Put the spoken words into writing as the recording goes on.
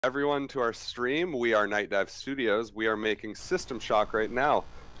everyone to our stream. We are Night Dive Studios. We are making System Shock right now.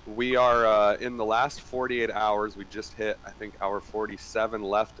 We are in the last 48 hours. We just hit, I think, hour 47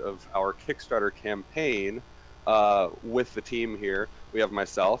 left of our Kickstarter campaign with the team here. We have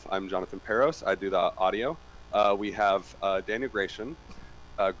myself. I'm Jonathan Peros. I do the audio. We have Daniel Gratian,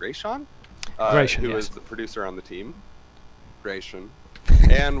 Gratian, who yes. is the producer on the team. Gratian.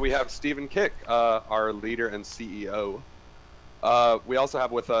 And we have Stephen Kick, our leader and CEO. We also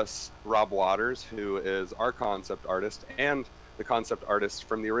have with us Robb Waters, who is our concept artist and the concept artist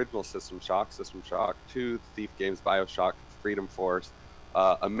from the original System Shock 2, Thief Games, BioShock, Freedom Force.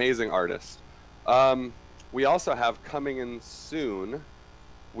 Amazing artist. We also have coming in soon,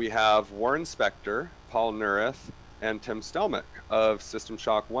 we have Warren Spector, Paul Neurath, and Tim Stellmach of System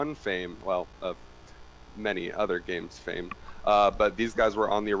Shock 1 fame, well, of many other games fame. But these guys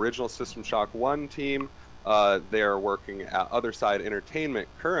were on the original System Shock 1 team. They are working at Otherside Entertainment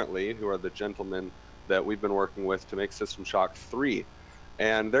currently, who are the gentlemen that we've been working with to make System Shock 3.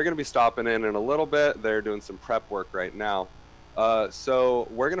 And they're going to be stopping in a little bit. They're doing some prep work right now. So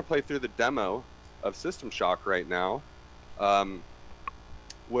we're going to play through the demo of System Shock right now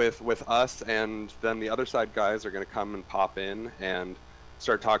with us, and then the Otherside guys are going to come and pop in and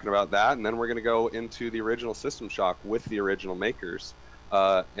start talking about that, and then we're going to go into the original System Shock with the original makers.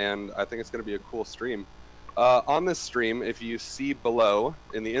 And I think it's going to be a cool stream. On this stream, if you see below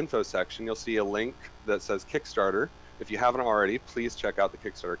in the info section, you'll see a link that says Kickstarter. If you haven't already, please check out the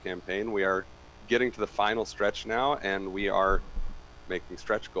Kickstarter campaign. We are getting to the final stretch now, and we are making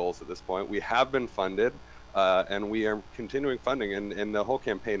stretch goals at this point. We have been funded, and we are continuing funding, and the whole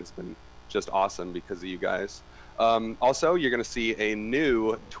campaign has been just awesome because of you guys. Also, you're going to see a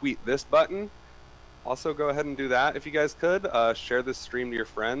new tweet this button. Also, go ahead and do that if you guys could. Share this stream to your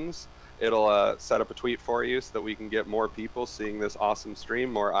friends. It'll set up a tweet for you so that we can get more people seeing this awesome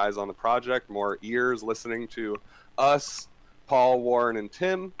stream, more eyes on the project, more ears listening to us, Paul, Warren, and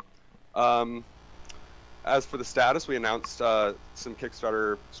Tim. As for the status, we announced some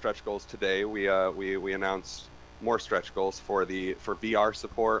Kickstarter stretch goals today. We announced more stretch goals for VR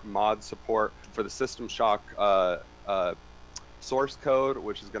support, mod support, for the System Shock source code,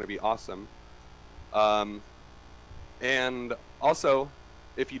 which is going to be awesome. And also,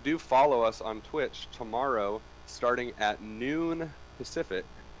 if you do follow us on Twitch tomorrow, starting at noon Pacific,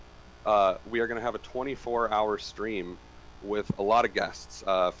 we are going to have a 24-hour stream with a lot of guests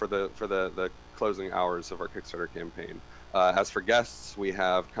for the closing hours of our Kickstarter campaign. As for guests, we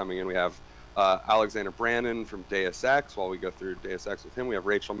have coming in, we have Alexander Brandon from Deus Ex. While we go through Deus Ex with him, we have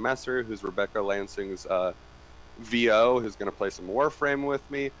Rachel Messer, who's Rebecca Lansing's VO, who's going to play some Warframe with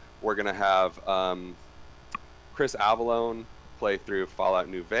me. We're going to have Chris Avalone play through Fallout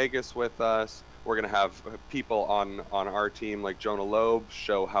New Vegas with us. We're going to have people on our team like Jonah Loeb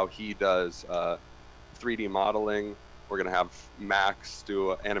show how he does 3D modeling. We're going to have Max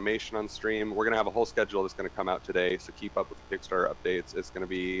do animation on stream. We're going to have a whole schedule that's going to come out today, so keep up with the Kickstarter updates. It's going to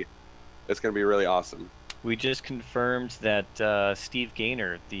be really awesome. We just confirmed that Steve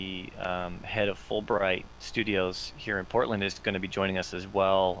Gaynor, the head of Fulbright Studios here in Portland, is going to be joining us as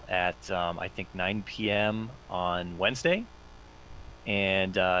well at, I think, 9 p.m. on Wednesday.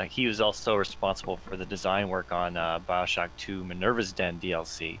 And he was also responsible for the design work on BioShock 2 Minerva's Den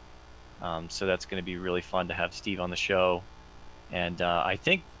DLC. So that's going to be really fun to have Steve on the show. And I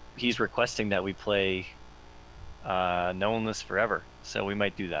think he's requesting that we play No One Lives Forever. So we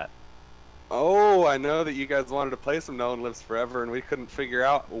might do that. Oh, I know that you guys wanted to play some No One Lives Forever, and we couldn't figure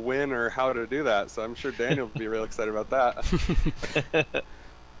out when or how to do that. So I'm sure Daniel will be real excited about that.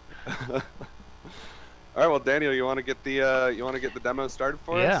 All right, well, Daniel, you want to get the demo started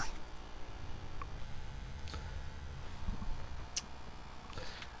for us?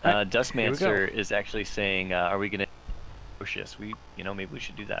 Yeah. Dustmancer is actually saying, "Are we gonna push this? Maybe we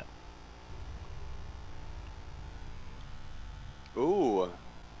should do that." Ooh.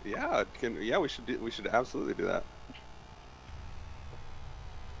 Yeah, we should absolutely do that.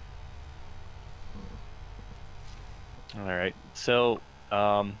 All right. So,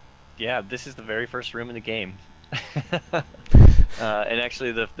 yeah, this is the very first room in the game. And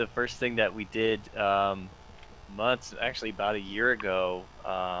actually the first thing that we did actually about a year ago,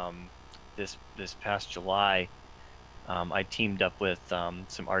 this past July, I teamed up with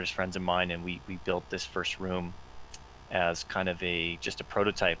some artist friends of mine, and we built this first room as kind of just a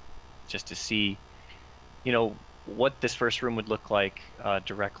prototype, just to see, what this first room would look like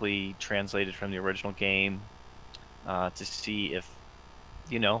directly translated from the original game, to see if,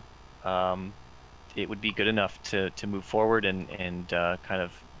 it would be good enough to move forward and kind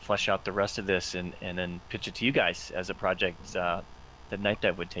of flesh out the rest of this and then pitch it to you guys as a project Night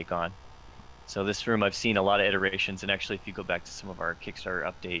Dive would take on. So this room, I've seen a lot of iterations, and actually, if you go back to some of our Kickstarter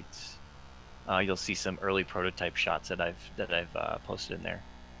updates, you'll see some early prototype shots that I've posted in there.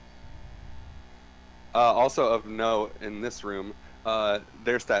 Also of note in this room,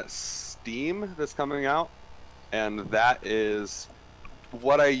 there's that steam that's coming out, and that is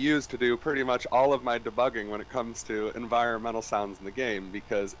what I use to do pretty much all of my debugging when it comes to environmental sounds in the game,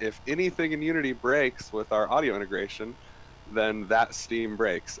 because if anything in Unity breaks with our audio integration, then that steam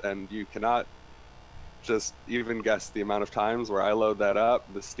breaks, and you cannot just even guess the amount of times where I load that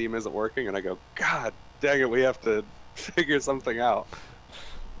up, the steam isn't working, and I go, God dang it, we have to figure something out.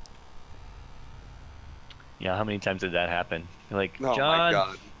 Yeah, how many times did that happen? You're like, Oh John, my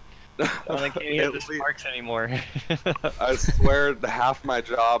God. I can't hear the sparks anymore. I swear half my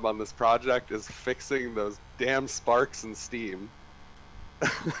job on this project is fixing those damn sparks and steam.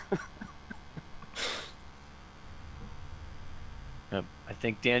 I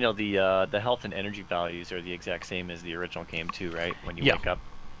think, Daniel, the health and energy values are the exact same as the original game too, right? When you wake up.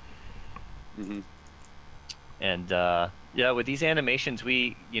 Mm-hmm. And yeah, with these animations,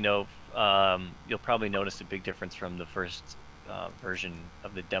 you'll probably notice a big difference from the first version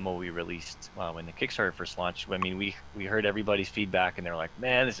of the demo we released when the Kickstarter first launched. I mean, we heard everybody's feedback, and they're like,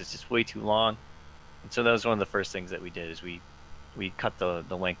 "Man, this is just way too long." And so that was one of the first things that we did, is we cut the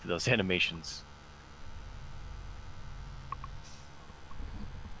length of those animations.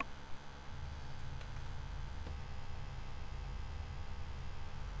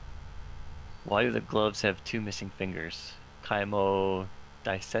 Why do the gloves have 2 missing fingers? Kaimo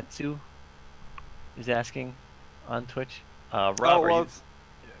Daisetsu is asking on Twitch. Rob,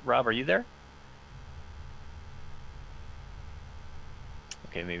 Rob, are you there?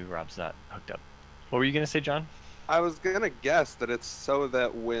 Okay, maybe Rob's not hooked up. What were you gonna say, John? I was gonna guess that it's so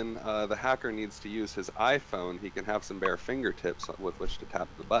that when the hacker needs to use his iPhone, he can have some bare fingertips with which to tap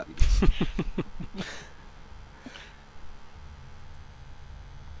the buttons.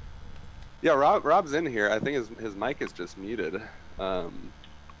 Yeah, Rob's in here. I think his mic is just muted. I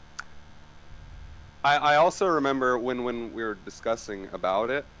also remember when we were discussing about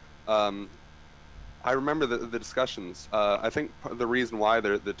it, I remember the discussions. I think the reason why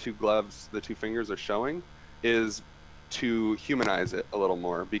the 2 gloves, the 2 fingers are showing is to humanize it a little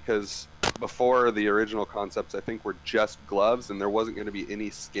more, because before the original concepts, I think, were just gloves, and there wasn't going to be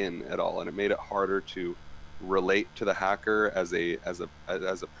any skin at all, and it made it harder to relate to the hacker as a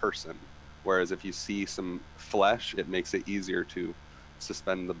person. Whereas if you see some flesh, it makes it easier to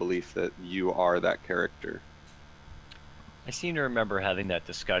suspend the belief that you are that character. I seem to remember having that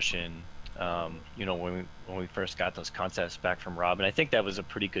discussion, when we first got those concepts back from Rob, and I think that was a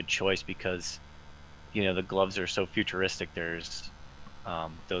pretty good choice because, the gloves are so futuristic. There's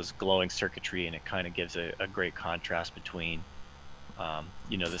those glowing circuitry, and it kind of gives a great contrast between,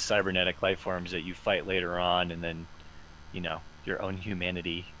 the cybernetic life forms that you fight later on, and then, your own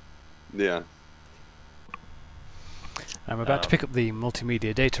humanity. Yeah. I'm about to pick up the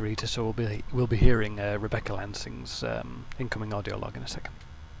multimedia data reader, so we'll be hearing Rebecca Lansing's incoming audio log in a second.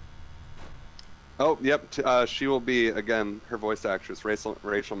 Oh, yep. She will be, again, her voice actress,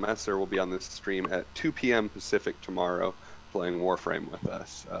 Rachel Messer, will be on this stream at 2 p.m. Pacific tomorrow, playing Warframe with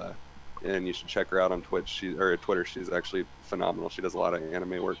us. And you should check her out on Twitch or Twitter. She's actually phenomenal. She does a lot of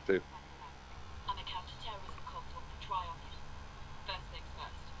anime work too.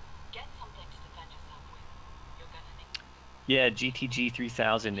 Yeah, GTG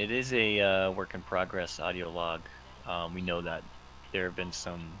 3000. It is a work in progress audio log. We know that there have been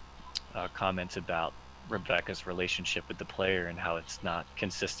some comments about Rebecca's relationship with the player and how it's not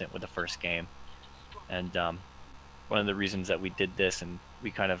consistent with the first game. And one of the reasons that we did this and we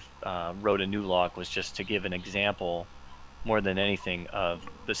kind of wrote a new log was just to give an example, more than anything, of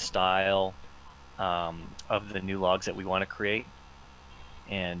the style of the new logs that we want to create.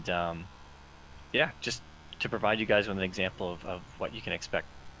 And yeah, just to provide you guys with an example of what you can expect.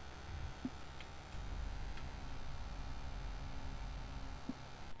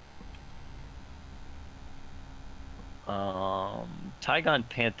 Tygon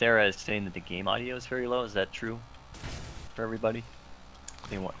Panthera is saying that the game audio is very low. Is that true for everybody?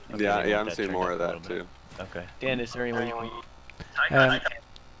 Yeah, I'm seeing more of that too. Okay. Dan, is there any way you can...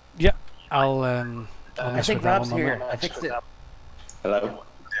 Yeah, I'll I think Rob's here. I fixed it. Hello?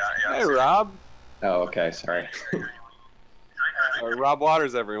 Hey, Rob. Oh, okay, sorry. Robb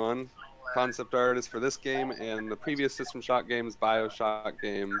Waters, everyone. Concept artist for this game and the previous System Shock games, BioShock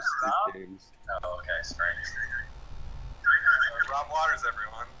games, these games. Oh, okay, sorry. Robb Waters,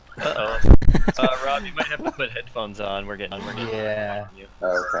 everyone. Uh-oh. Rob, you might have to put headphones on. We're getting Yeah. you.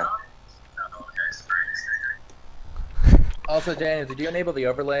 Oh, okay. Also, Daniel, did you enable the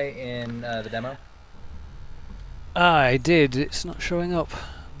overlay in the demo? I did. It's not showing up.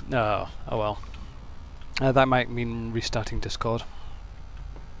 No. Oh well. That might mean restarting Discord.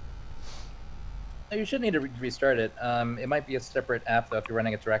 No, you shouldn't need to restart it. It might be a separate app, though, if you're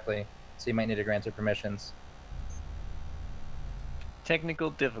running it directly. So you might need to grant it permissions. Technical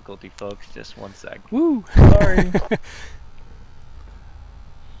difficulty, folks. Just one sec. Woo! Sorry.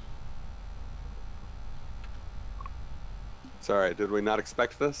 Sorry, did we not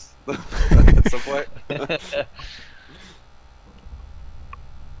expect this at some point?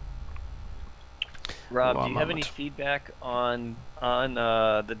 Rob, do you have any feedback on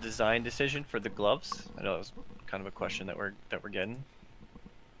the design decision for the gloves? I know it was kind of a question that we're getting.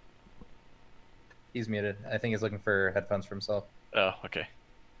 He's muted. I think he's looking for headphones for himself. Oh, okay.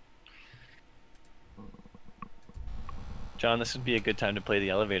 John, this would be a good time to play the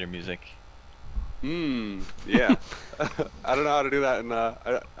elevator music. Yeah. I don't know how to do that in I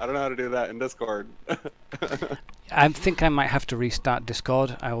don't know how to do that in Discord. I think I might have to restart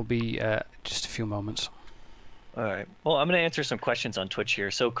Discord. I will be just a few moments. All right. Well, I'm going to answer some questions on Twitch here.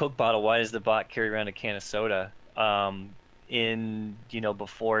 So, Coke Bottle, why does the bot carry around a can of soda?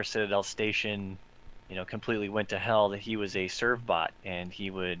 Before Citadel Station, completely went to hell, that he was a serve bot, and he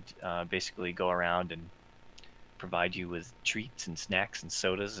would basically go around and provide you with treats and snacks and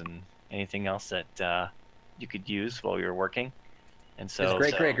sodas and anything else that you could use while you were working. And so his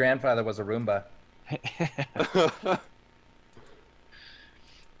great-great-grandfather was a Roomba.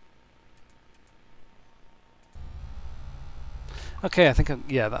 Okay, I think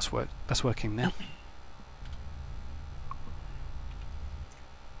yeah, that's working now.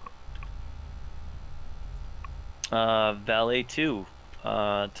 Valet 2,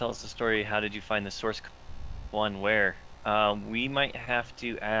 tell us the story. How did you find the source one? Where? We might have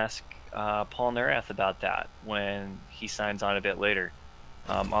to ask Paul Neurath about that when he signs on a bit later.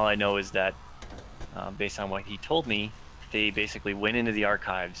 All I know is that based on what he told me, they basically went into the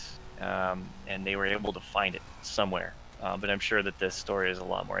archives and they were able to find it somewhere. But I'm sure that this story is a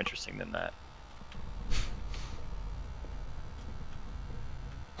lot more interesting than that.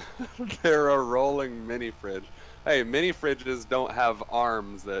 They're a rolling mini fridge. Hey, mini fridges don't have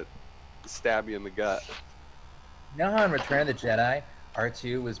arms that stab you in the gut. You know how in Return of the Jedi,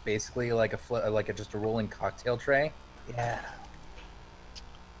 R2 was basically like just a rolling cocktail tray? Yeah.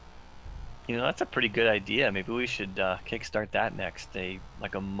 That's a pretty good idea. Maybe we should kickstart that next.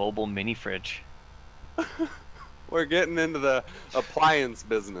 Like a mobile mini fridge. We're getting into the appliance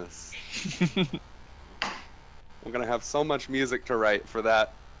business. I'm gonna have so much music to write for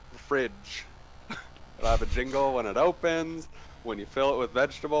that fridge. It'll have a jingle when it opens. When you fill it with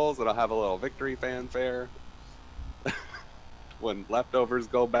vegetables, it'll have a little victory fanfare. When leftovers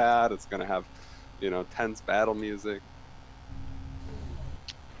go bad, it's gonna have, tense battle music.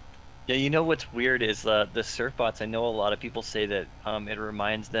 Yeah, what's weird is the surf bots. I know a lot of people say that it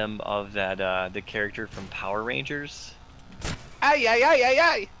reminds them of that the character from Power Rangers. Ay ay ay ay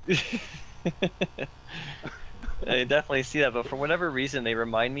ay. I definitely see that, but for whatever reason, they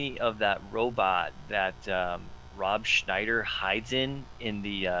remind me of that robot that Rob Schneider hides in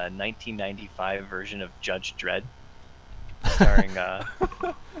the 1995 version of Judge Dredd, starring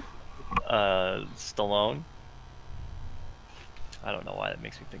Stallone. I don't know why that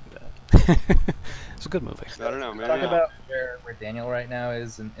makes me think of that. It's a good movie. I don't know. Maybe Talk about where Daniel right now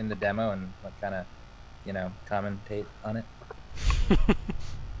is in the demo and what kind of, commentate on it.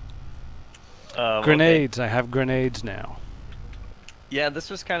 Grenades. Okay. I have grenades now. Yeah, this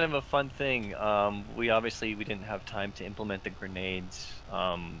was kind of a fun thing. We didn't have time to implement the grenades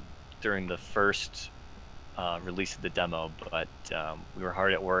during the first release of the demo, but we were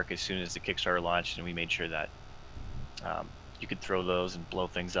hard at work as soon as the Kickstarter launched, and we made sure that you could throw those and blow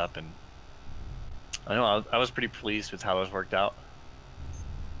things up. And I was pretty pleased with how those worked out.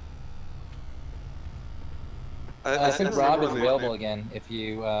 I think Rob is available again if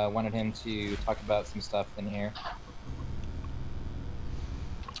you wanted him to talk about some stuff in here.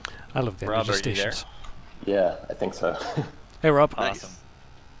 I love the Rob, energy stations. Yeah, I think so. Hey, Rob. Awesome. Nice.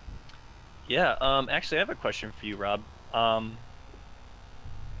 Yeah, actually, I have a question for you, Rob.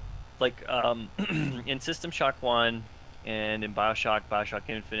 In System Shock 1 and in Bioshock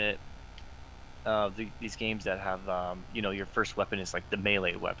Infinite, these games that have, your first weapon is like the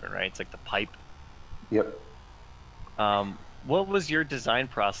melee weapon, right? It's like the pipe. Yep. What was your design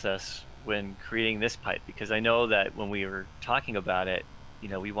process when creating this pipe? Because I know that when we were talking about it,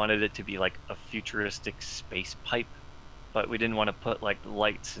 we wanted it to be like a futuristic space pipe, but we didn't want to put like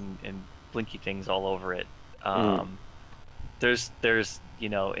lights and blinky things all over it. There's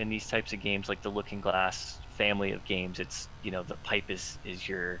in these types of games like the Looking Glass family of games, it's, you know, the pipe is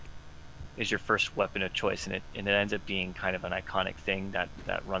your first weapon of choice, and it ends up being kind of an iconic thing that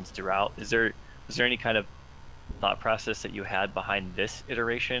runs throughout. Was there any kind of thought process that you had behind this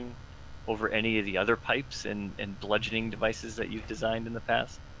iteration over any of the other pipes and bludgeoning devices that you've designed in the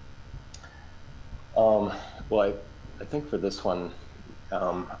past? Well, I think for this one,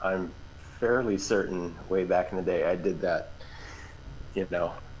 I'm fairly certain way back in the day I did that, you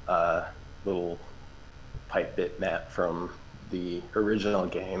know, little pipe bit map from the original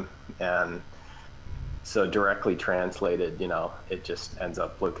game, and so directly translated, you know, it just ends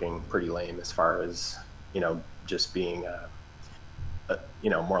up looking pretty lame as far as, you know, just being a you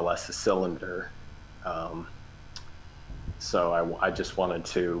know, more or less a cylinder. So I just wanted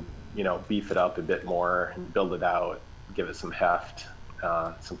to, you know, beef it up a bit more and build it out, give it some heft,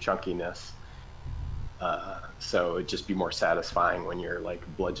 some chunkiness, so it'd just be more satisfying when you're like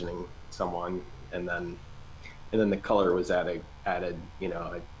bludgeoning someone. And then the color was added, you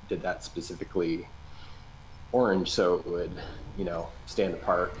know, I did that specifically orange so it would, you know, stand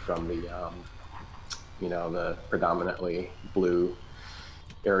apart from the, you know, the predominantly blue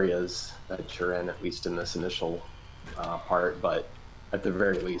areas that you're in, at least in this initial part. But at the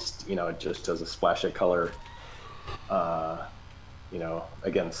very least, you know, it just does a splash of color, you know,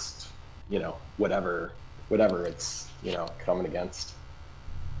 against, you know, whatever it's, you know, coming against.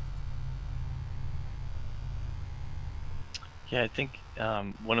 Yeah, I think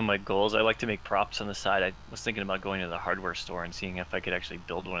one of my goals, I like to make props on the side. I was thinking about going to the hardware store and seeing if I could actually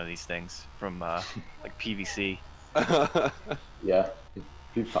build one of these things from like PVC. Yeah, it'd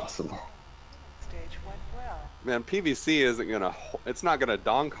be possible. Stage went well. Man, PVC isn't gonna. It's not gonna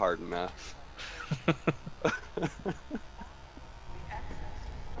donk hard enough. The access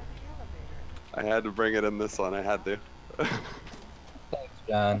for the elevator. I had to bring it in this one. I had to. Thanks,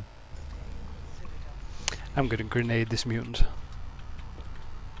 John. Citadel. I'm gonna grenade this mutant.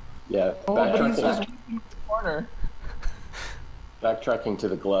 Yeah, Oh, but he's just backtracking, in the corner. backtracking to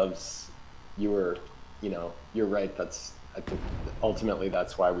the gloves, you were, you know, you're right. That's, I think ultimately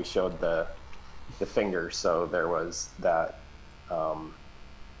that's why we showed the finger. So there was that, so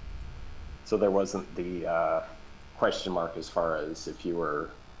there wasn't the question mark as far as if you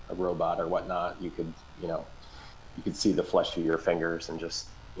were a robot or whatnot. You could, you know, you could see the flesh of your fingers and just,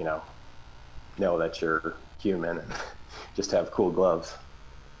 you know that you're human and just have cool gloves.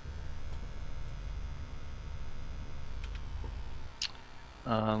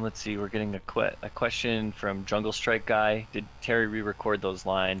 Let's see, we're getting a question from Jungle Strike Guy. Did Terry re-record those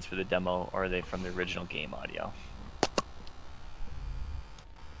lines for the demo, or are they from the original game audio?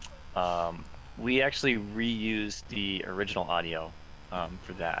 We actually reused the original audio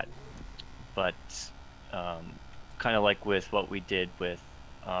for that, but kind of like with what we did with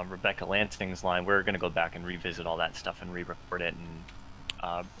Rebecca Lansing's line, we're going to go back and revisit all that stuff and re-record it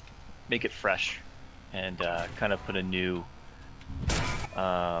and make it fresh and kind of put a new,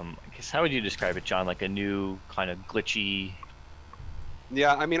 I guess, how would you describe it, John? Like a new kind of glitchy...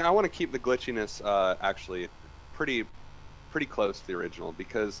 Yeah, I mean, I want to keep the glitchiness actually pretty close to the original,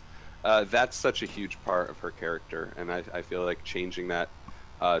 because that's such a huge part of her character, and I feel like changing that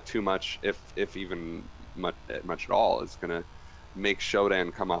too much, if even much at all, is going to make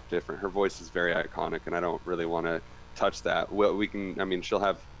Shodan come off different. Her voice is very iconic, and I don't really want to touch that. We can, I mean, she'll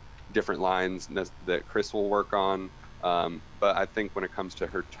have different lines that Chris will work on, but I think when it comes to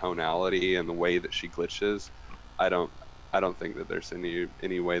her tonality and the way that she glitches, I don't think that there's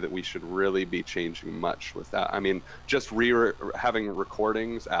any way that we should really be changing much with that. I mean, just having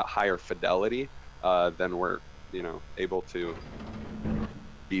recordings at higher fidelity than we're, you know, able to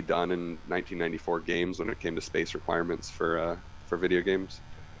be done in 1994 games when it came to space requirements for video games.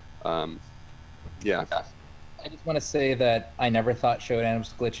 Yeah. I just want to say that I never thought Shodan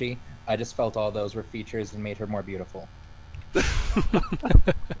was glitchy. I just felt all those were features and made her more beautiful.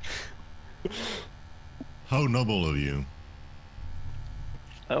 How noble of you.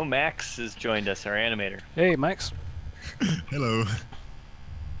 Oh, Max has joined us, our animator. Hey, Max. Hello.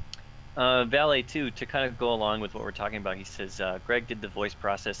 Valet, too, to kind of go along with what we're talking about, he says, Greg did the voice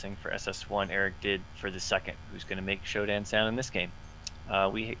processing for SS1, Eric did for the second, who's going to make Shodan sound in this game.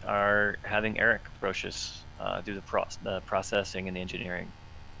 We are having Eric Brocious do the processing and the engineering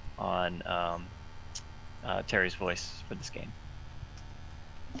on Terry's voice for this game.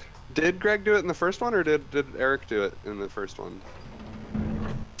 Did Greg do it in the first one, or did Eric do it in the first one?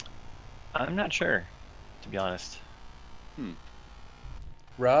 I'm not sure, to be honest.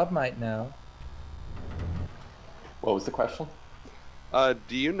 Rob might know. What was the question?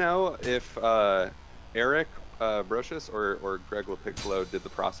 Do you know if Eric Brocious or Greg LaPiccolo did the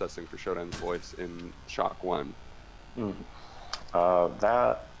processing for Shodan's voice in Shock 1?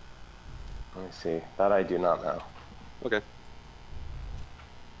 That, let me see. That I do not know. Okay.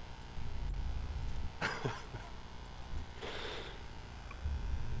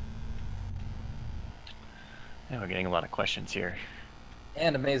 Yeah, we're getting a lot of questions here.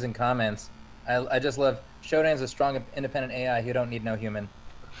 And amazing comments. I just love Shodan's a strong, independent AI who don't need no human.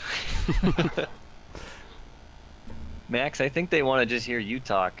 Max, I think they want to just hear you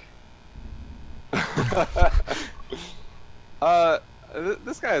talk. This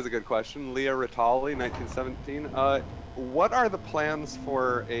guy has a good question. Leah Ritali, 1917. What are the plans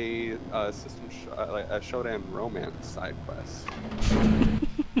for a a Shodan romance side quest?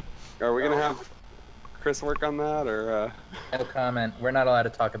 Are we gonna have Chris work on that, or? No comment. We're not allowed to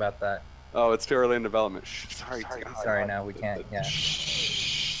talk about that. Oh, it's too early in development. Shh, sorry. Sorry, no, we can't. Yeah.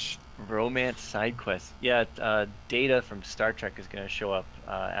 Romance side quest. Yeah, Data from Star Trek is going to show up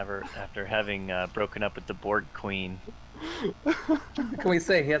after having broken up with the Borg Queen. What can we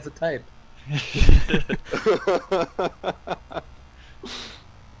say? He has a type. Let's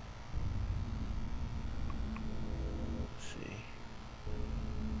see.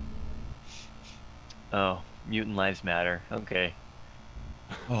 Oh, mutant lives matter. Okay.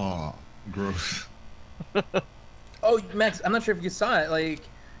 Oh, gross. Oh, Max, I'm not sure if you saw it. Like,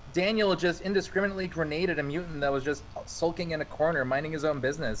 Daniel just indiscriminately grenaded a mutant that was just sulking in a corner, minding his own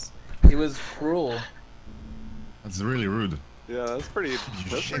business. He was cruel. That's really rude. Yeah, that's pretty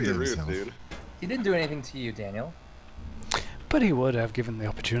shit rude, himself. dude. He didn't do anything to you, Daniel. But he would have given the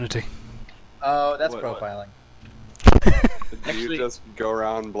opportunity. Oh, that's What? profiling. Do you just go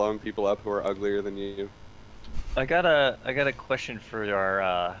around blowing people up who are uglier than you? I got a question for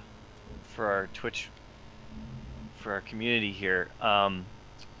our Twitch, for our community here.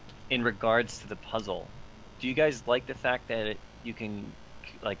 In regards to the puzzle, do you guys like the fact that you can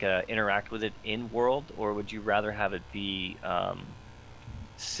interact with it in world, or would you rather have it be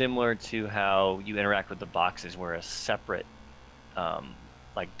similar to how you interact with the boxes, where a separate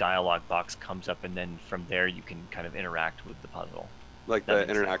dialogue box comes up, and then from there you can kind of interact with the puzzle? Like That the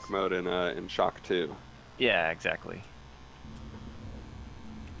makes interact sense. mode in Shock 2. Yeah, exactly.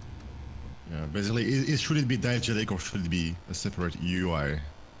 Yeah, basically, should it be diegetic or should it be a separate UI?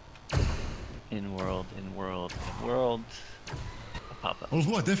 In world. Pop up.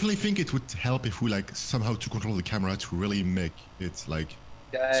 Although I definitely think it would help if we somehow to control the camera to really make it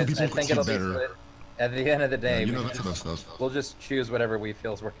Guys, so people I could think see it'll be better. split. At the end of the day, you know, that sort of stuff. we'll just choose whatever we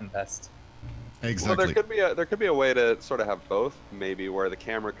feel is working best. Exactly. Well, there could be a way to sort of have both, maybe, where the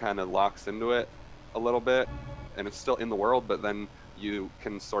camera kind of locks into it a little bit, and it's still in the world, but then you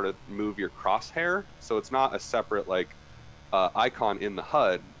can sort of move your crosshair, so it's not a separate icon in the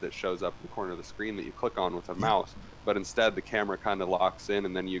HUD that shows up in the corner of the screen that you click on with a mouse, but instead the camera kind of locks in,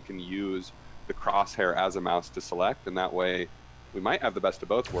 and then you can use the crosshair as a mouse to select, and that way we might have the best of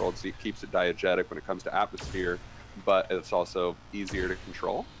both worlds. It keeps it diegetic when it comes to atmosphere, but it's also easier to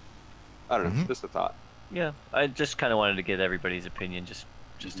control. I don't know, just a thought. Yeah, I just kind of wanted to get everybody's opinion, just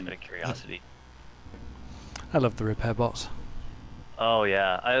out of curiosity. I love the repair bots. Oh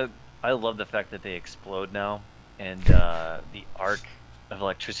yeah, I love the fact that they explode now, and the arc of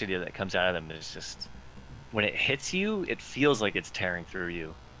electricity that comes out of them is just, when it hits you, it feels like it's tearing through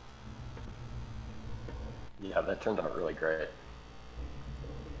you. Yeah, that turned out really great.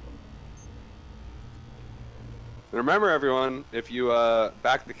 And remember, everyone, if you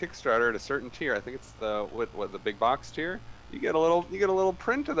back the Kickstarter at a certain tier, I think it's the big box tier, you get a little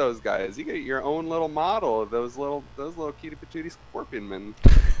print of those guys. You get your own little model of those little cutie patootie scorpion men.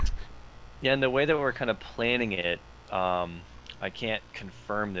 Yeah, and the way that we're kind of planning it, I can't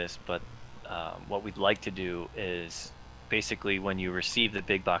confirm this, but what we'd like to do is basically when you receive the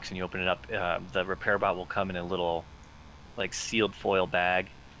big box and you open it up, the repair bot will come in a little sealed foil bag,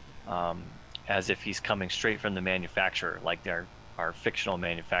 as if he's coming straight from the manufacturer, like our fictional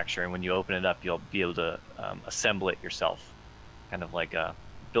manufacturer. And when you open it up, you'll be able to assemble it yourself, kind of like a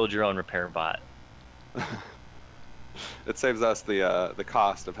build your own repair bot. It saves us the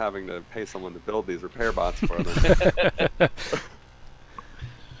cost of having to pay someone to build these repair bots for them.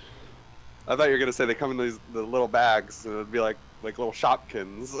 I thought you were gonna say they come in the little bags, and it'd be like little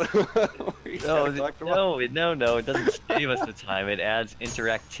Shopkins. No, it doesn't save us the time. It adds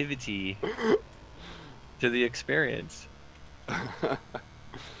interactivity to the experience.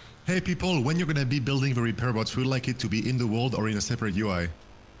 Hey people, when you're gonna be building the repair bots, would you like it to be in the world or in a separate UI?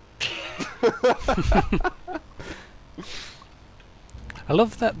 I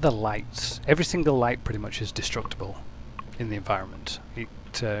love that the lights, every single light pretty much is destructible in the environment.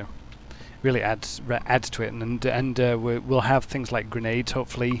 really adds to it, and we'll have things like grenades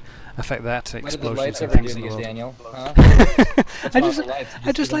hopefully affect that, What did the explosions lights and ever do things to in the you, world. Daniel? Huh? I What's wrong with the lights? Did I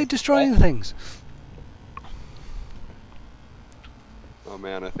you just see like them destroying sweat? things. Oh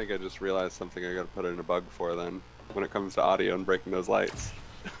man, I think I just realized something I gotta put in a bug for then. When it comes to audio and breaking those lights,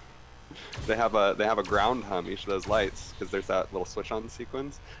 they have a ground hum, each of those lights, because there's that little switch on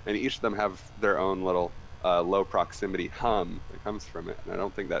sequence, and each of them have their own little low proximity hum that comes from it, and I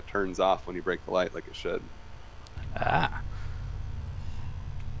don't think that turns off when you break the light like it should. Ah.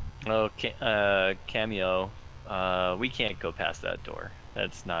 Oh, Cameo. We can't go past that door.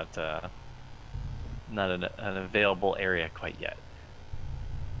 That's not an available area quite yet.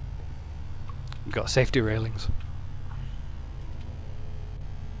 We've got safety railings.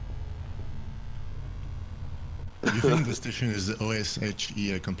 Do you think the station is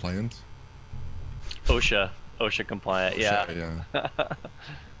OSHE compliant? OSHA compliant. Yeah. Yeah.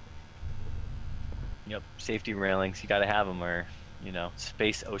 Yep. Safety railings. You got to have them, or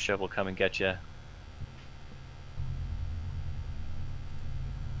space OSHA will come and get you.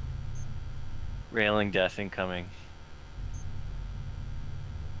 Railing death incoming.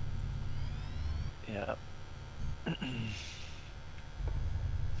 Yeah.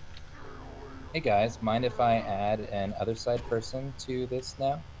 Hey guys, mind if I add an Otherside person to this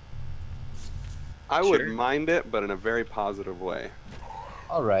now? I would Sure. mind it, but in a very positive way.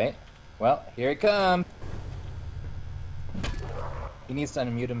 All right. Well, here it comes. He needs to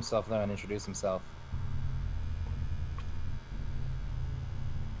unmute himself though and introduce himself.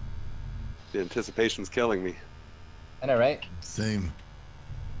 The anticipation's killing me. I know, right? Same.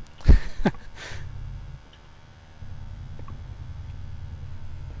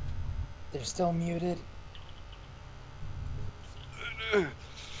 They're still muted.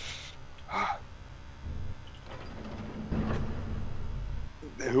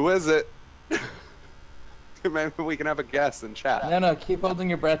 Who is it? Maybe we can have a guess in chat. No, keep holding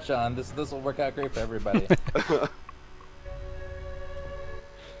your breath, John. This will work out great for everybody.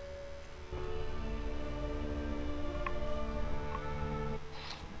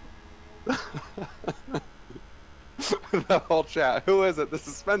 The whole chat. Who is it? The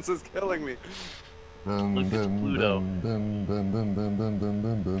suspense is killing me. Look, it's Pluto.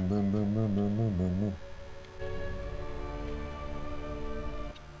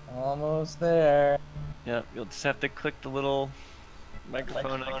 Almost there. Yep. You'll just have to click the little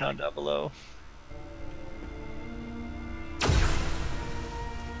microphone icon down below.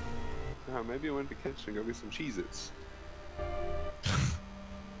 Maybe I went to the kitchen and go get some Cheez-Its.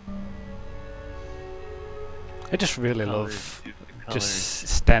 I just really Colours, love dude, the colours. just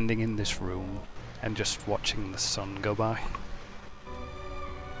standing in this room and just watching the sun go by.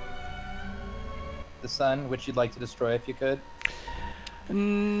 The sun, which you'd like to destroy if you could.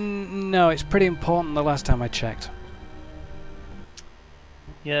 No, it's pretty important. The last time I checked.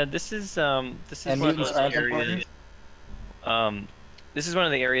 Yeah, this is And one of mutants those aren't areas. important? This is one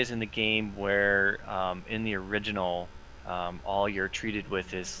of the areas in the game where, in the original, all you're treated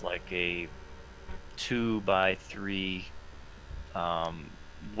with is like a 2x3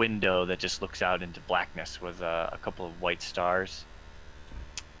 window that just looks out into blackness with a couple of white stars,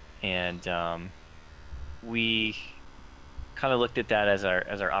 and we kind of looked at that as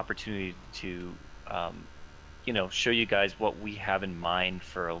our opportunity to show you guys what we have in mind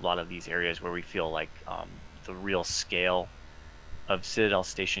for a lot of these areas where we feel like the real scale of Citadel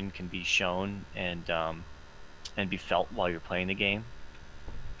Station can be shown and be felt while you're playing the game.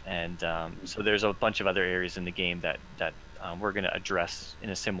 And so there's a bunch of other areas in the game that we're going to address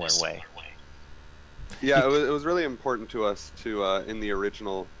in a similar way. Yeah, it was really important to us to in the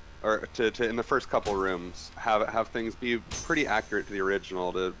original, or to in the first couple rooms have things be pretty accurate to the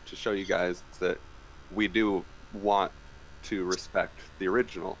original to show you guys that we do want to respect the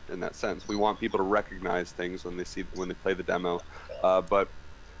original in that sense. We want people to recognize things when they play the demo, but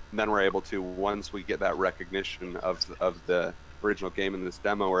then we're able to, once we get that recognition of the original game in this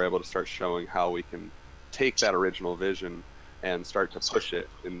demo, we're able to start showing how we can take that original vision and start to push it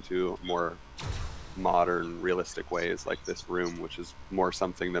into more modern, realistic ways, like this room, which is more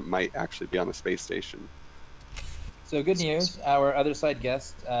something that might actually be on the space station. So good news, our Otherside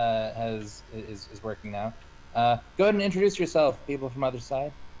guest is working now. Go ahead and introduce yourself, people from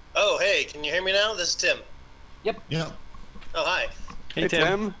Otherside. Oh, hey, can you hear me now? This is Tim. Yep. Yeah. Oh, hi. Hey,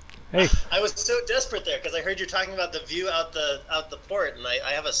 Tim. Hey. I was so desperate there because I heard you talking about the view out the port, and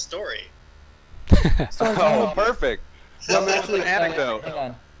I have a story. Oh, perfect. So Well, actually, an anecdote. Hang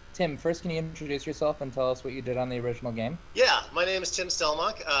on. Tim, first can you introduce yourself and tell us what you did on the original game? Yeah, my name is Tim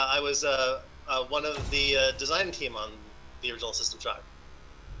Stellmach. I was one of the design team on the original System Shock.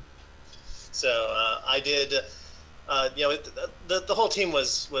 So I did. You know, the whole team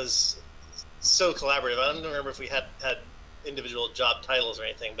was so collaborative. I don't remember if we had individual job titles or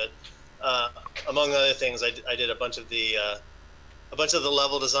anything, but among other things, I did a bunch of the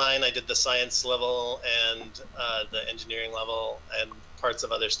level design. I did the science level and the engineering level and parts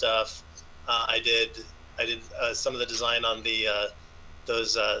of other stuff. I did some of the design on the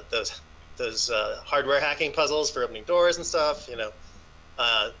those hardware hacking puzzles for opening doors and stuff. You know,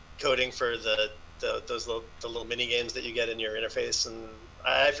 coding for the little mini games that you get in your interface, and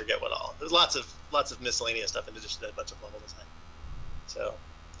I forget what all. There's lots of miscellaneous stuff in addition to a bunch of level design. So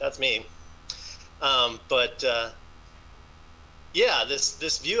that's me. Yeah,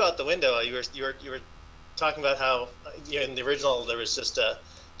 this view out the window. You were talking about how, you know, in the original there was just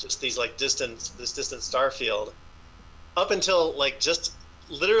these like distant star field. Up until like just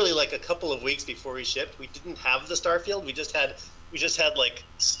literally like a couple of weeks before we shipped, we didn't have the star field. We just had like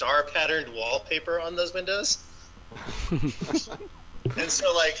star patterned wallpaper on those windows. And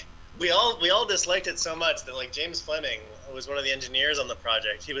so like we all disliked it so much that like James Fleming, who was one of the engineers on the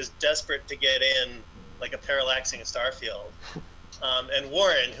project, he was desperate to get in like a parallaxing star field. And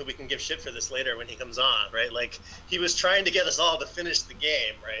Warren, who we can give shit for this later when he comes on, right? Like he was trying to get us all to finish the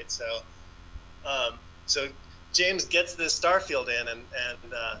game, right? So James gets this star field in, and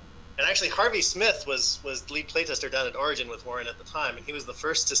actually Harvey Smith was the lead playtester down at Origin with Warren at the time, and he was the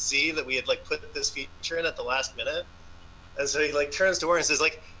first to see that we had like put this feature in at the last minute. And so he like turns to Warren and says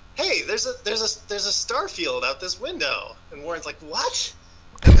like, "Hey, there's a star field out this window." And Warren's like, "What?"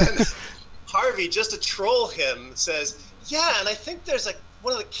 And then Harvey, just to troll him, says, "Yeah, and I think there's like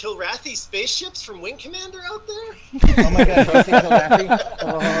one of the Kilrathi spaceships from Wing Commander out there." Oh my god, Rosie Kilrathi?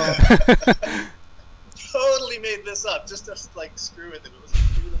 Oh. Totally made this up just to like screw with it. It was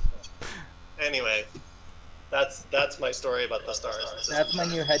beautiful. Anyway, that's my story about the stars. That's my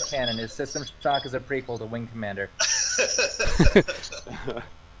new headcanon. Is System Shock is a prequel to Wing Commander.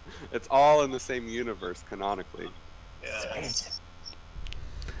 It's all in the same universe canonically. Yeah.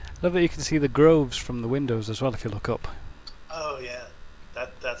 Love that you can see the groves from the windows as well if you look up. Oh yeah,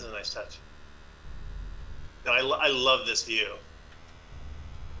 that's a nice touch. No, I love this view.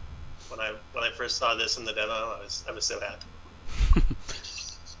 When I first saw this in the demo, I was so happy.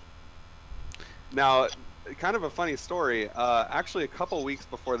 Now, kind of a funny story. Actually, a couple weeks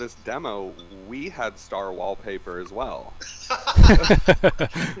before this demo, we had star wallpaper as well.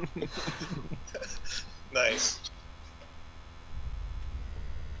 Nice.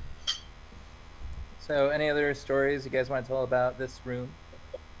 So, any other stories you guys want to tell about this room?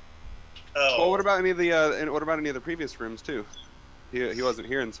 Oh. Well, what about any of the previous rooms too? He wasn't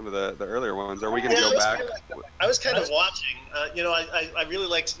here in some of the earlier ones. Are we going to go back? I was kind of watching. You know, I really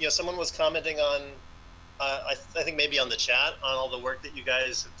liked. You know, someone was commenting on. I think maybe on the chat on all the work that you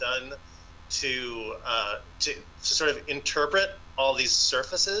guys have done to sort of interpret all these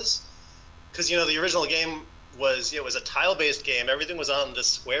surfaces, because you know the original game was a tile-based game. Everything was on this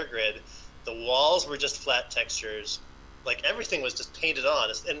square grid. The walls were just flat textures. Like everything was just painted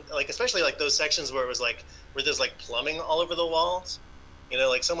on, and like especially like those sections where it was like where there's like plumbing all over the walls. You know,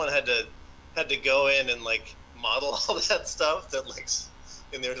 like someone had to go in and like model all that stuff that like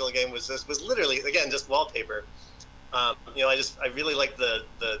in the original game was literally again just wallpaper. You know, I really like the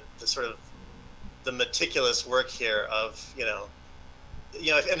sort of the meticulous work here of you know,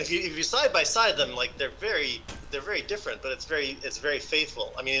 and if you side by side them, like they're very different, but it's very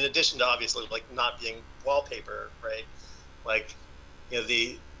faithful. I mean, in addition to obviously like not being wallpaper, right? Like, you know,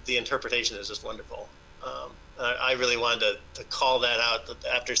 the interpretation is just wonderful. I really wanted to call that out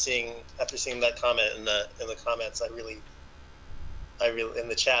after seeing that comment in the comments. I really in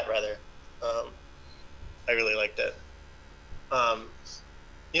the chat rather. I really liked it.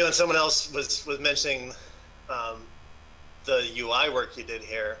 You know, and someone else was mentioning the UI work you did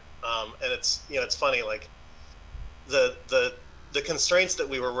here, and it's funny like the constraints that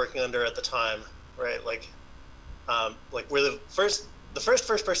we were working under at the time, right? Like we're the first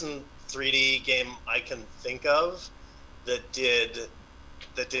person 3D game I can think of that did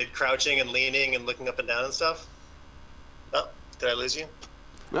crouching and leaning and looking up and down and stuff. Oh, did I lose you?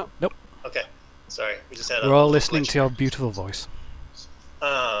 No. Nope. Okay, sorry. We just had. We're all listening to your beautiful voice.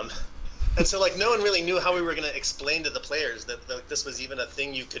 And so like no one really knew how we were going to explain to the players that this was even a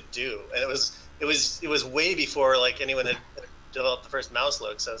thing you could do, and it was way before like anyone had developed the first mouse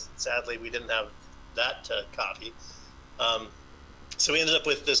look. So sadly we didn't have that to copy. So we ended up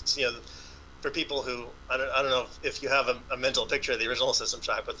with this, you know, for people who I don't know if you have a mental picture of the original System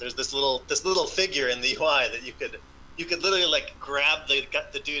Shock, but there's this little figure in the UI that you could literally like grab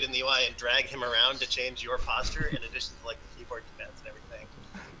the dude in the UI and drag him around to change your posture in addition to like the keyboard commands and everything.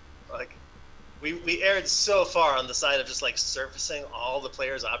 Like we erred so far on the side of just like surfacing all the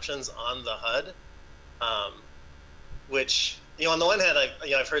players' options on the HUD, which, you know, on the one hand,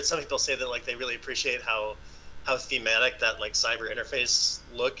 I've heard some people say that like they really appreciate how thematic that like cyber interface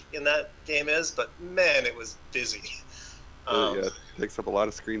look in that game is, but man, it was busy. Yeah, it takes up a lot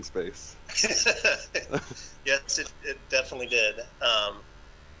of screen space. Yes, it definitely did.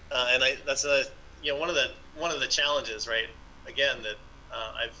 And that's you know, one of the challenges, right? Again, that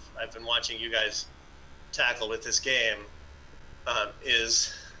I've been watching you guys tackle with this game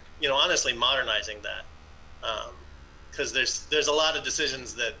is, you know, honestly modernizing that, because there's a lot of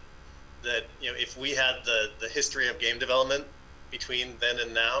decisions that you know, if we had the history of game development between then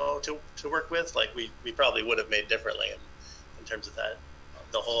and now to work with, like we probably would have made differently in terms of that,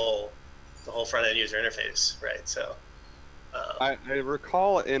 the whole front end user interface, right? So I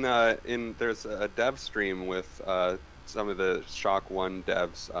recall in there's a dev stream with some of the Shock 1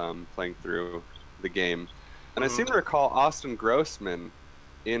 devs playing through the game, and I seem to recall Austin Grossman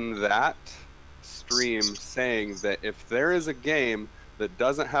in that stream saying that if there is a game that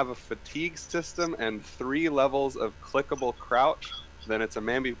doesn't have a fatigue system and 3 levels of clickable crouch, then it's a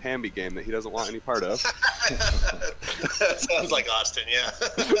mamby-pamby game that he doesn't want any part of. That sounds like Austin, yeah.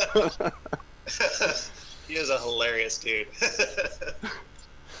 He is a hilarious dude.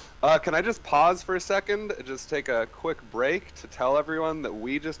 Can I just pause for a second and just take a quick break to tell everyone that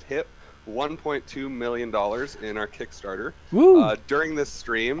we just hit $1.2 million in our Kickstarter during this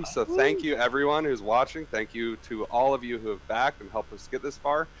stream. So thank you everyone who's watching. Thank you to all of you who have backed and helped us get this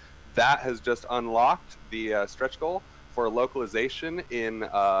far. That has just unlocked the stretch goal for localization in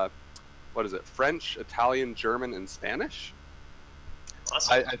what is it? French, Italian, German, and Spanish.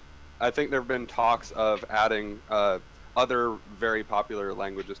 Awesome. I think there have been talks of adding other very popular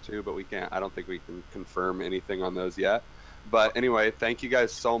languages too, but I don't think we can confirm anything on those yet. But anyway, thank you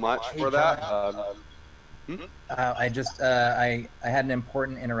guys so much for that. I had an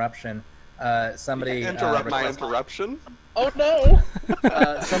important interruption. Somebody interrupt my interruption. Oh no!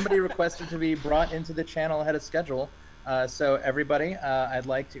 Somebody requested to be brought into the channel ahead of schedule. So everybody, I'd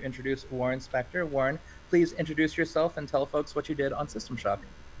like to introduce Warren Spector. Warren, please introduce yourself and tell folks what you did on System Shock.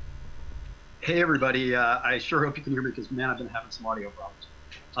 Hey everybody, I sure hope you can hear me because man, I've been having some audio problems.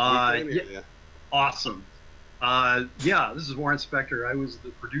 Yeah. Awesome. Yeah, this is Warren Spector. I was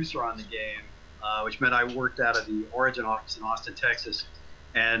the producer on the game, which meant I worked out of the Origin office in Austin, Texas,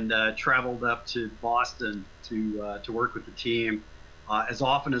 and traveled up to Boston to work with the team as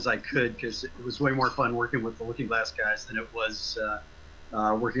often as I could, because it was way more fun working with the Looking Glass guys than it was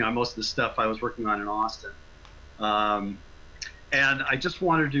working on most of the stuff I was working on in Austin. And I just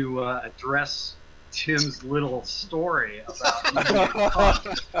wanted to address Tim's little story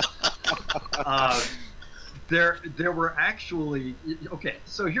about there were actually, okay,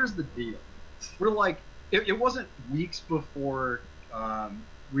 so here's the deal. We're like, it wasn't weeks before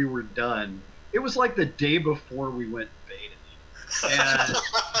we were done. It was like the day before we went beta.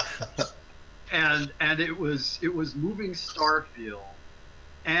 And it was moving Starfield.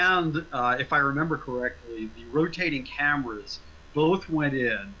 And if I remember correctly, the rotating cameras both went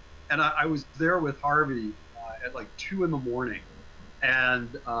in. And I was there with Harvey at like 2 in the morning.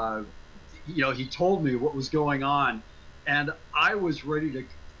 And you know, he told me what was going on, and I was ready to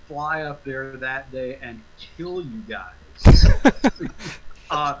fly up there that day and kill you guys.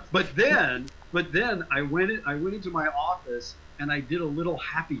 But then I went into my office and I did a little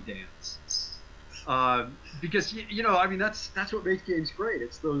happy dance, because you know, I mean, that's what makes games great.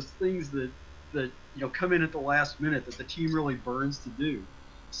 It's those things that you know, come in at the last minute that the team really burns to do.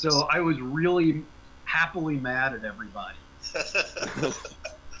 So I was really happily mad at everybody.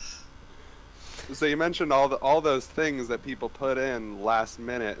 So you mentioned all those things that people put in last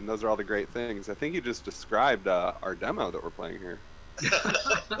minute, and those are all the great things. I think you just described our demo that we're playing here.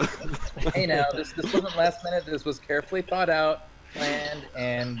 Hey, now this wasn't last minute. This was carefully thought out, planned,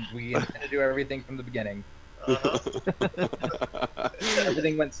 and we intend to do everything from the beginning.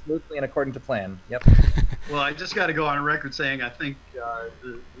 Everything went smoothly and according to plan. Yep. Well, I just got to go on record saying I think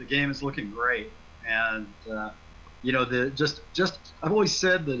the game is looking great, and you know, I've always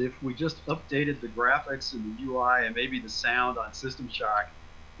said that if we just updated the graphics and the UI and maybe the sound on System Shock,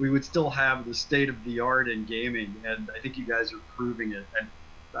 we would still have the state of the art in gaming, and I think you guys are proving it. And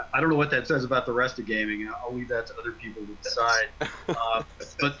I don't know what that says about the rest of gaming. I'll leave that to other people to decide.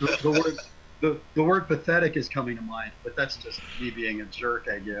 But the word pathetic is coming to mind, but that's just me being a jerk,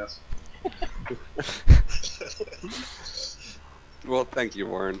 I guess. Well, thank you,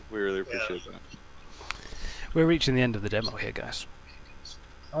 Warren. We really appreciate that. We're reaching the end of the demo here, guys.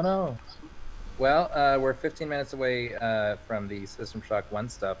 Oh no. Well, we're 15 minutes away from the System Shock 1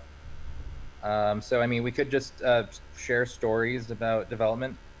 stuff. So I mean, we could just share stories about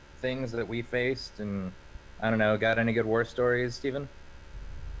development things that we faced, and I don't know. Got any good war stories, Steven?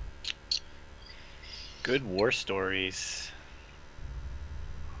 Good war stories.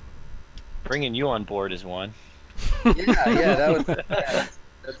 Bringing you on board is one. Yeah, that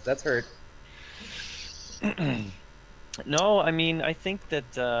was that's hurt. No, I mean, I think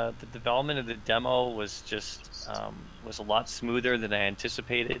that the development of the demo was just was a lot smoother than I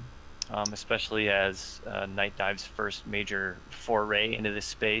anticipated, especially as Night Dive's first major foray into this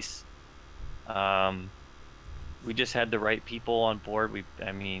space. We just had the right people on board. We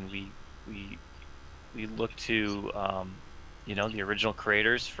looked to you know, the original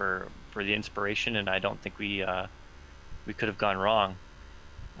creators for the inspiration, and I don't think we could have gone wrong.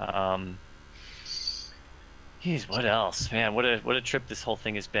 Geez, what else, man? What a trip this whole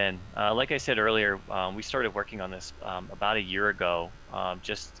thing has been. Like I said earlier, we started working on this about a year ago,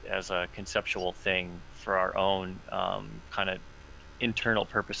 just as a conceptual thing for our own kind of internal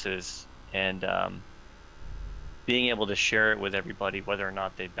purposes, and being able to share it with everybody, whether or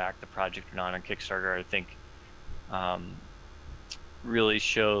not they back the project or not on Kickstarter, I think really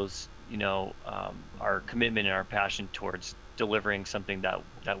shows, you know, our commitment and our passion towards delivering something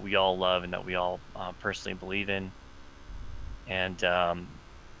that we all love and that we all personally believe in. And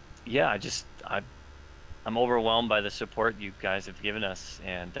yeah, I'm overwhelmed by the support you guys have given us,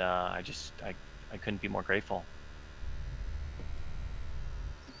 and I couldn't be more grateful.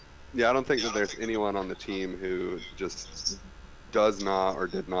 Yeah, I don't think that there's anyone on the team who just does not or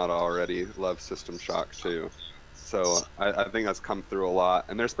did not already love System Shock 2. So I think that's come through a lot,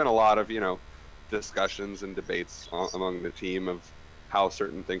 and there's been a lot of, you know, discussions and debates among the team of how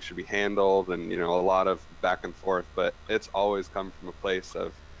certain things should be handled, and, you know, a lot of back and forth, but it's always come from a place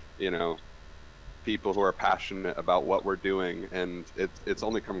of, you know, people who are passionate about what we're doing, and it's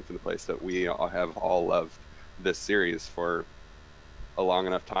only coming from the place that we have all loved this series for a long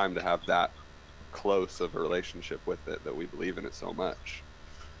enough time to have that close of a relationship with it, that we believe in it so much.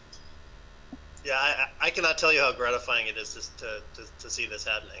 Yeah, I cannot tell you how gratifying it is to see this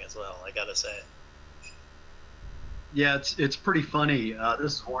happening as well, I gotta say. Yeah, it's pretty funny.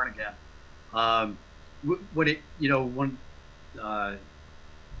 This is Warren again. When it, you know, when the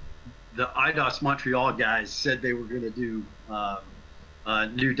IDOS Montreal guys said they were going to do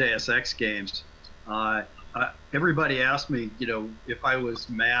new Deus Ex games, everybody asked me, you know, if I was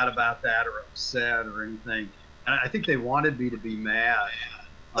mad about that or upset or anything. And I think they wanted me to be mad.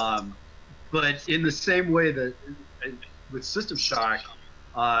 But in the same way that with System Shock,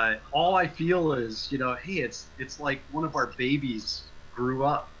 all I feel is, you know, hey, it's like one of our babies grew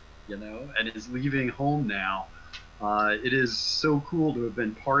up, you know, and is leaving home now. It is so cool to have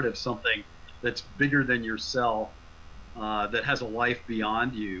been part of something that's bigger than yourself, that has a life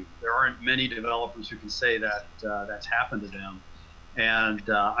beyond you. There aren't many developers who can say that that's happened to them. And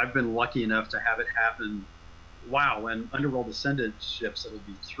I've been lucky enough to have it happen. Wow, when Underworld Ascendant ships, it'll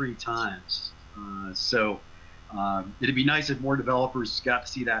be 3 times. So it'd be nice if more developers got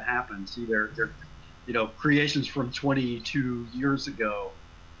to see that happen, see their you know, creations from 22 years ago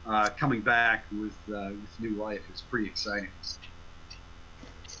coming back with new life. It's pretty exciting.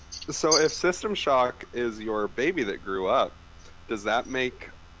 So if System Shock is your baby that grew up, does that make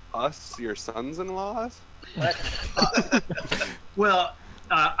us your sons-in-laws? Well,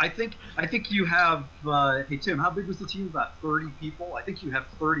 I think you have. Hey Tim, how big was the team? About 30 people. I think you have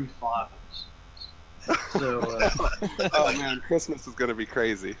 30 fathers. So. Oh man, Christmas is gonna be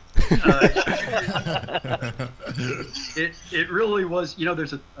crazy. It really was. You know,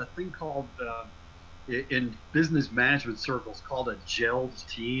 there's a thing called in business management circles called a gelled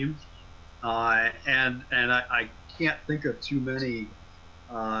team, and I can't think of too many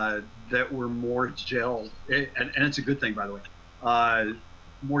that were more gelled, and it's a good thing, by the way.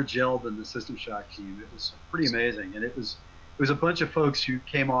 More gelled than the System Shock team. It was pretty amazing, and it was a bunch of folks who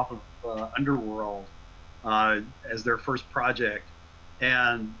came off of Underworld as their first project,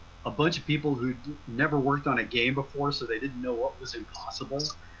 and a bunch of people who never worked on a game before, so they didn't know what was impossible.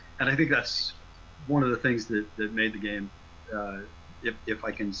 And I think that's one of the things that made the game, if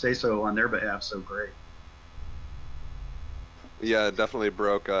I can say so on their behalf, so great. Yeah, it definitely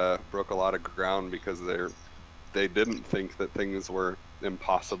broke a lot of ground, because they didn't think that things were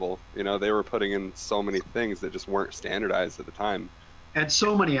impossible. You know, they were putting in so many things that just weren't standardized at the time. And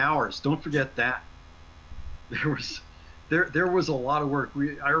so many hours. Don't forget that. There was a lot of work.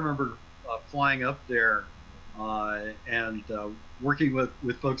 I remember flying up there and working with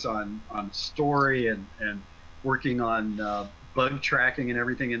folks on story and working on bug tracking and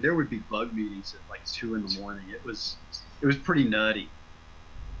everything. And there would be bug meetings at like 2 in the morning. It was pretty nutty.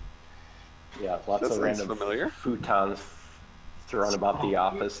 Yeah, lots That of sounds random familiar. futons thrown about the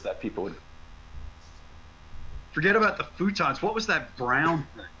office that people would. Forget about the futons. What was that brown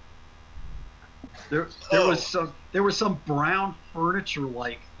thing? There was some brown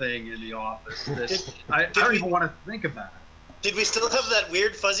furniture-like thing in the office that I don't even want to think about it. Did we still have that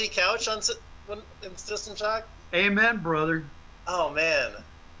weird fuzzy couch in System Shock? Amen, brother. Oh man,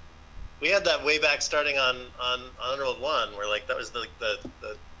 we had that way back starting on Underworld 1, where like that was the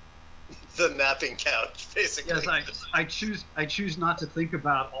napping couch basically. Yes, I choose not to think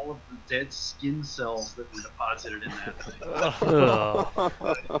about all of the dead skin cells that were deposited in that thing.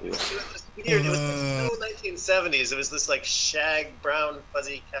 It was weird. It was so 1970s. It was this like shag brown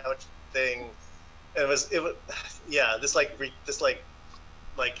fuzzy couch thing. And it was yeah, this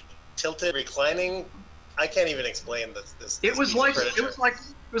tilted reclining. I can't even explain this. It was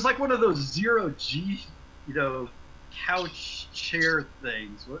like one of those zero-G, couch chair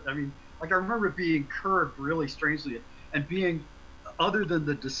things. I mean, like I remember it being curved really strangely and being, other than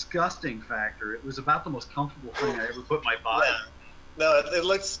the disgusting factor, it was about the most comfortable thing I ever put my body. Yeah. No, it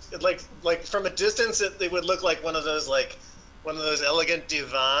looks like from a distance it would look like one of those elegant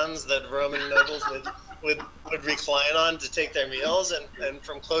divans that Roman nobles would recline on to take their meals, and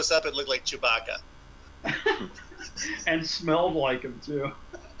from close up it looked like Chewbacca. And smelled like him too.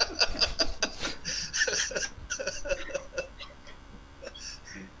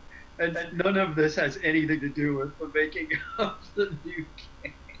 And none of this has anything to do with the making of the new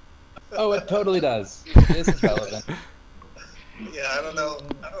game. Oh, it totally does. This is relevant. Yeah, I don't know.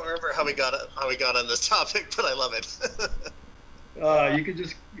 I don't remember how we got on this topic, but I love it. You can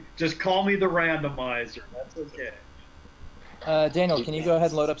just call me the randomizer. That's okay. Daniel, can you go ahead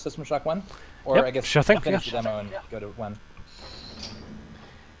and load up System Shock 1? Or Yep, I guess sure thing, finish yeah. the demo and go to 1.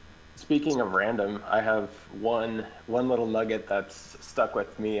 Speaking of random, I have one little nugget that's stuck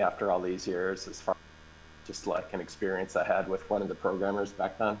with me after all these years, as far as just like an experience I had with one of the programmers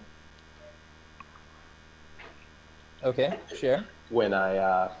back then. Okay, share. When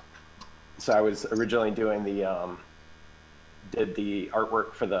I was originally doing did the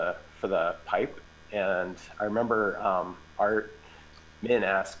artwork for the pipe, and I remember Art Min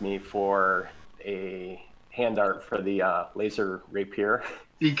asked me for a hand art for the laser rapier.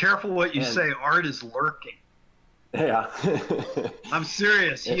 Be careful what you say. Art is lurking. Yeah. I'm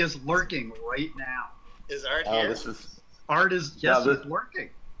serious. He is lurking right now. Is Art here? Art is he's lurking.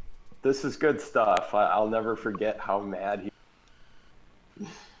 This is good stuff. I'll never forget how mad he.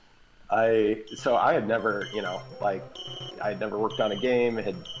 I had never, I had never worked on a game.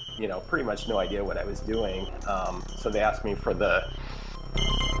 Had, pretty much no idea what I was doing. So they asked me for the,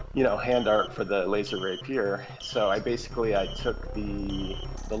 hand art for the laser rapier. So I took the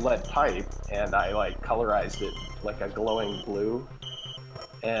lead pipe and I colorized it like a glowing blue,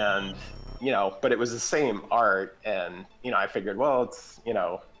 and but it was the same art, and I figured, well, it's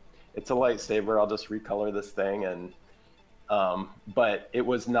a lightsaber. I'll just recolor this thing, and but it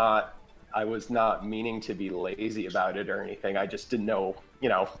was not. I was not meaning to be lazy about it or anything. I just didn't know.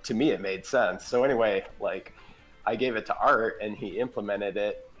 To me, it made sense. So anyway, I gave it to Art, and he implemented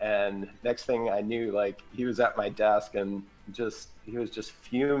it. And next thing I knew, he was at my desk, and he was just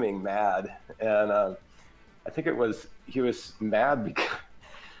fuming mad. And I think he was mad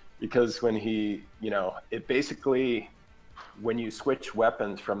because when he, it basically, when you switch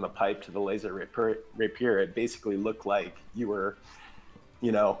weapons from the pipe to the laser rapier, it basically looked like you were,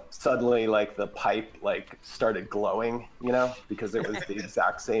 suddenly the pipe started glowing, because it was the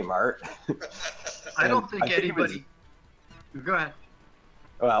exact same art. I don't think anybody. Go ahead.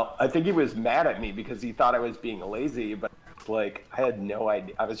 Well, I think he was mad at me because he thought I was being lazy, but I had no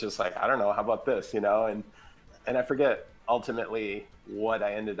idea. I was just I don't know, how about this, and I forget ultimately what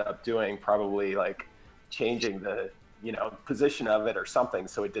I ended up doing, probably changing the, position of it or something,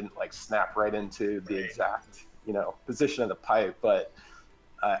 so it didn't snap right into the exact, position of the pipe. But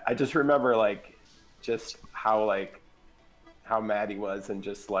I just remember just how mad he was, and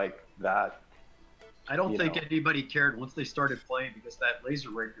just that. I don't think anybody cared once they started playing, because that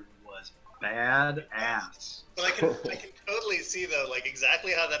laser rapier was badass. But I can totally see though,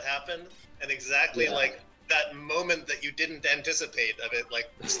 exactly how that happened, and exactly that moment that you didn't anticipate of it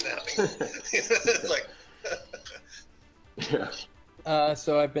snapping. It's Yeah.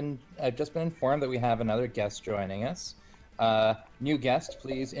 So I've just been informed that we have another guest joining us. New guest,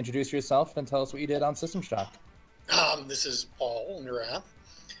 please introduce yourself and tell us what you did on System Shock. This is Paul Neurath,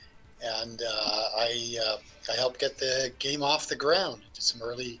 and I helped get the game off the ground. Did some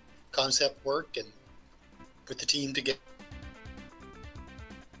early concept work and put the team together.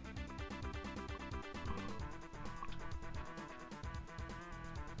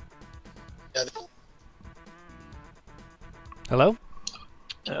 Hello?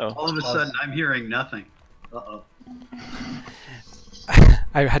 Uh-oh. All of a sudden, I'm hearing nothing. Uh-oh.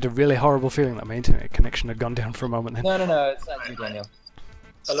 I had a really horrible feeling that my internet connection had gone down for a moment then. No, it's not you, Daniel.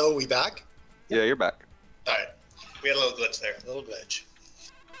 Hello, we back? Yeah, you're back. All right. We had a little glitch there. A little glitch.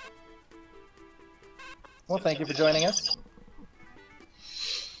 Well, thank you for joining us.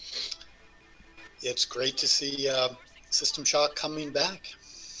 It's great to see System Shock coming back.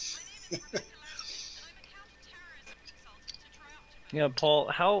 Yeah, Paul,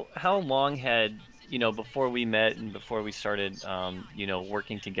 how long had, before we met and before we started,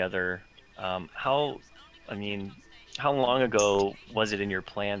 working together, how long ago was it in your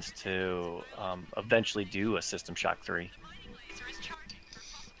plans to eventually do a System Shock 3?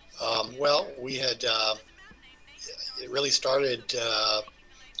 Well, we had, it really started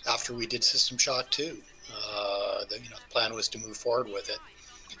after we did System Shock 2. The plan was to move forward with it.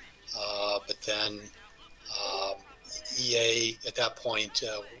 But then EA at that point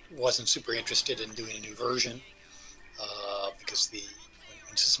wasn't super interested in doing a new version because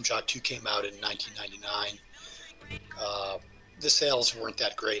when System Shock 2 came out in 1999, the sales weren't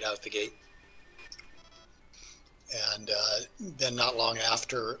that great out the gate. And then not long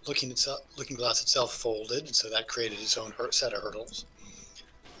after, Looking Glass itself folded, and so that created its own set of hurdles.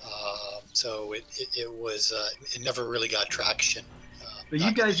 So it never really got traction. But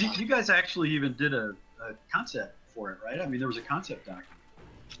you guys actually even did a concept for it, right? I mean, there was a concept document.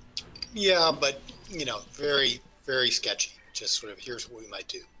 Yeah, but very, very sketchy. Just sort of, here's what we might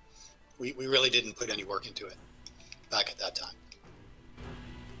do. We really didn't put any work into it back at that time.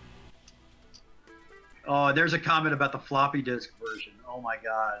 Oh, there's a comment about the floppy disk version. Oh my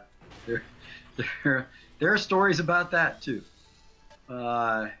God, there are stories about that too.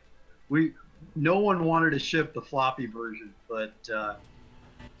 No one wanted to ship the floppy version, but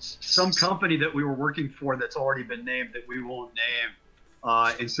some company that we were working for that's already been named that we won't name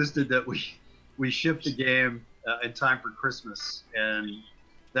insisted that we ship the game in time for Christmas, and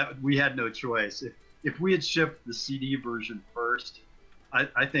that we had no choice. If we had shipped the CD version first,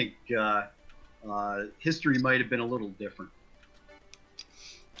 I think history might have been a little different.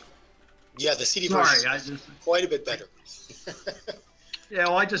 Yeah, the CD Sorry, version is quite a bit better. Yeah,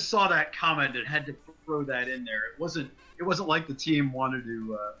 well, I just saw that comment and had to throw that in there. It wasn't like the team wanted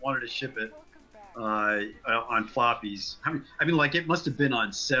to ship it on floppies. I mean, like it must have been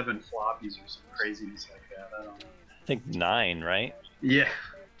on 7 floppies or some craziness like that. I don't know. I think 9, right? Yeah.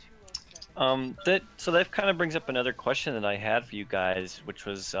 That kind of brings up another question that I had for you guys, which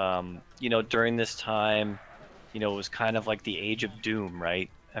was, during this time, it was kind of like the age of doom, right?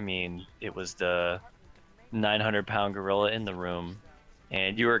 I mean, it was the 900-pound gorilla in the room,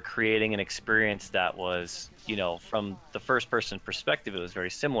 and you were creating an experience that was, from the first-person perspective, it was very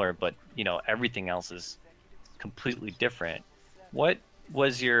similar, but, everything else is completely different. What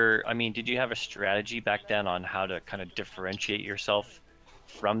was did you have a strategy back then on how to kind of differentiate yourself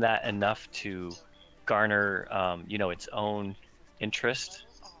from that enough to garner, its own interest?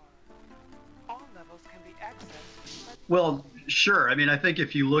 All levels can be accessed. Well, sure. I mean, I think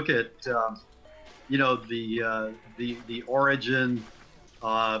if you look at, the Origin,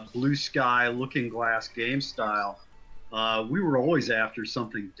 Blue Sky, Looking Glass game style, we were always after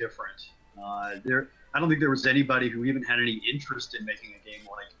something different. I don't think there was anybody who even had any interest in making a game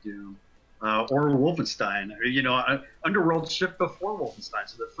like Doom. Or Wolfenstein, Underworld shipped before Wolfenstein,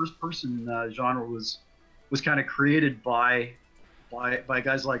 so the first-person genre was kind of created by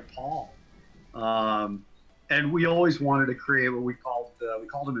guys like Paul, and we always wanted to create what we called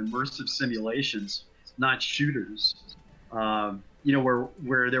them immersive simulations, not shooters.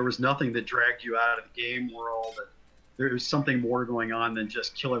 Where there was nothing that dragged you out of the game world. That there was something more going on than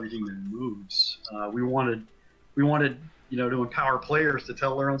just kill everything that moves. We wanted to empower players to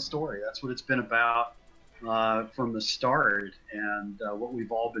tell their own story. That's what it's been about from the start, and what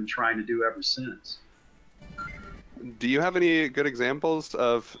we've all been trying to do ever since. Do you have any good examples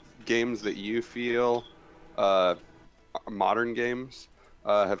of games that you feel, modern games,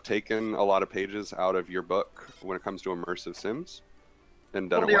 have taken a lot of pages out of your book when it comes to immersive sims and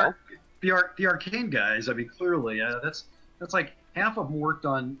done it well? The Arcane guys, I mean, clearly, that's like half of them worked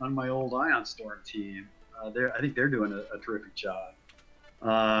on my old Ion Storm team. I think they're doing a terrific job.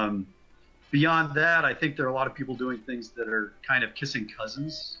 Beyond that, I think there are a lot of people doing things that are kind of kissing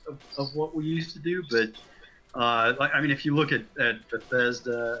cousins of what we used to do. But if you look at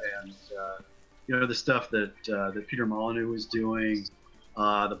Bethesda and the stuff that Peter Molyneux was doing,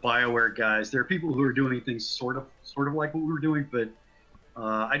 the BioWare guys, there are people who are doing things sort of like what we were doing, but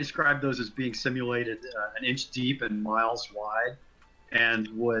I describe those as being simulated an inch deep and miles wide. And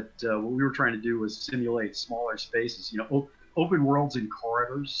what we were trying to do was simulate smaller spaces, open worlds and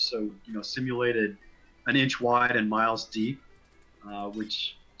corridors, so simulated an inch wide and miles deep,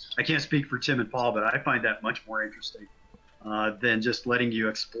 which I can't speak for Tim and Paul, but I find that much more interesting than just letting you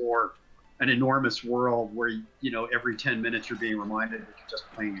explore an enormous world where every 10 minutes you're being reminded that you're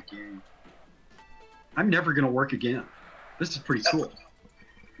just playing a game. I'm never going to work again. This is pretty cool.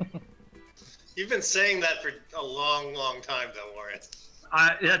 You've been saying that for a long, long time, though, Warren.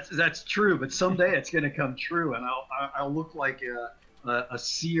 That's true, but someday it's going to come true, and I'll look like a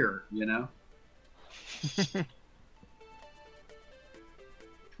seer,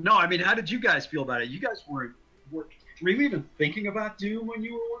 No, I mean, how did you guys feel about it? You guys were you even thinking about Doom when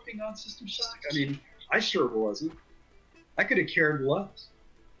you were working on System Shock? I mean, I sure wasn't. I could have cared less.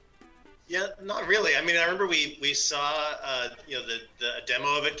 Yeah, not really. I mean, I remember we saw, the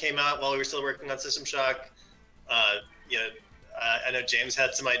demo of it came out while we were still working on System Shock. I know James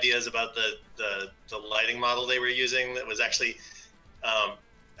had some ideas about the lighting model they were using that was actually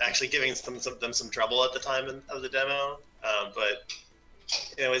giving them some trouble at the time of the demo. But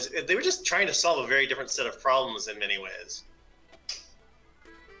they were just trying to solve a very different set of problems in many ways.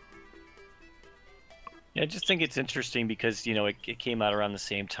 Yeah, I just think it's interesting because it came out around the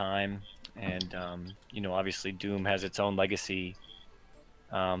same time, and obviously Doom has its own legacy.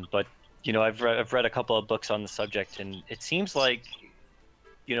 But I've read a couple of books on the subject, and it seems like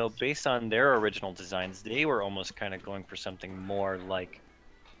based on their original designs, they were almost kind of going for something more like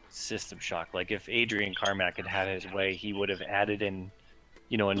System Shock. Like if Adrian Carmack had had his way, he would have added in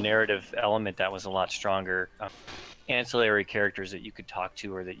a narrative element that was a lot stronger, ancillary characters that you could talk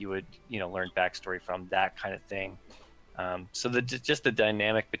to or that you would learn backstory from, that kind of thing. So just the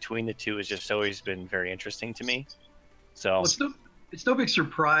dynamic between the two has just always been very interesting to me. So well, it's no big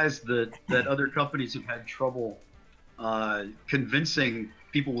surprise that other companies have had trouble convincing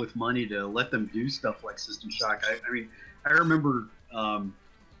people with money to let them do stuff like System Shock. I mean, I remember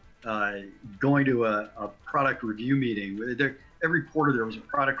going to a product review meeting. Every quarter there was a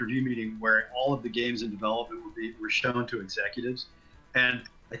product review meeting where all of the games in development were shown to executives, and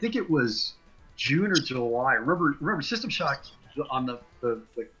I think it was June or July. Remember System Shock on the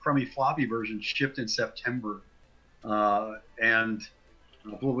crummy floppy version shipped in September, and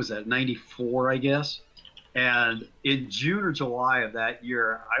what was that, 94, I guess. And in June or July of that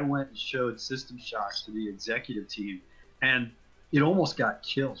year, I went and showed System Shock to the executive team, and it almost got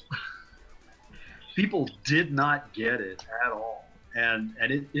killed. People did not get it at all, and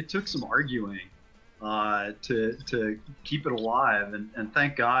it took some arguing to keep it alive, and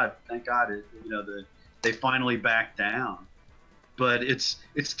thank God they finally backed down. But it's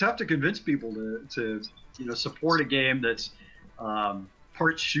tough to convince people to support a game that's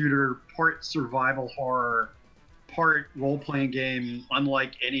part shooter, part survival horror, part role-playing game,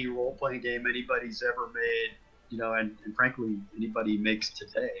 unlike any role-playing game anybody's ever made, and frankly anybody makes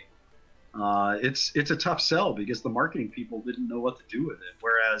today. It's a tough sell because the marketing people didn't know what to do with it.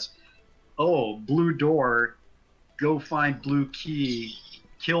 Whereas, blue door, go find blue key,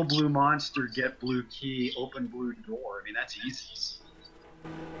 kill blue monster, get blue key, open blue door. I mean, that's easy.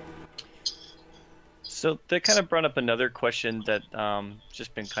 So that kind of brought up another question that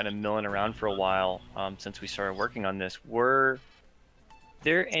just been kind of milling around for a while since we started working on this. Was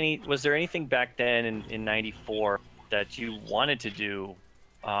there anything back then in '94 that you wanted to do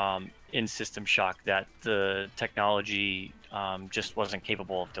in System Shock that the technology just wasn't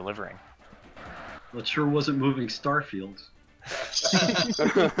capable of delivering? Well, it sure wasn't moving starfields.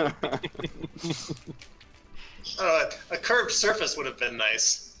 A curved surface would have been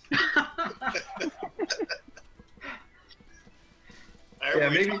nice.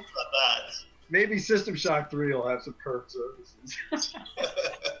 Maybe System Shock 3 will have some curved surfaces.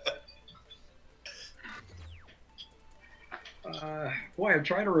 Boy, I'm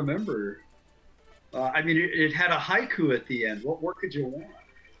trying to remember. I mean, it had a haiku at the end. What more could you want?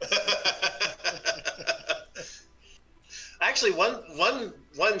 Actually,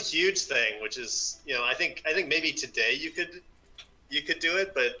 one huge thing, which is, I think maybe today you could do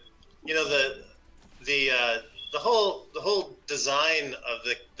it, but the whole design of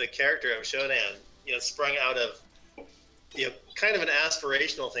the character of Shodan, sprung out of kind of an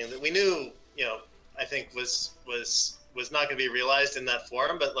aspirational thing that we knew, I think was not going to be realized in that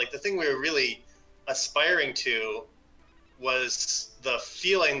form, but like the thing we were really aspiring to was the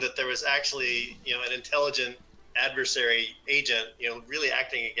feeling that there was actually an intelligent adversary agent really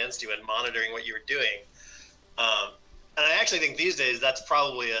acting against you and monitoring what you were doing, and I actually think these days that's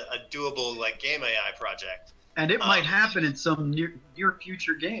probably a doable like game AI project, and it might happen in some near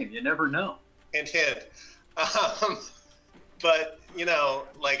future game. You never know. Hint. but you know,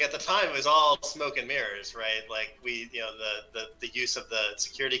 like at the time, it was all smoke and mirrors, right? Like the use of the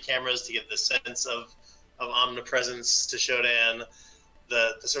security cameras to give the sense of omnipresence to Shodan,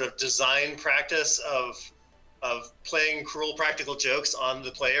 the sort of design practice of playing cruel practical jokes on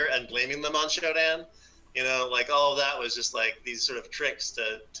the player and blaming them on Shodan. You know, like all of that was just like these sort of tricks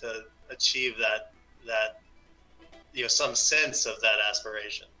to achieve that you know, some sense of that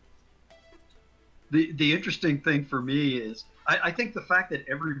aspiration. The interesting thing for me is I think the fact that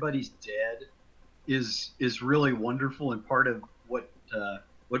everybody's dead is really wonderful and part of what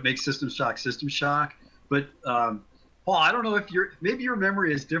makes System Shock. But Paul, I don't know if maybe your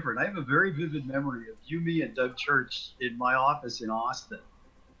memory is different. I have a very vivid memory of you, me, and Doug Church in my office in Austin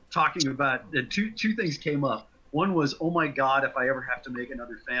talking about two things came up. One was, oh my God, if I ever have to make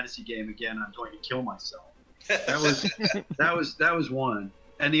another fantasy game again, I'm going to kill myself. That was one.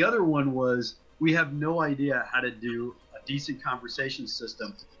 And the other one was, we have no idea how to do a decent conversation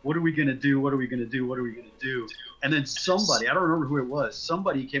system. What are we going to do? What are we going to do? What are we going to do? And then somebody, I don't remember who it was,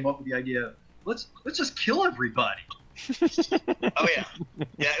 somebody came up with the idea, let's just kill everybody. Oh yeah,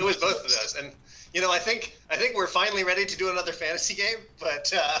 it was both of those. And you know, I think we're finally ready to do another fantasy game,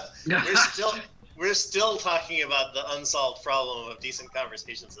 but we're still talking about the unsolved problem of decent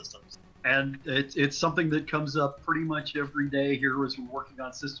conversation systems. And it's something that comes up pretty much every day here as we're working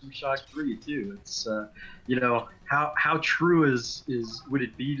on System Shock 3 too. It's you know, how true would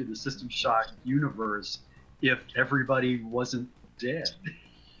it be to the System Shock universe if everybody wasn't dead?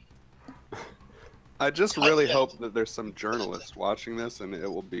 I just really hope that there's some journalist watching this and it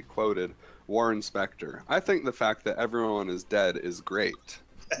will be quoted, Warren Spector. I think the fact that everyone is dead is great.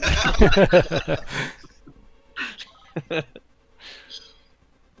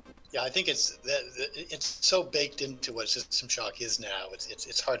 Yeah, I think it's so baked into what System Shock is now.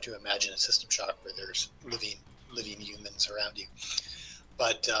 It's hard to imagine a System Shock where there's living humans around you.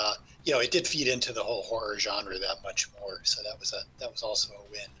 But you know, it did feed into the whole horror genre that much more. So that was also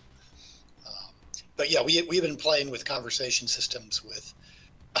a win. But yeah, we've been playing with conversation systems with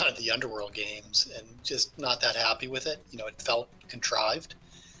the Underworld games and just not that happy with it. You know, it felt contrived.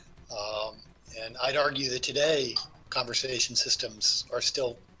 And I'd argue that today conversation systems are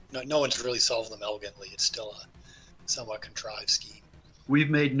still, no one's really solved them elegantly. It's still a somewhat contrived scheme. We've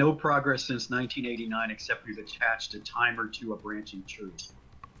made no progress since 1989 except we've attached a timer to a branching tree.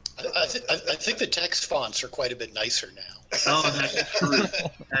 I think the text fonts are quite a bit nicer now. Oh, that's true.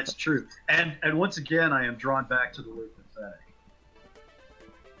 That's true. And once again, I am drawn back to the word pathetic.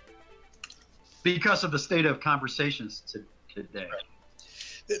 Because of the state of conversations today.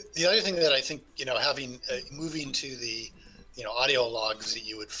 Right. The other thing that I think, you know, having moving to the, you know, audio logs that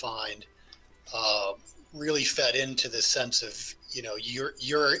you would find really fed into the sense of, you know,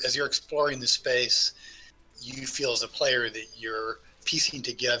 you're as you're exploring the space, you feel as a player that you're piecing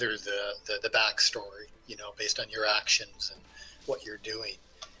together the backstory, you know, based on your actions and what you're doing,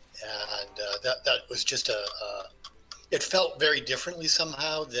 and that was just it felt very differently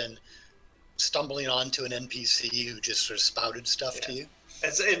somehow than stumbling onto an NPC who just sort of spouted stuff to you.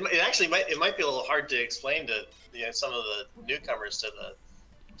 It actually might be a little hard to explain to, you know, some of the newcomers to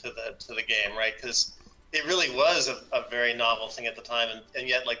the game, right? Because it really was a very novel thing at the time, and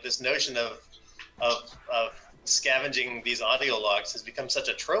yet like this notion of scavenging these audio logs has become such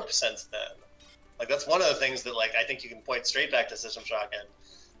a trope since then. Like that's one of the things that like I think you can point straight back to System Shock,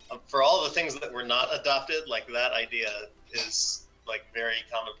 and for all the things that were not adopted, like that idea is like very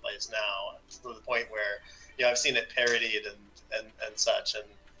commonplace now, to the point where, you know, I've seen it parodied and such,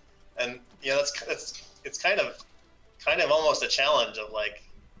 and you know, it's kind of almost a challenge of like,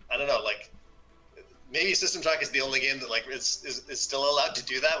 I don't know, like maybe System Shock is the only game that like is still allowed to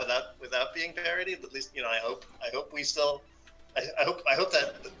do that without being parodied. At least, you know, I hope we still, I hope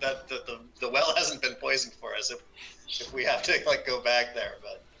that the well hasn't been poisoned for us if we have to like go back there.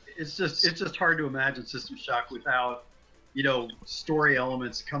 But it's just hard to imagine System Shock without, you know, story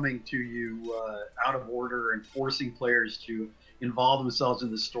elements coming to you out of order and forcing players to involve themselves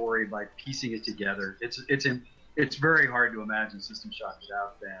in the story by piecing it together. It's very hard to imagine System Shock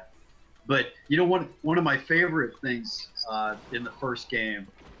without that. But you know, one of my favorite things in the first game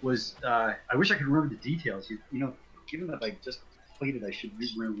was I wish I could remember the details. You know, given that I just played it, I should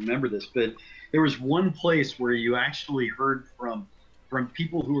remember this. But there was one place where you actually heard from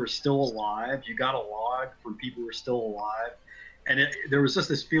people who are still alive. You got a log from people who are still alive, and there was just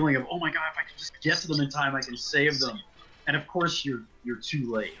this feeling of, oh my God, if I can just get to them in time, I can save them. And of course, you're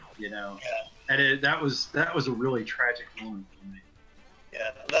too late. You know, yeah. And that was a really tragic moment for me.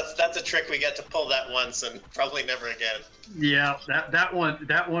 Yeah, that's a trick we get to pull that once and probably never again. Yeah, that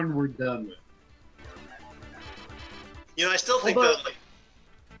one we're done with. You know, I still think that, like,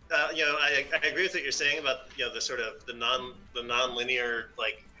 you know, I agree with what you're saying about, you know, the sort of the non-linear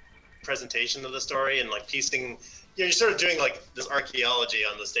like presentation of the story and like piecing. You know, you're sort of doing like this archaeology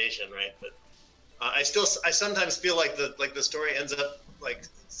on the station, right? But I sometimes feel like the story ends up like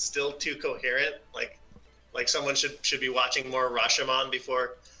still too coherent. Like someone should be watching more Rashomon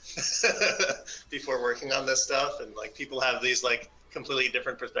before before working on this stuff, and like people have these like completely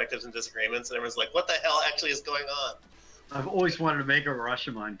different perspectives and disagreements, and everyone's like, what the hell actually is going on? I've always wanted to make a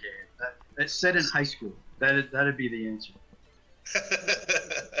Rashomon game. That's set in high school. That'd be the answer.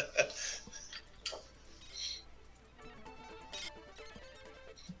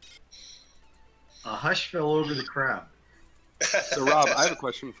 A hush fell over the crowd. So Rob, I have a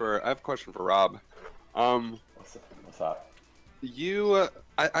question for Rob. What's up? You,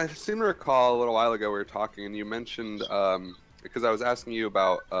 I seem to recall a little while ago we were talking, and you mentioned because I was asking you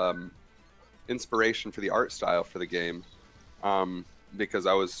about inspiration for the art style for the game, because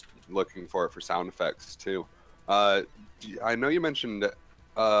I was looking for it for sound effects too. I know you mentioned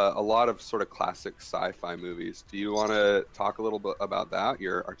a lot of sort of classic sci-fi movies. Do you want to talk a little bit about that,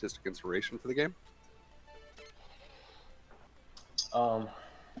 your artistic inspiration for the game? Well,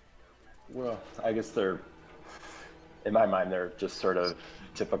 I guess in my mind, they're just sort of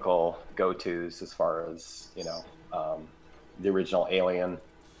typical go-tos as far as, you know, the original Alien,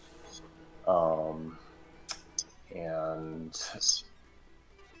 and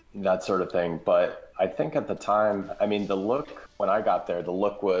that sort of thing. But I think at the time, I mean, the look, when I got there, the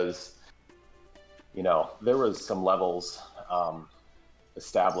look was, you know, there was some levels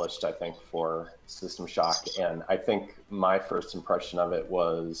established, I think, for System Shock. And I think my first impression of it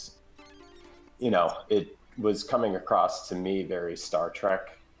was, you know, it was coming across to me very Star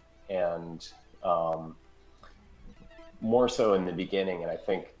Trek, and more so in the beginning. And I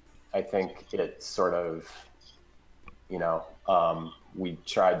think it sort of, you know, we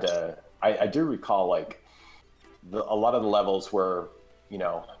tried to, I do recall like a lot of the levels were, you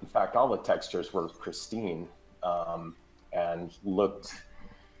know, in fact, all the textures were pristine, and looked,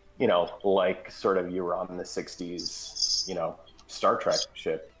 you know, like sort of you were on the 60s, you know, Star Trek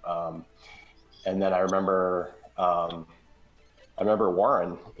ship. And then I remember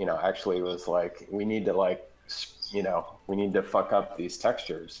Warren, you know, actually was like, we need to like, you know, we need to fuck up these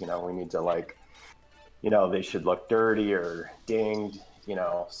textures, you know, we need to like, you know, they should look dirty or dinged, you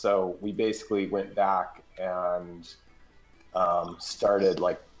know. So we basically went back and started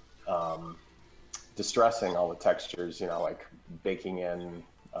like distressing all the textures, you know, like baking in,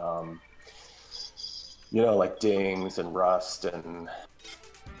 you know, like dings and rust and,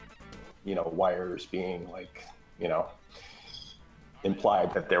 you know, wires being like, you know,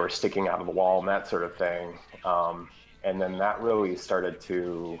 implied that they were sticking out of the wall and that sort of thing. And then that really started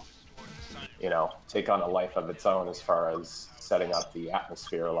to, you know, take on a life of its own as far as setting up the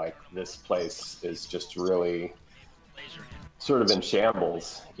atmosphere. Like, this place is just really sort of in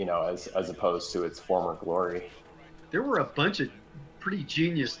shambles, you know, as opposed to its former glory. There were a bunch of pretty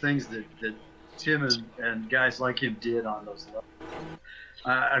genius things that Tim and guys like him did on those levels.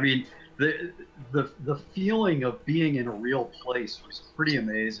 I mean, the feeling of being in a real place was pretty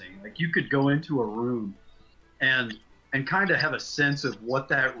amazing. Like, you could go into a room and kind of have a sense of what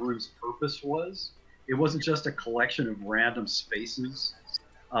that room's purpose was. It wasn't just a collection of random spaces.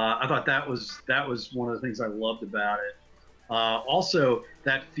 I thought that was one of the things I loved about it. Also,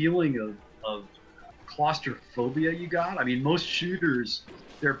 that feeling of claustrophobia you got. I mean, most shooters,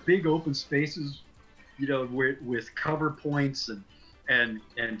 they're big open spaces, you know, with cover points and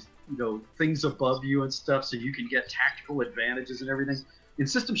you know, things above you and stuff, so you can get tactical advantages and everything. In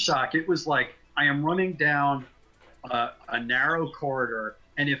System Shock, it was like, I am running down a narrow corridor,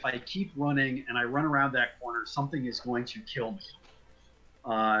 and if I keep running and I run around that corner, something is going to kill me.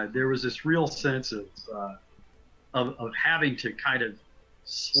 There was this real sense of having to kind of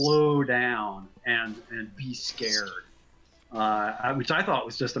slow down and be scared, which I thought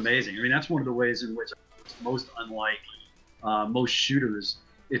was just amazing. I mean, that's one of the ways in which it's most unlike most shooters.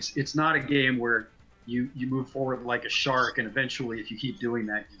 It's not a game where you move forward like a shark, and eventually, if you keep doing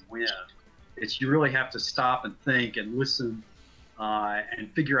that, you win. You really have to stop and think and listen,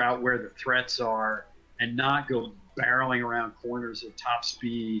 and figure out where the threats are, and not go barreling around corners at top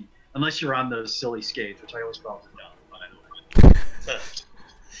speed, unless you're on those silly skates, which I always thought were dumb.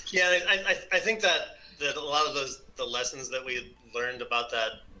 Yeah, I think that a lot of the lessons that we learned about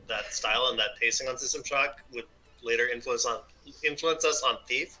that style and that pacing on System Shock would later influence us on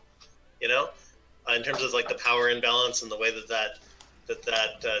Thief, you know, in terms of like the power imbalance and the way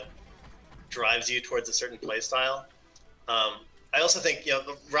that drives you towards a certain play style. I also think, you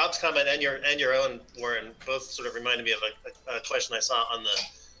know, Rob's comment and your own, Warren, both sort of reminded me of a question I saw on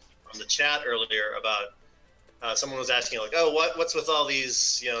the chat earlier about someone was asking like, oh, what's with all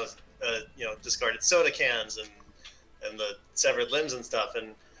these discarded soda cans and the severed limbs and stuff,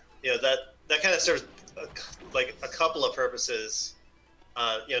 and you know that kind of serves like a couple of purposes.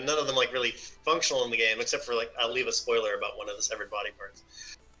 None of them like really functional in the game, except for like I'll leave a spoiler about one of the severed body parts.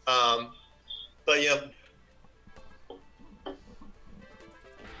 But you know.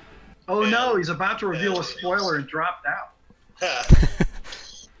 Oh no, he's about to reveal a spoiler and dropped out.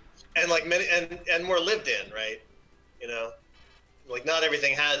 And like many and more lived in, right? You know, like not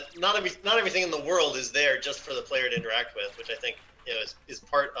everything in the world is there just for the player to interact with, which I think, you know, is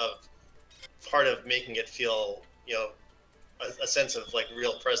part of making it feel, you know, a sense of like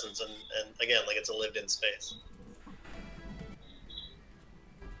real presence and again, like it's a lived in space.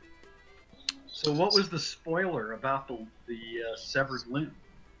 So what was the spoiler about the severed limb?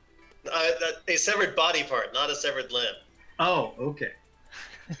 A severed body part, not a severed limb. Oh, okay.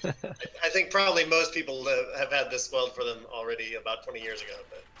 I think probably most people have had this spoiled for them already about 20 years ago,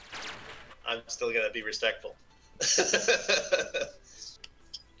 but I'm still going to be respectful.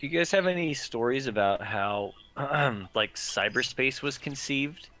 Do you guys have any stories about how like cyberspace was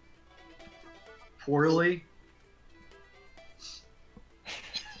conceived? Poorly.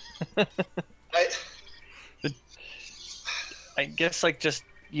 I guess like just,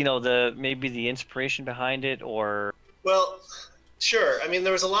 you know, maybe the inspiration behind it, or well, sure. I mean,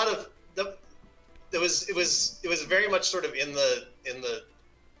 there was a lot of it was very much sort of in the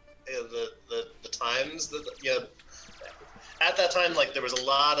times that, you know, at that time, like there was a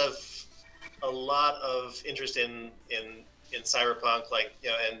lot of interest in cyberpunk, like, you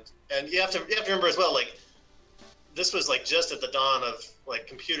know, and you have to remember as well, like this was like just at the dawn of like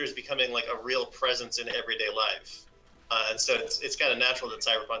computers becoming like a real presence in everyday life. And so it's kind of natural that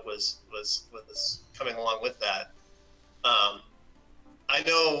cyberpunk was coming along with that. I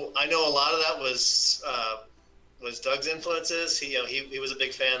know a lot of that was Doug's influences. He was a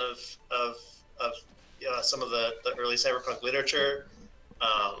big fan of some of the early cyberpunk literature.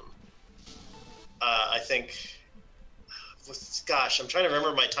 I think, gosh, I'm trying to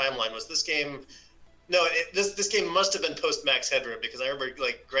remember my timeline. Was this game? No, this game must have been post Max Headroom, because I remember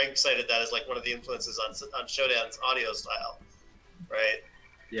like Greg cited that as like one of the influences on Shodan's audio style, right?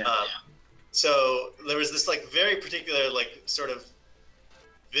 Yeah. So there was this like very particular like sort of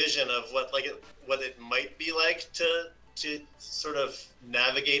vision of what it might be like to sort of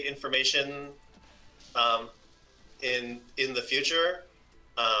navigate information in the future,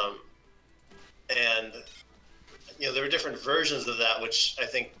 and you know there were different versions of that, which I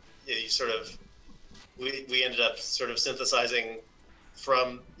think you sort of. We ended up sort of synthesizing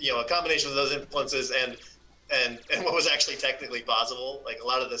from, you know, a combination of those influences and what was actually technically possible. Like a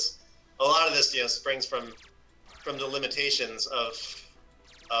lot of this, you know, springs from the limitations of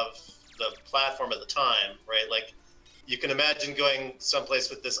the platform at the time, right? Like you can imagine going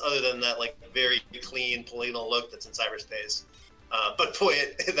someplace with this other than that, like very clean polygonal look that's in cyberspace. But boy,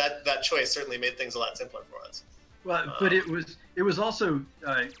 that choice certainly made things a lot simpler for us. Well, but it was also,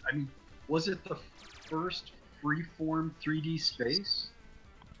 I mean, was it the first freeform 3D space?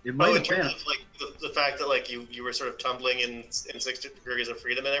 It might have been. Of, like the fact that like you were sort of tumbling in 6 degrees of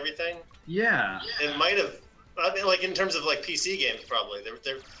freedom and everything. Yeah. It might have. I mean, like in terms of like PC games, probably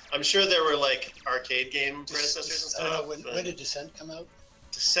I'm sure there were like arcade game predecessors and stuff. When did Descent come out?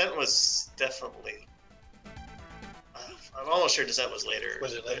 Descent was definitely. I'm almost sure Descent was later.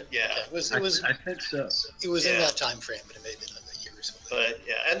 Was it later? Yeah. Okay. I think so. It was in that time frame, but it may have been a year or so later. But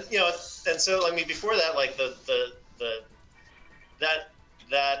yeah, and you know, and so I mean, before that, like I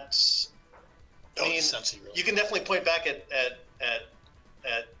mean, you can definitely point back at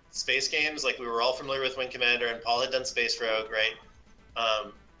space games. Like we were all familiar with Wing Commander, and Paul had done Space Rogue, right?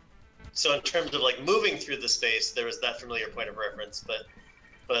 So in terms of like moving through the space, there was that familiar point of reference, but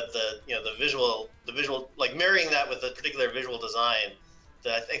the visual like marrying that with a particular visual design,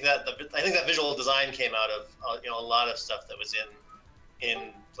 I think that visual design came out of a lot of stuff that was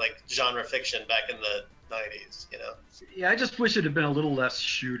in like genre fiction back in the 90s, you know. Yeah, I just wish it had been a little less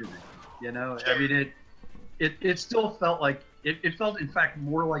shootery, you know. Sure. I mean, it still felt like it felt in fact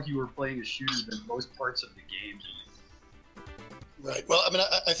more like you were playing a shooter than most parts of the game. Right. Well, I mean,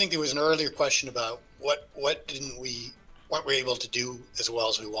 I think there was an earlier question about what weren't we able to do as well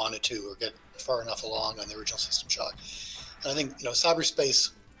as we wanted to, or get far enough along on the original System Shock. And I think, you know,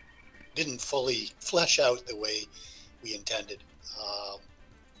 cyberspace didn't fully flesh out the way we intended.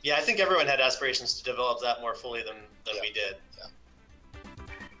 Yeah, I think everyone had aspirations to develop that more fully than Yeah. we did. Yeah.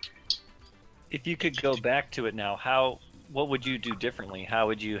 if you could go back to it now, how what would you do differently? How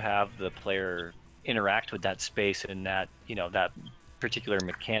would you have the player interact with that space and that, you know, that particular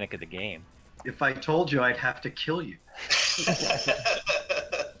mechanic of the game? If I told you, I'd have to kill you.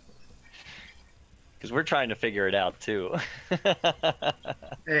 Because we're trying to figure it out too.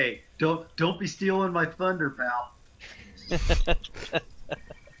 Hey, don't be stealing my thunder, pal.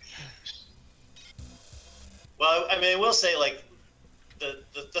 Well, I mean, I will say, like,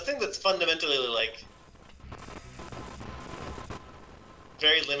 the thing that's fundamentally, like,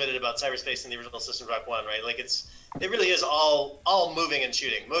 very limited about cyberspace in the original System Shock 1, right? Like, it really is all moving and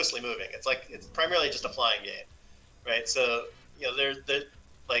shooting, mostly moving. It's like, it's primarily just a flying game, right? So, you know, there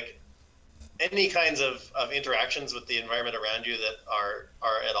like, any kinds of interactions with the environment around you that are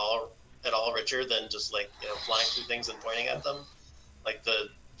at all richer than just, like, you know, flying through things and pointing at them. Like, the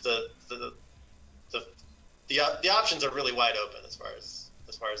options are really wide open as far as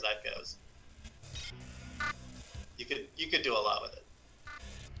that goes. You could do a lot with it.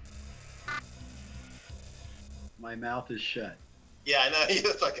 My mouth is shut. Yeah, I know.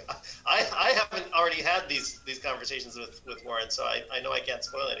 Like, I haven't already had these conversations with Warren, so I know I can't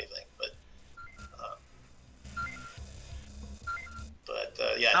spoil anything. But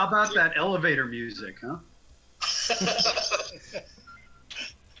yeah. How about that elevator music, huh?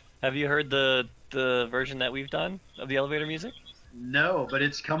 Have you heard the version that we've done of the elevator music? No, but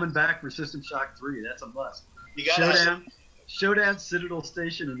it's coming back for System Shock 3. That's a must. You gotta Showdown, Citadel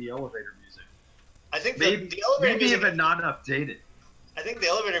Station, and the elevator music. I think the elevator music, even not updated. I think the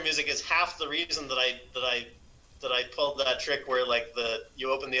elevator music is half the reason that I pulled that trick where, like,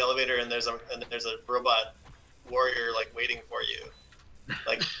 you open the elevator and there's a robot warrior, like, waiting for you.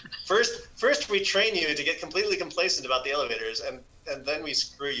 Like, first we train you to get completely complacent about the elevators, and then we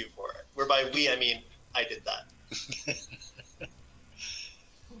screw you for it. Whereby we, I mean, I did that.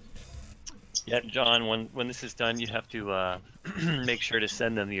 Yeah, John. When this is done, you have to make sure to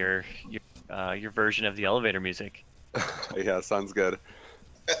send them your version of the elevator music. Yeah, sounds good.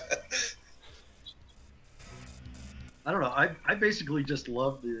 I don't know. I basically just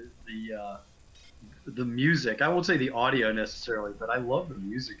love the music. I won't say the audio necessarily, but I love the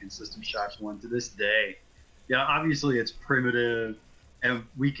music in System Shock 1 to this day. Yeah, obviously it's primitive, and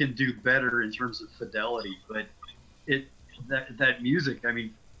we can do better in terms of fidelity, but that music, I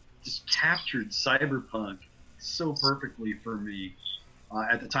mean, just captured cyberpunk so perfectly for me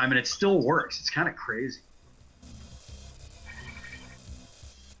at the time, and it still works. It's kind of crazy.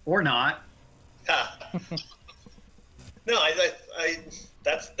 Or not. Yeah. No,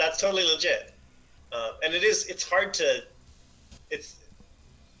 that's totally legit. And it's hard to, it's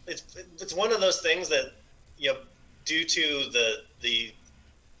one of those things that, you know, due to the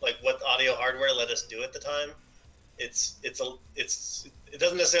like what audio hardware let us do at the time, it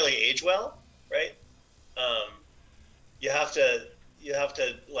doesn't necessarily age well, right? You have to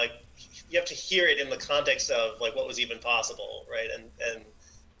hear it in the context of, like, what was even possible, right? And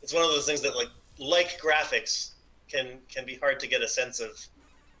it's one of those things that, like graphics can be hard to get a sense of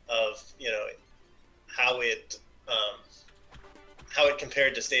you know, how it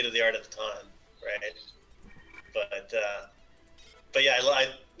compared to state of the art at the time, right? But yeah, I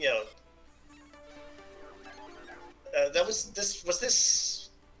you know, was this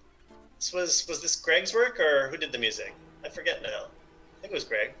Greg's work, or who did the music? I forget now. I think it was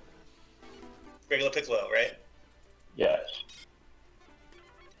Greg LaPiccolo, right? Yeah.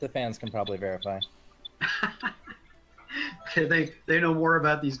 The fans can probably verify. They know more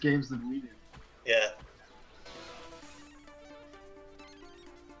about these games than we do. Yeah.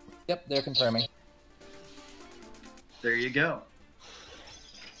 Yep, they're confirming. There you go.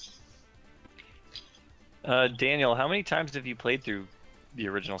 Daniel, how many times have you played through the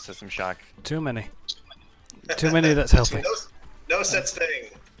original System Shock? Too many. Too many, that's healthy. No such thing.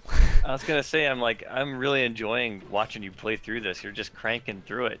 I was gonna say, I'm really enjoying watching you play through this. You're just cranking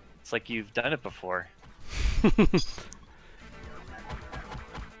through it. It's like you've done it before.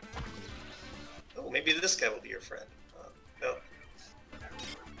 Oh, maybe this guy will be your friend. No.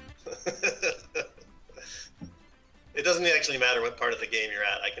 It doesn't actually matter what part of the game you're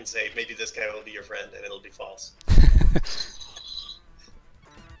at. I can say, maybe this guy will be your friend, and it'll be false.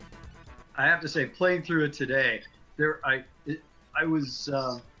 I have to say, playing through it today, I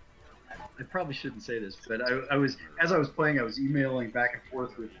probably shouldn't say this, but as I was playing, I was emailing back and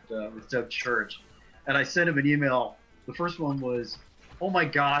forth with Doug Church, and I sent him an email. The first one was, "Oh my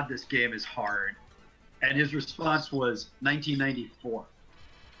God, this game is hard," and his response was 1994.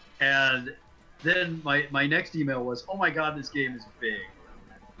 And then my next email was, "Oh my God, this game is big,"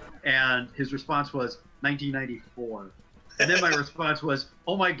 and his response was 1994. And then my response was,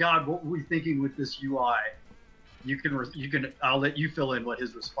 "Oh my God, what were we thinking with this UI?" I'll let you fill in what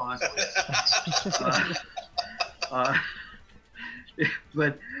his response was.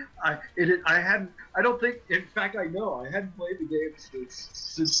 But I don't think, in fact, I know I hadn't played the game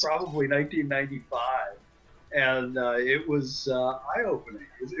since probably 1995, and it was eye-opening.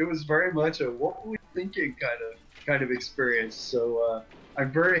 It was very much a what were we thinking kind of experience. So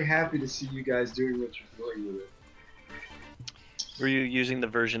I'm very happy to see you guys doing what you're doing with it. Were you using the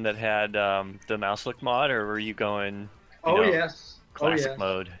version that had the mouse look mod, or were you going? Yes. Classic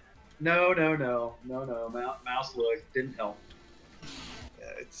mode. No. Mouse look didn't help.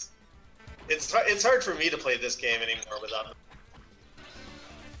 Yeah, it's hard for me to play this game anymore without.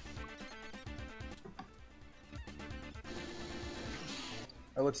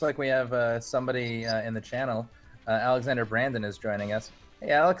 It looks like we have somebody in the channel. Alexander Brandon is joining us. Hey,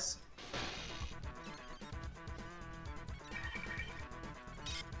 Alex.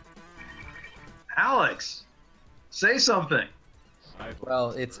 Alex, say something.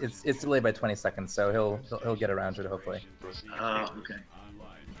 Well, it's delayed by 20 seconds, so he'll get around to it hopefully. Okay.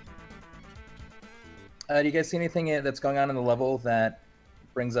 Do you guys see anything that's going on in the level that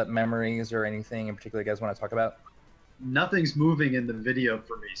brings up memories or anything in particular you guys want to talk about? Nothing's moving in the video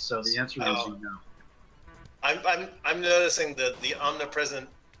for me, so the answer is no. I'm noticing the omnipresent,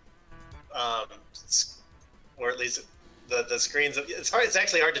 or at least the screens. It's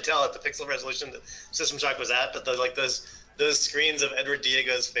actually hard to tell at the pixel resolution that System Shock was at, but those screens of Edward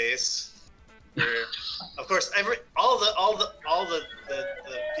Diego's face. Where, of course, all the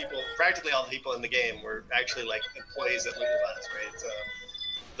people, practically all the people in the game were actually like employees at Lucas, right?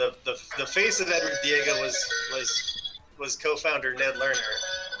 So the face of Edward Diego was co-founder Ned Lerner,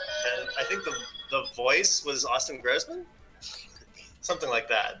 and I think the voice was Austin Grossman, something like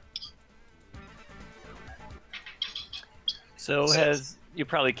that. So you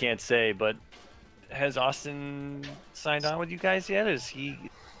probably can't say, but has Austin signed on with you guys yet? Is you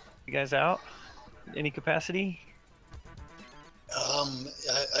guys out? Any capacity?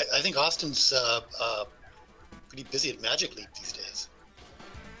 I think Austin's pretty busy at Magic League these days.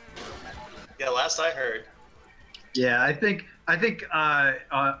 Yeah, last I heard. Yeah, I think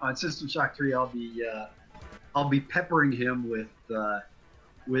on System Shock 3 I'll be peppering him with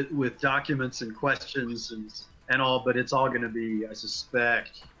documents and questions and all, but it's all going to be, I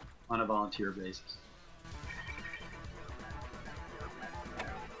suspect, on a volunteer basis.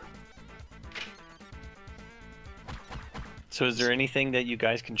 So is there anything that you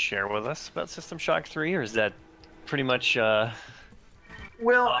guys can share with us about System Shock 3, or is that pretty much well,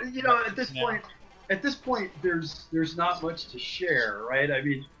 at this point there's not much to share, right? I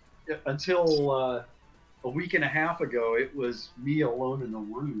mean, until a week and a half ago it was me alone in the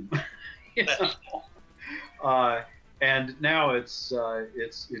room. And now it's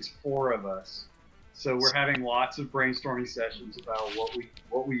four of us. So we're having lots of brainstorming sessions about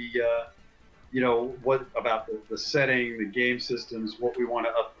what about the setting, the game systems, what we want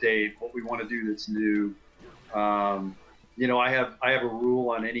to update, what we want to do that's new. I have a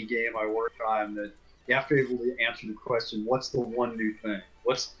rule on any game I work on that you have to be able to answer the question, what's the one new thing?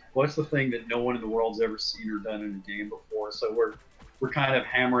 What's the thing that no one in the world's ever seen or done in a game before? So we're kind of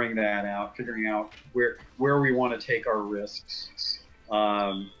hammering that out, figuring out where we want to take our risks.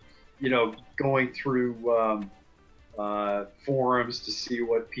 Going through forums to see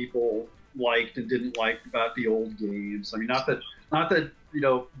what people liked and didn't like about the old games. I mean, not that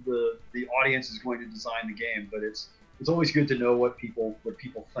the audience is going to design the game, but it's always good to know what people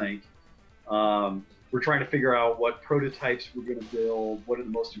think. We're trying to figure out what prototypes we're going to build, what are the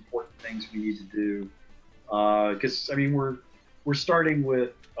most important things we need to do. Because I mean, we're starting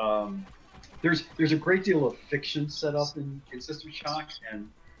with there's a great deal of fiction set up in System Shock, and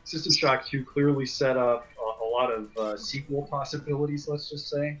System Shock 2 clearly set up a lot of sequel possibilities, let's just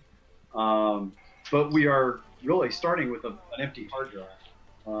say. But we are really starting with an empty hard drive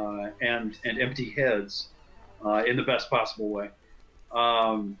and empty heads in the best possible way.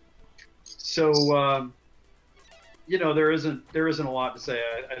 There isn't a lot to say.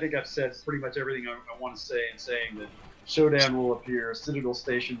 I think I've said pretty much everything I want to say in saying that Shodan will appear, Citadel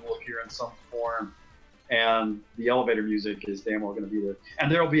Station will appear in some form, and the elevator music is damn well going to be there. And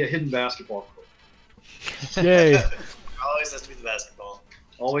there will be a hidden basketball court. Yay! Always has to be the basketball.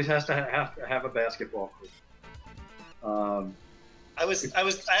 Always has to have a basketball court. I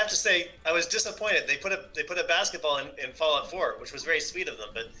have to say, I was disappointed. They put a basketball in Fallout 4, which was very sweet of them,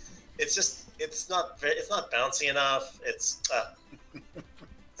 but it's not bouncy enough. It's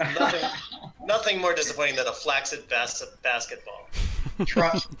nothing more disappointing than a flaccid basketball.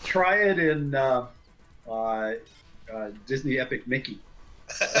 Try it in Disney Epic Mickey.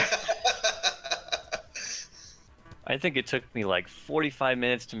 I think it took me like 45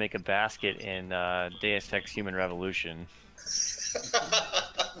 minutes to make a basket in Deus Ex Human Revolution.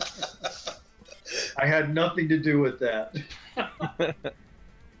 I had nothing to do with that.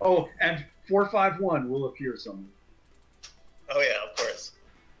 Oh, and 451 will appear somewhere. Oh yeah, of course.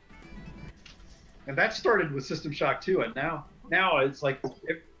 And that started with System Shock 2, and now it's like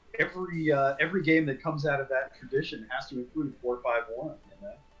every game that comes out of that tradition has to include 451.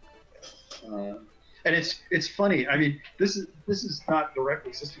 You know? And it's funny. I mean, this is not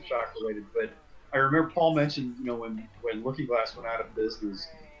directly System Shock related, but I remember Paul mentioned, you know, when Looking Glass went out of business,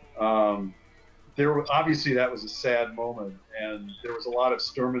 obviously that was a sad moment, and there was a lot of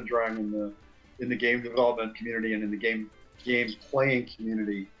Sturm und Drang in the game development community and in the game playing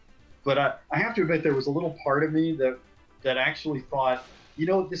community. But I have to admit, there was a little part of me that actually thought, you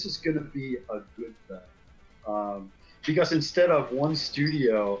know, this is going to be a good thing, because instead of one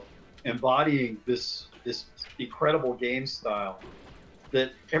studio embodying this incredible game style,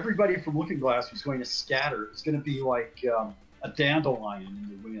 that everybody from Looking Glass was going to scatter. It's going to be like a dandelion in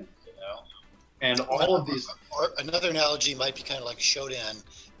the wind, you know. And all of these. Or another analogy might be kind of like Shodan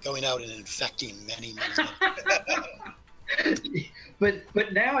going out and infecting many.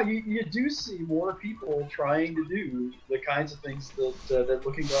 But now you do see more people trying to do the kinds of things that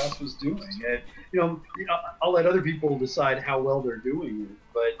Looking Glass was doing. And you know, I'll let other people decide how well they're doing it.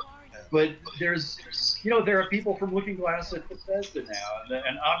 But there's, you know, there are people from Looking Glass at Bethesda now,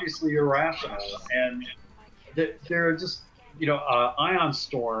 and obviously Irrational, and they're just, you know, Ion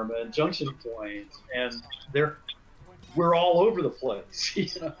Storm and Junction Point, and we're all over the place, you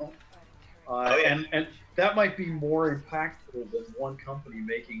know. And that might be more impactful than one company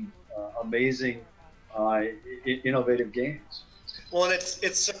making amazing, innovative games. Well, and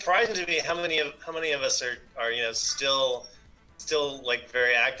it's surprising to me how many of us are you know still like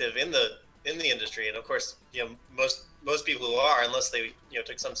very active in the industry, and of course, you know, most people who are, unless they, you know,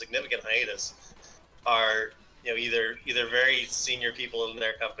 took some significant hiatus, are, you know, either very senior people in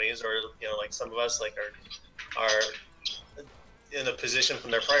their companies, or, you know, like some of us like are in a position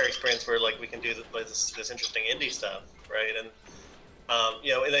from their prior experience where like we can do this interesting indie stuff, right? And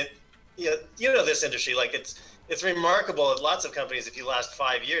you know, and then, you know this industry, like it's remarkable at lots of companies if you last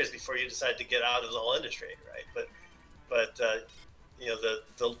 5 years before you decide to get out of the whole industry, right? But you know,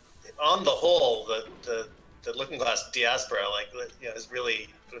 the on the whole, the Looking Glass diaspora, like, you know, has really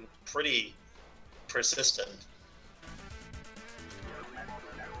been pretty persistent.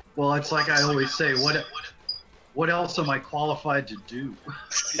 Well, it's like I always say, what else am I qualified to do?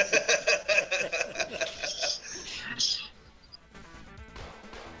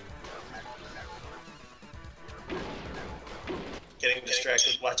 Getting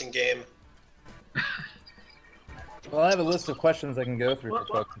distracted watching game. Well, I have a list of questions I can go through for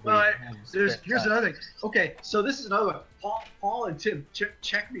folks. Here's another thing. Okay, so this is another one. Paul and Tim,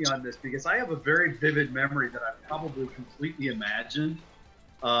 check me on this, because I have a very vivid memory that I probably completely imagined.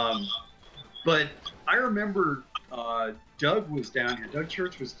 But I remember Doug was down here. Doug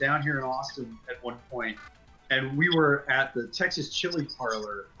Church was down here in Austin at one point, and we were at the Texas Chili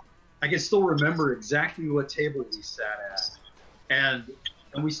Parlor. I can still remember exactly what table we sat at, and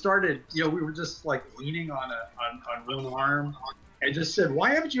we started, you know, we were just like leaning on one arm, and just said,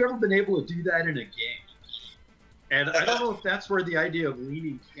 "Why haven't you ever been able to do that in a game?" And I don't know if that's where the idea of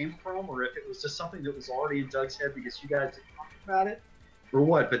leaning came from, or if it was just something that was already in Doug's head because you guys had talked about it, or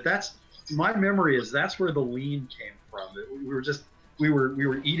what. But that's my memory, is that's where the lean came from. We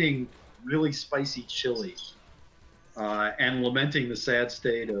were eating really spicy chili, and lamenting the sad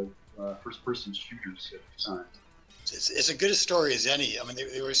state of first-person shooters at the time. It's as good a story as any. I mean,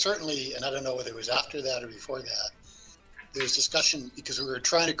 there were certainly, and I don't know whether it was after that or before that, there was discussion because we were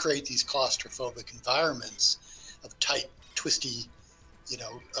trying to create these claustrophobic environments of tight, twisty, you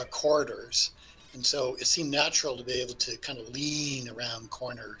know, corridors. And so it seemed natural to be able to kind of lean around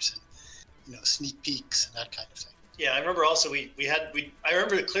corners and, you know, sneak peeks and that kind of thing. Yeah, I remember also I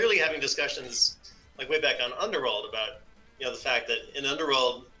remember clearly having discussions like way back on Underworld about, you know, the fact that in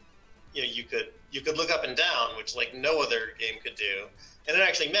Underworld, you know, you could look up and down, which like no other game could do, and it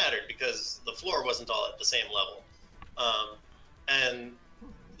actually mattered because the floor wasn't all at the same level, and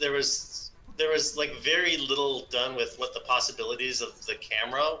there was like very little done with what the possibilities of the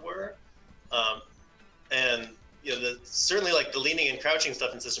camera were, and you know, certainly like the leaning and crouching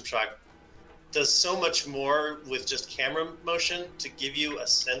stuff in System Shock does so much more with just camera motion to give you a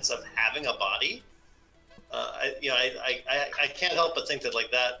sense of having a body. I can't help but think that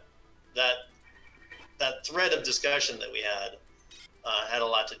like that thread of discussion that we had a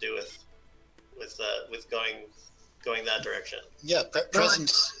lot to do with going that direction. Yeah,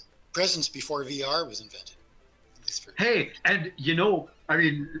 presence before VR was invented. Hey, and you know, I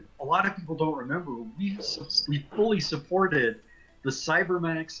mean, a lot of people don't remember, we fully supported the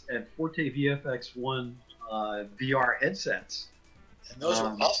Cybermax and Forte VFX1 VR headsets. And those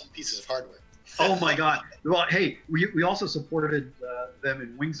are awesome pieces of hardware. Oh my God! Well, hey, we also supported them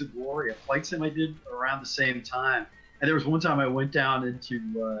in Wings of Glory, a flight sim I did around the same time. And there was one time I went down into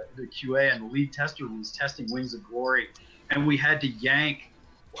the QA, and the lead tester was testing Wings of Glory, and we had to yank.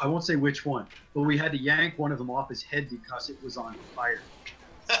 I won't say which one, but we had to yank one of them off his head because it was on fire.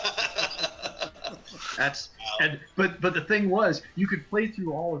 But the thing was, you could play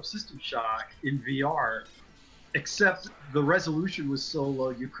through all of System Shock in VR, except the resolution was so low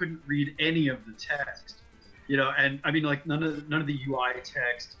you couldn't read any of the text. You know, and I mean, like none of the UI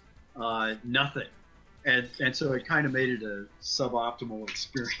text, nothing, and so it kind of made it a suboptimal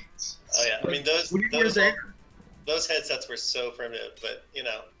experience. Oh yeah, I mean those headsets were so primitive, but you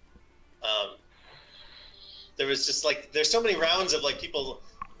know, there was just like there's so many rounds of like people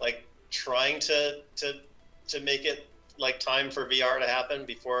like trying to make it like time for VR to happen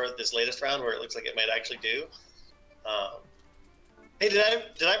before this latest round where it looks like it might actually do. Hey, did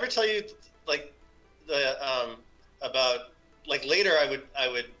I ever tell you like the about like later I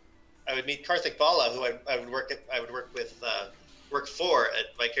would meet Karthik Bala, who I would work for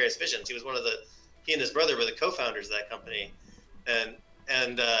at Vicarious Visions. He was he and his brother were the co-founders of that company, and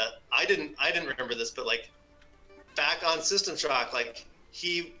I didn't remember this, but like back on System Shock, like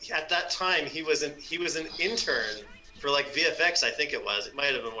he at that time he was an intern for like VFX, I think it was. It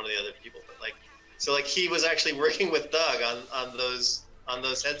might have been one of the other people, but like so like he was actually working with Doug on those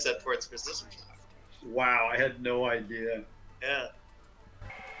headset ports for System Shock. Wow, I had no idea. Yeah.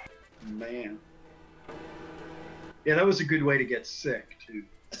 Man. Yeah, that was a good way to get sick too.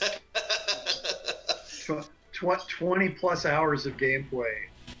 20 plus hours of gameplay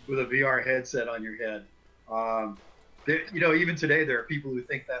with a VR headset on your head. You know, even today there are people who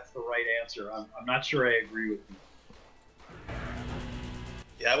think that's the right answer. I'm not sure I agree with you.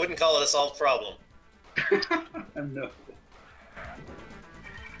 Yeah, I wouldn't call it a solved problem. No.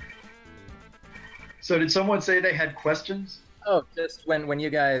 So did someone say they had questions? Oh, just when you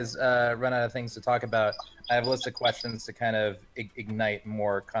guys run out of things to talk about, I have a list of questions to kind of ignite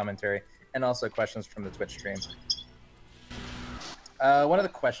more commentary, and also questions from the Twitch stream. One of the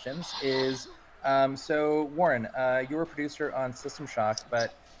questions is, so Warren, you were a producer on System Shock,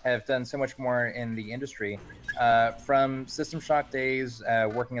 but have done so much more in the industry. From System Shock days,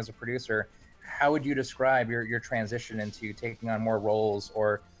 working as a producer, how would you describe your transition into taking on more roles,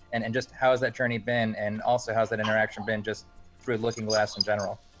 and just how has that journey been, and also how's that interaction been just through Looking Glass in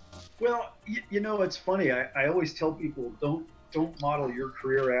general? Well, you know, it's funny. I always tell people don't model your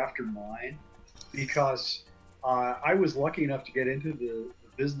career after mine, because I was lucky enough to get into the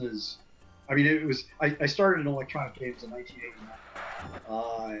business. I mean, I started in electronic games in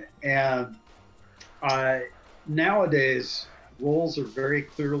 1989, and nowadays roles are very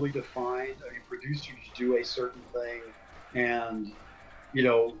clearly defined. I mean, producers do a certain thing, and you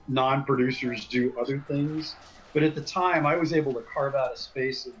know, non-producers do other things. But at the time, I was able to carve out a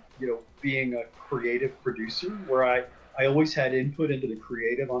space of, you know, being a creative producer, where I always had input into the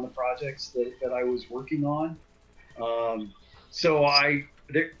creative on the projects that I was working on. So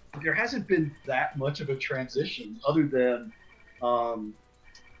there hasn't been that much of a transition, other than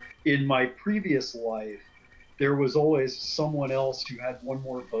in my previous life, there was always someone else who had one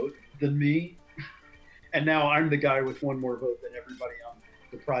more vote than me. And now I'm the guy with one more vote than everybody on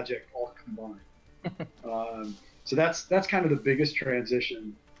the project all combined. So that's kind of the biggest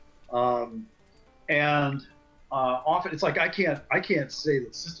transition. And often it's like I can't say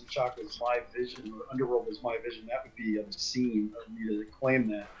that System Shock was my vision or Underworld was my vision. That would be obscene of me to claim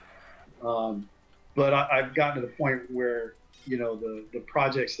that. But I've gotten to the point where, you know, the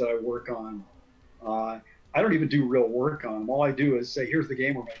projects that I work on, I don't even do real work on them. All I do is say, here's the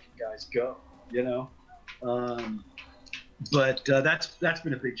game we're making, guys, go, you know? But that's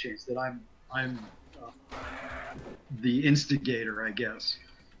been a big change, that I'm the instigator, I guess,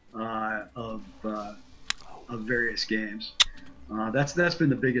 of various games. That's been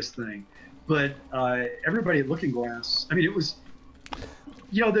the biggest thing. But everybody at Looking Glass, I mean, it was,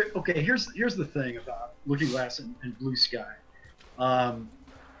 you know, okay. Here's the thing about Looking Glass and Blue Sky.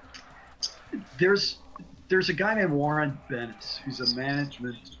 There's a guy named Warren Bennett who's a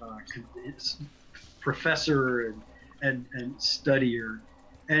management professor and studier,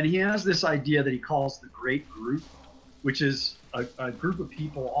 and he has this idea that he calls the Great Group, which is a group of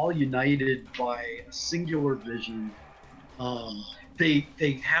people all united by a singular vision.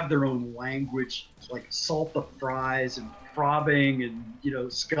 They have their own language, like salt the fries, and frobbing and, you know,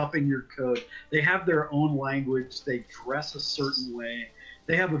 scuffing your coat. They have their own language. They dress a certain way.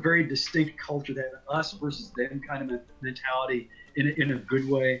 They have a very distinct culture. They have us versus them kind of mentality in a good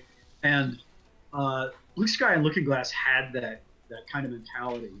way. And Blue Sky and Looking Glass had that kind of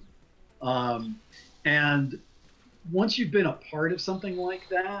mentality. And once you've been a part of something like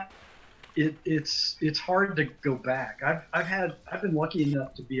that, it's hard to go back. I've been lucky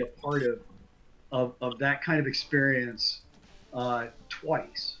enough to be a part of that kind of experience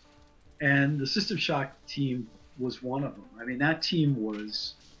twice, and the System Shock team was one of them. I mean, that team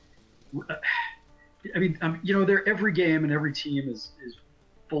was. I mean, you know, every game and every team is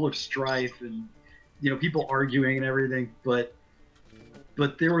full of strife and, you know, people arguing and everything, but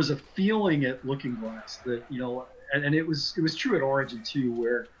there was a feeling at Looking Glass that, you know, and it was true at Origin too,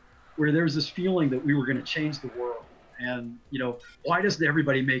 where there was this feeling that we were going to change the world. And, you know, why doesn't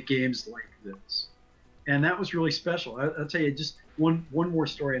everybody make games like this? And that was really special. I'll tell you just one more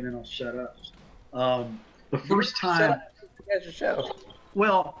story, and then I'll shut up. The first time, you guys show.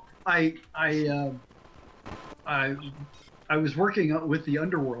 Well, I was working with the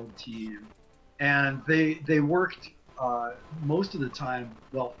Underworld team, and they worked most of the time,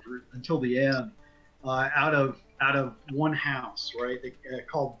 well, until the end, out of one house, right?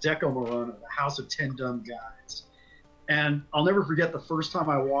 Called Deco Morona, the House of 10 Dumb Guys. And I'll never forget the first time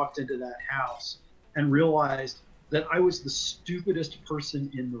I walked into that house and realized that I was the stupidest person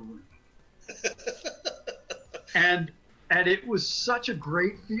in the room. and it was such a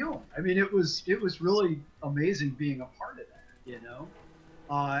great feeling. I mean, it was really amazing being a part of that, you know?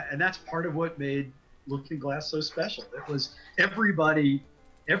 And that's part of what made Looking Glass so special. It was everybody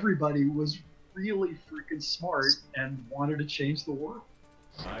was really freaking smart and wanted to change the world.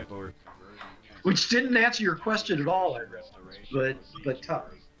 Which didn't answer your question at all, I realized, but tough.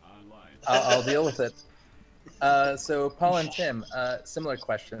 I'll deal with it. So Paul and Tim, similar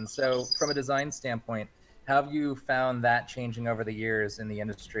question. So from a design standpoint, how have you found that changing over the years in the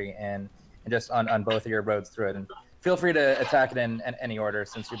industry and just on both of your roads through it? And feel free to attack it in any order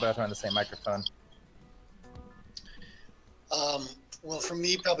since you're both on the same microphone. Well, for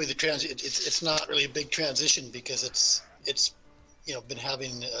me, probably the it's not really a big transition because it's you know, been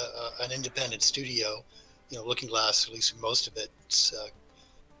having an independent studio, you know, Looking Glass, at least most of its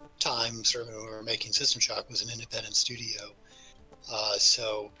time, certainly when we were making System Shock, was an independent studio.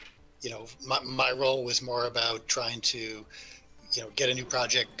 So, you know, my role was more about trying to, you know, get a new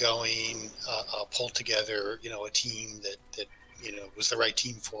project going, pull together, you know, a team that you know was the right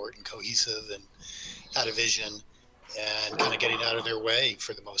team for it and cohesive and had a vision, and kind of getting out of their way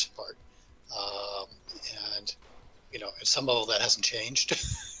for the most part. And, you know, at some level that hasn't changed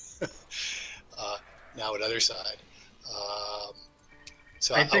now at Otherside.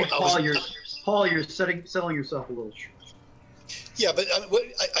 So I think, Paul, you're selling yourself a little short. Yeah, but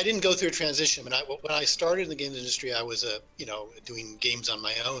I didn't go through a transition. When I started in the games industry, I was you know, doing games on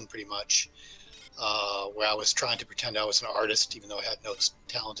my own pretty much, where I was trying to pretend I was an artist, even though I had no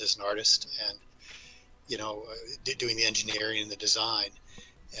talent as an artist, and, you know, doing the engineering and the design.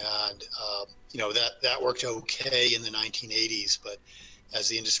 And, you know, that worked okay in the 1980s, but as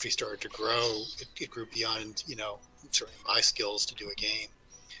the industry started to grow, it grew beyond, you know, certainly my skills to do a game.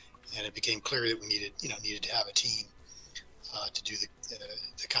 And it became clear that we needed to have a team to do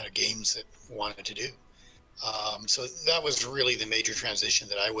the kind of games that we wanted to do. So that was really the major transition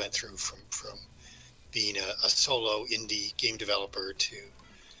that I went through from being a solo indie game developer to,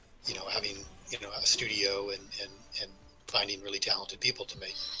 you know, having, you know, a studio and finding really talented people to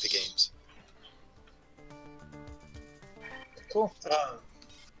make the games. Cool.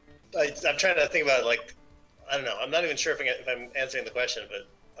 I'm trying to think about, like, I don't know. I'm not even sure if I'm answering the question, but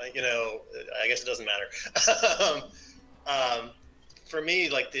you know, I guess it doesn't matter. For me,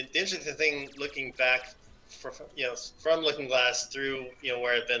 like the interesting thing, looking back, you know, from Looking Glass through, you know,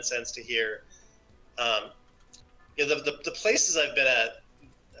 where I've been since to here, you know, the places I've been at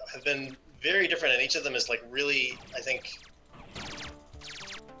have been very different, and each of them is like really, I think,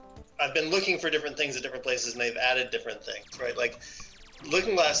 I've been looking for different things at different places, and they've added different things, right? Like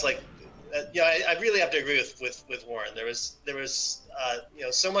Looking Glass, like, you know, I really have to agree with Warren. There was you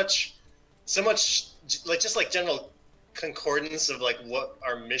know, so much like just like general concordance of like what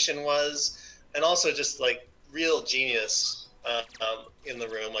our mission was, and also just like real genius in the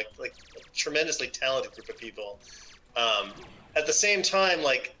room, like a tremendously talented group of people. At the same time,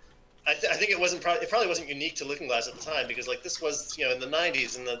 like I think it probably wasn't unique to Looking Glass at the time, because like this was, you know, in the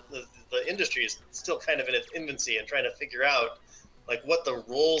 90s, and the industry is still kind of in its infancy and trying to figure out like what the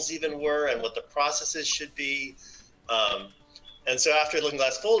roles even were and what the processes should be. And so after Looking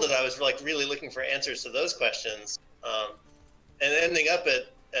Glass folded, I was like really looking for answers to those questions and ending up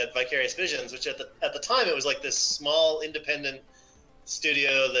at Vicarious Visions, which at the time it was like this small independent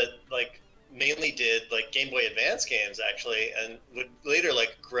studio that like mainly did like Game Boy Advance games actually, and would later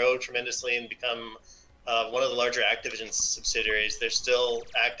like grow tremendously and become one of the larger Activision subsidiaries. They're still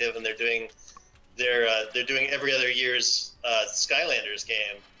active, and they're doing every other year's Skylanders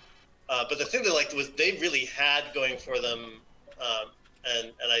game. But the thing that like was they really had going for them,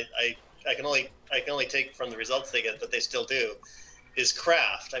 and I can only take from the results they get, but they still do, is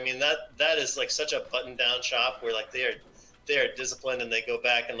craft. I mean that is like such a button down shop where like they are disciplined, and they go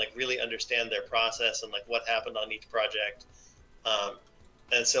back and like really understand their process and like what happened on each project.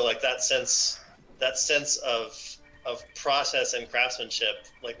 And so like that sense of process and craftsmanship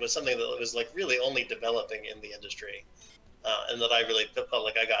like was something that was like really only developing in the industry, and that I really felt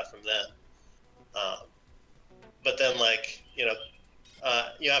like I got from them. But then like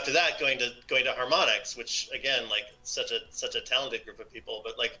after that going to Harmonix, which again like such a talented group of people,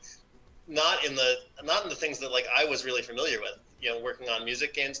 but like not in the things that like I was really familiar with. Working on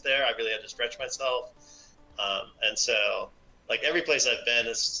music games there, I really had to stretch myself, and so like every place I've been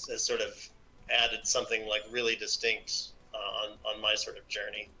has sort of added something like really distinct on my sort of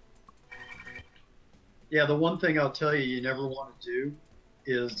journey. Yeah, the one thing I'll tell you never want to do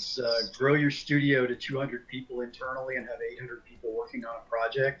is grow your studio to 200 people internally and have 800 people working on a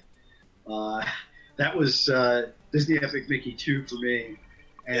project. That was Disney Epic Mickey 2 for me.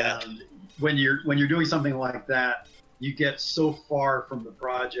 And yeah. when you're doing something like that, you get so far from the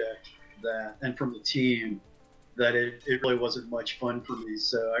project and from the team that it really wasn't much fun for me.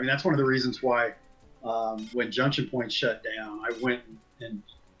 So I mean that's one of the reasons why when Junction Point shut down, I went and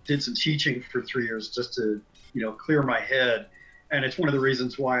did some teaching for 3 years just to clear my head. And it's one of the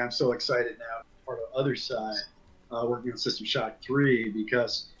reasons why I'm so excited now to be part of Otherside, working on System Shock 3,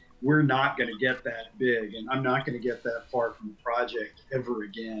 because we're not going to get that big, and I'm not going to get that far from the project ever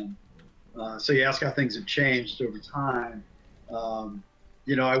again. So you ask how things have changed over time.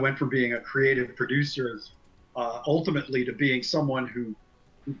 I went from being a creative producer ultimately to being someone who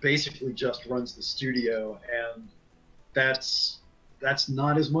basically just runs the studio, and that's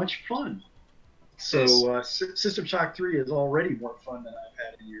not as much fun. So System Shock 3 is already more fun than I've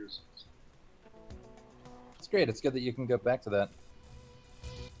had in years. It's great. It's good that you can go back to that.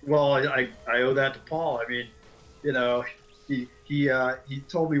 Well, I owe that to Paul. I mean, he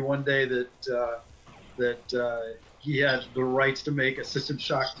told me one day that he had the rights to make a System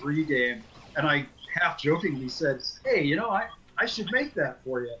Shock 3 game, and I half jokingly said, "Hey, I should make that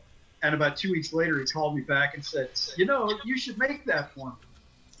for you." And about 2 weeks later, he called me back and said, "You should make that for me."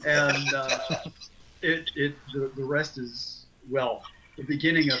 And the rest is, well, the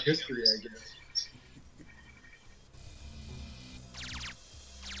beginning of history, I guess.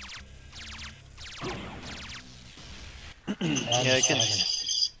 Yeah,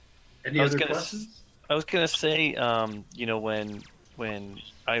 Any other questions? I was gonna say, when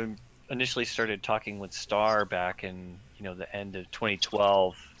I initially started talking with Star back in the end of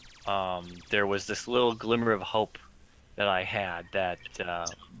 2012, there was this little glimmer of hope that I had that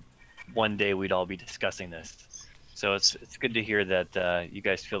one day we'd all be discussing this. So it's good to hear that you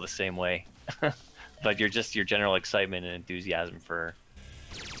guys feel the same way, but your general excitement and enthusiasm for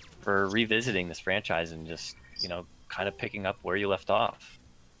revisiting this franchise and just kind of picking up where you left off.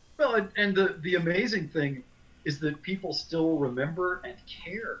 Well, and the amazing thing is that people still remember and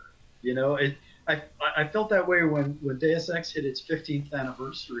care. I felt that way when Deus Ex hit its 15th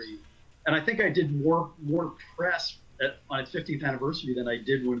anniversary, and I think I did more press on its 15th anniversary than I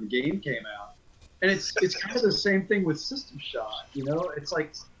did when the game came out. And it's kind of the same thing with System Shock. It's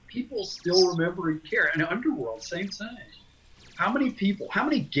like people still remember and care. And Underworld, same thing. How many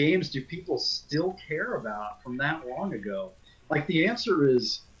games do people still care about from that long ago? Like the answer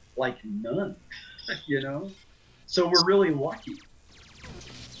is like none. So we're really lucky.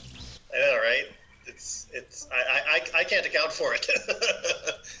 I know, right? I can't account for it.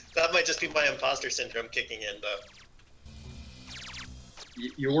 That might just be my imposter syndrome kicking in, though.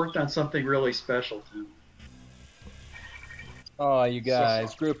 You worked on something really special, Tim. Oh, you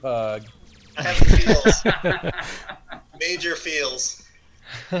guys, group hug. I have feels. Major feels.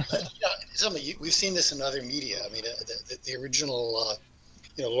 We've seen this in other media. I mean, the original,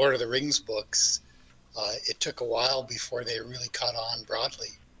 Lord of the Rings books, it took a while before they really caught on broadly.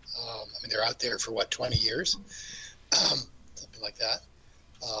 They're out there for 20 years, something like that.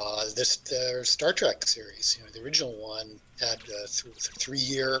 This Star Trek series, the original one had 3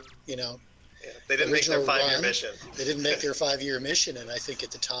 year, Yeah, they didn't make their 5-year mission. They didn't make their 5-year mission, and I think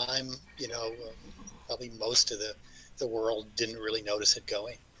at the time, probably most of the world didn't really notice it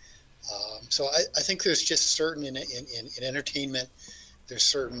going. So I think there's just certain in entertainment, there's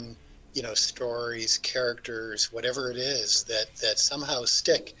certain, stories, characters, whatever it is that somehow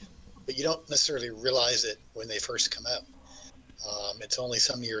stick, but you don't necessarily realize it when they first come out. It's only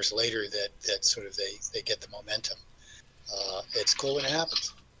some years later that sort of they get the momentum. It's cool when it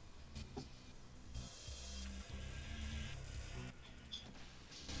happens.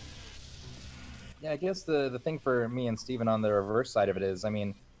 Yeah, I guess the thing for me and Steven on the reverse side of it is, I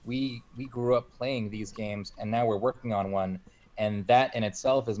mean, we grew up playing these games, and now we're working on one, and that in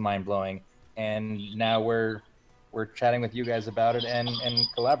itself is mind-blowing. And now we're chatting with you guys about it and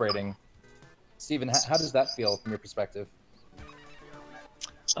collaborating. Steven, how does that feel from your perspective?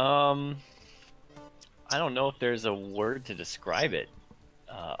 I don't know if there's a word to describe it.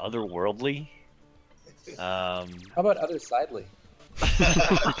 Otherworldly. How about othersidely?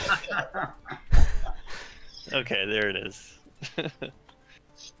 Okay, there it is.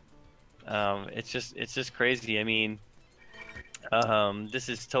 It's just crazy. I mean, this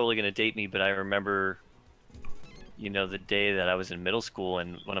is totally gonna date me, but I remember, the day that I was in middle school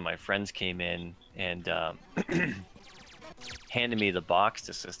and one of my friends came in and handed me the box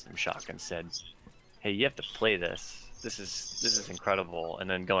to System Shock and said, "Hey, you have to play this. This is incredible." And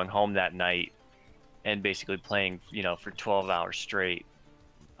then going home that night and basically playing, for 12 hours straight,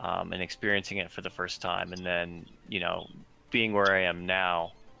 and experiencing it for the first time, and then, being where I am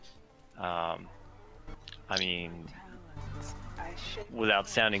now. I mean, without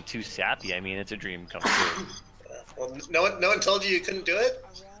sounding too sappy, I mean, it's a dream come true. Well, no one told you couldn't do it?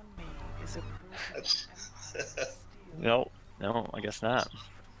 No, I guess not.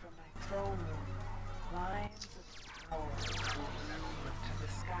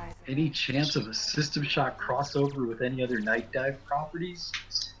 Any chance of a System Shock crossover with any other Night Dive properties?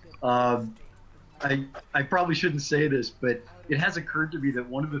 I probably shouldn't say this, but it has occurred to me that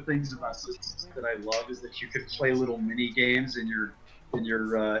one of the things about systems that I love is that you could play little mini games in your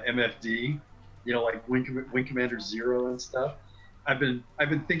MFD, like Wing Commander Zero and stuff. I've been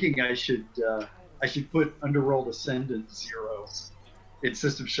thinking I should put Underworld Ascendant Zero in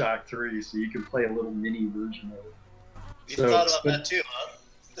System Shock 3, so you can play a little mini version of it. You thought about that too, huh?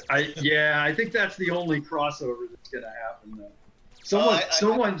 I think that's the only crossover that's gonna happen though.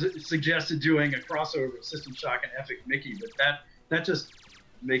 Someone suggested doing a crossover of System Shock and Epic Mickey, but that just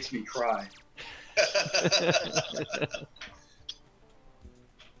makes me cry.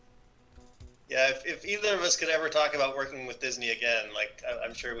 Yeah, if either of us could ever talk about working with Disney again,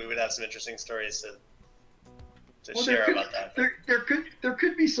 I'm sure we would have some interesting stories to share about that. There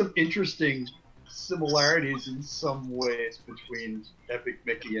could be some interesting similarities in some ways between Epic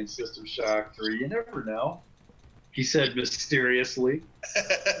Mickey and System Shock 3. You never know. He said mysteriously.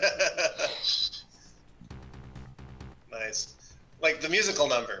 Nice. Like the musical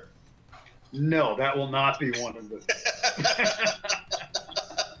number. No, that will not be one of them.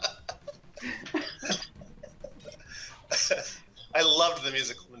 I loved the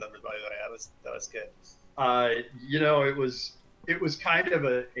musical number, by the way. That was good. It was kind of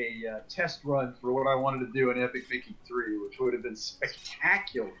a test run for what I wanted to do in Epic Mickey 3, which would have been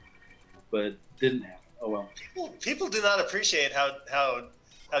spectacular, but didn't happen. Oh well. People do not appreciate how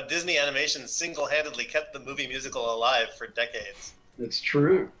Disney Animation single-handedly kept the movie musical alive for decades. It's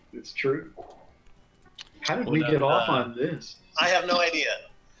true. It's true. How did we get off on this? I have no idea.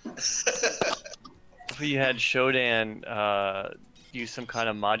 We had Shodan use some kind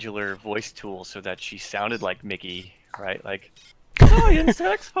of modular voice tool so that she sounded like Mickey, right? Like, hi,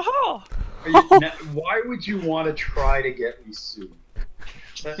 insects, haha! Why would you want to try to get me sued?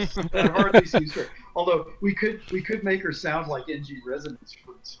 That hardly seems fair. Although we could make her sound like NG Resonance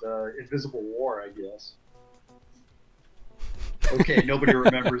from Invisible War, I guess. Okay, nobody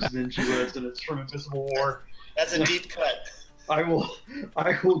remembers NG Resonance from Invisible War. That's a deep cut. I will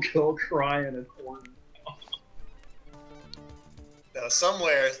go cry in a corner. No,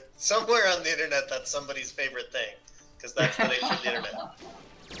 somewhere on the internet, that's somebody's favorite thing, because that's the nature of the internet.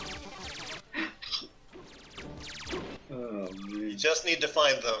 Oh, man. You just need to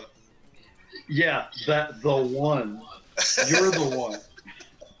find them. Yeah, the one. You're the one.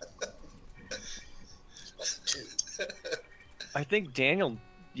 I think, Daniel,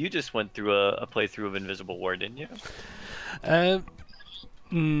 you just went through a playthrough of Invisible War, didn't you?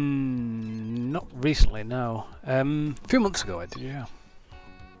 Not recently, no. A few months ago I did, yeah.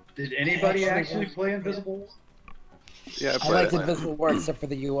 Did anybody actually play Invisible War? Yeah, I liked Invisible War except for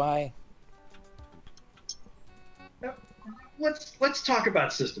the UI. Let's talk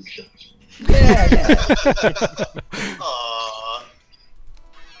about System Shock. Yeah. Aww.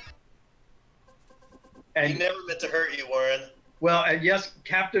 And He never meant to hurt you, Warren. Well, and yes,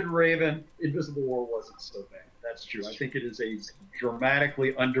 Captain Raven, Invisible War wasn't so bad. That's true. I think it is a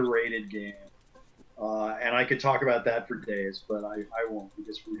dramatically underrated game. And I could talk about that for days, but I won't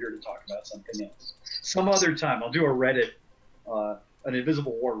because we're here to talk about something else. Some other time, I'll do a Reddit, an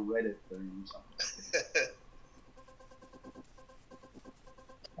Invisible War Reddit thing or something.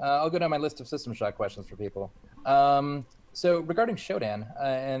 I'll go down my list of System Shock questions for people. So regarding Shodan,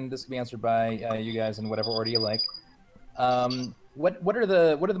 and this can be answered by you guys in whatever order you like. What are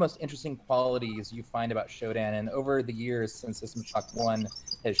the most interesting qualities you find about Shodan? And over the years since System Shock 1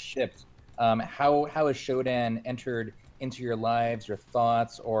 has shipped, how has Shodan entered into your lives, your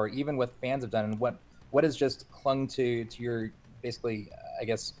thoughts, or even what fans have done, and what has just clung to your, basically, I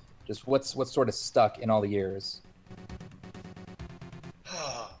guess, just what's sort of stuck in all the years?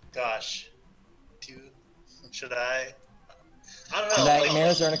 Oh gosh, should I? I don't know.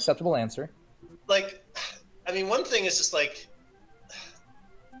 Nightmares are an acceptable answer. Like, I mean, one thing is just like,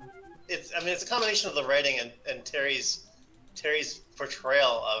 it's a combination of the writing and Terry's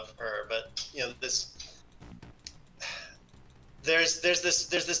portrayal of her, but you know, there's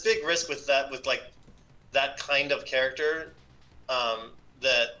this big risk with like that kind of character,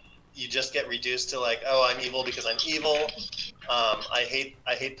 that you just get reduced to like, oh, I'm evil because I'm evil. I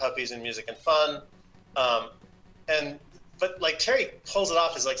hate puppies and music and fun. But like Terry pulls it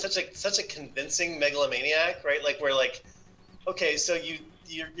off as like such a convincing megalomaniac, right? Like we're like, okay, so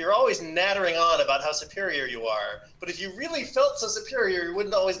you're always nattering on about how superior you are, but if you really felt so superior, you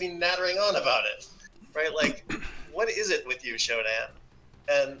wouldn't always be nattering on about it, right? Like, what is it with you, Shodan?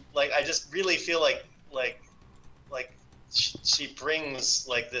 And like, I just really feel like she brings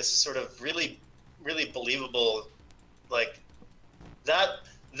like this sort of really believable, like that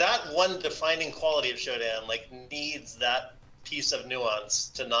one defining quality of Shodan like needs that piece of nuance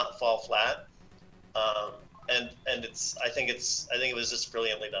to not fall flat. And I think it was just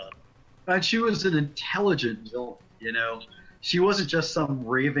brilliantly done. And she was an intelligent villain, you know. She wasn't just some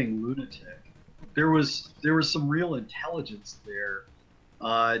raving lunatic. There was some real intelligence there.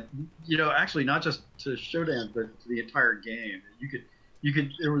 You know, actually not just to Shodan, but to the entire game.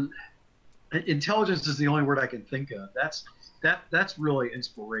 There was intelligence is the only word I can think of. That's really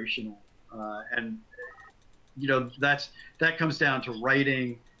inspirational, and you know that comes down to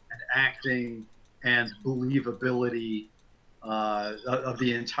writing and acting and believability of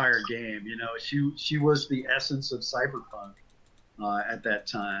the entire game. You know, she was the essence of cyberpunk at that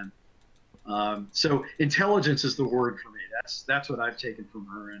time. So intelligence is the word for me. That's what I've taken from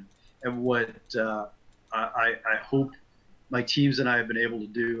her, and what I hope my teams and I have been able to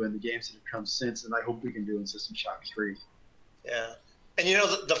do in the games that have come since, and I hope we can do in System Shock 3. Yeah, and you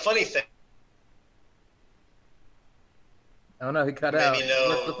know the funny thing. Oh no, he cut out.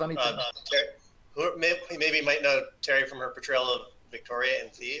 What's the funny thing? Maybe might know Terry from her portrayal of Victoria in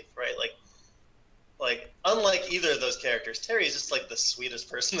Thief, right? Like unlike either of those characters, Terry is just like the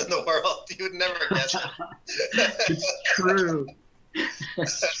sweetest person in the world. You would never guess it. It's true.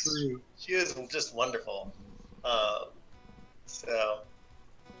 It's true. She is just wonderful. So,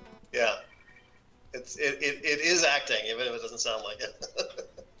 yeah, it is acting, even if it doesn't sound like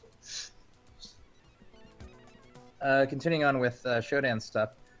it. Continuing on with Shodan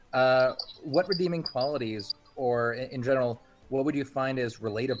stuff, what redeeming qualities, or in general, what would you find is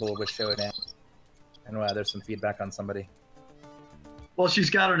relatable with Shodan? And there's some feedback on somebody. Well, she's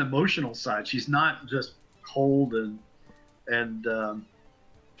got an emotional side. She's not just cold and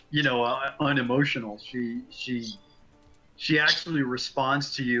you know, unemotional. She actually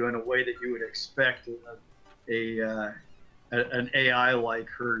responds to you in a way that you would expect an AI like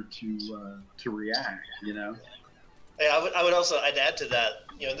her to react. You know. Yeah, I'd add to that.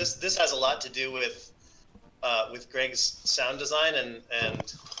 You know, this has a lot to do with Greg's sound design and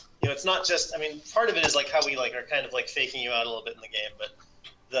you know, it's not just. I mean, part of it is like how we like are kind of like faking you out a little bit in the game, but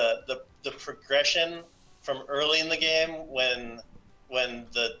the progression from early in the game when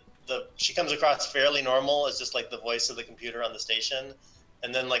she comes across fairly normal as just like the voice of the computer on the station,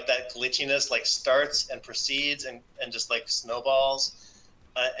 and then like that glitchiness like starts and proceeds and just like snowballs,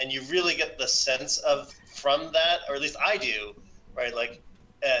 and you really get the sense of from that, or at least I do, right? Like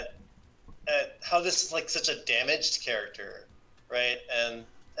at how this is like such a damaged character, right? And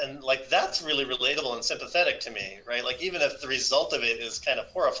like that's really relatable and sympathetic to me, right? Like even if the result of it is kind of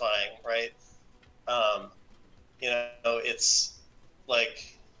horrifying, right? You know, it's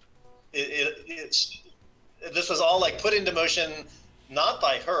like this was all like put into motion not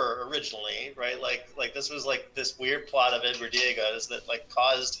by her originally, right? Like this was like this weird plot of Edward Diego's that like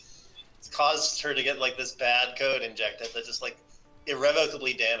caused her to get like this bad code injected that just like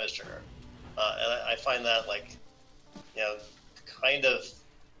irrevocably damaged her, and I find that like, you know, kind of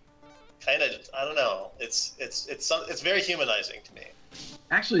I don't know. It's very humanizing to me.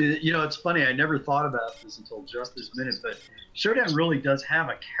 Actually, you know, it's funny. I never thought about this until just this minute, but Shodan really does have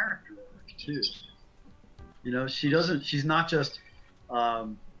a character arc too. You know, she's not just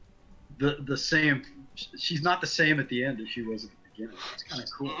the same. She's not the same at the end as she was at the beginning. It's kind of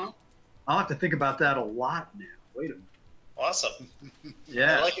cool. Mm-hmm. I'll have to think about that a lot now. Wait a minute. Awesome.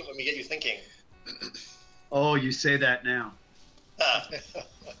 Yeah. I like it when we get you thinking. Oh, you say that now.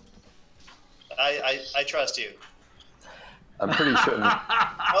 I trust you. I'm pretty sure.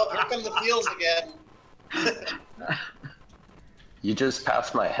 Oh, here come the feels again. You just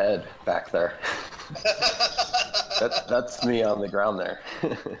passed my head back there. That's me on the ground there.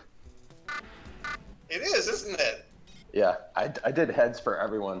 It is, isn't it? Yeah, I did heads for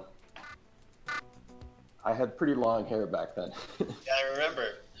everyone. I had pretty long hair back then. Yeah, I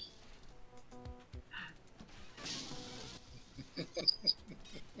remember.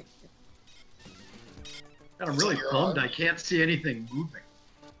 God, I'm really bummed I can't see anything moving.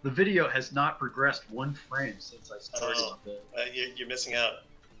 The video has not progressed one frame since I started. You're missing out.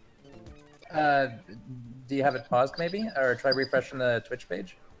 Do you have it paused maybe? Or try refreshing the Twitch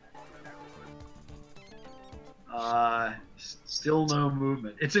page? Still no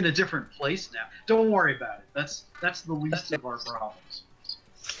movement. It's in a different place now. Don't worry about it. That's the least of our problems.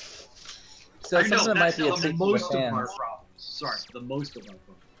 So I know, some of it might that's be a the trick most for of fans. our problems. Sorry, the most of our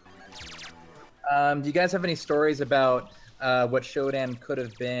problems. Do you guys have any stories about what Shodan could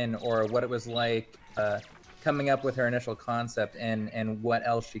have been, or what it was like coming up with her initial concept, and what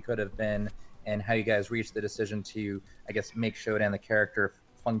else she could have been, and how you guys reached the decision to, I guess, make Shodan the character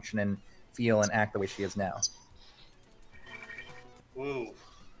function and feel and act the way she is now? Ooh.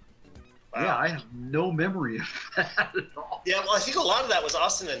 Wow. Yeah, I have no memory of that at all. Yeah, well, I think a lot of that was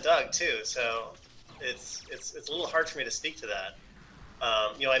Austin and Doug too, so it's a little hard for me to speak to that.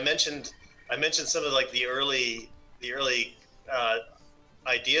 You know, I mentioned some of like the early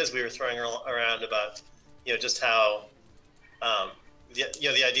ideas we were throwing around about, you know, just how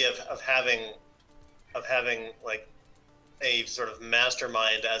the idea of having like a sort of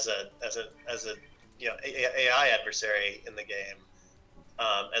mastermind as a you know, AI adversary in the game,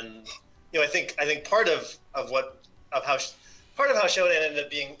 and you know, I think part of how Shodan ended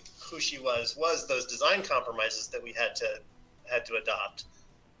up being who she was those design compromises that we had to adopt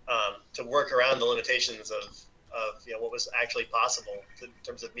to work around the limitations of you know, what was actually possible in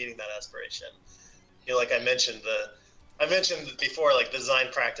terms of meeting that aspiration. You know, like I mentioned before, like design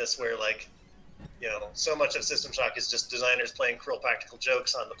practice where, like, you know, so much of System Shock is just designers playing cruel practical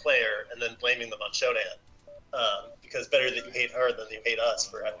jokes on the player and then blaming them on Shodan, because better that you hate her than you hate us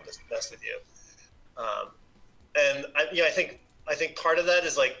for having to mess with you. And I think part of that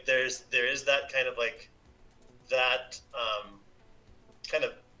is like there is that kind of like that kind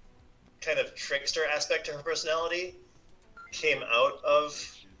of trickster aspect to her personality came out of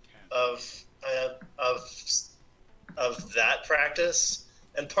that practice,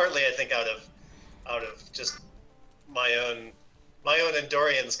 and partly I think out of just my own and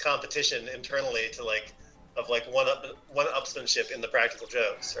Dorian's competition internally to one-upsmanship in the practical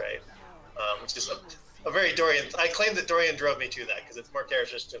jokes, right? Which is a very Dorian. I claim that Dorian drove me to that because it's more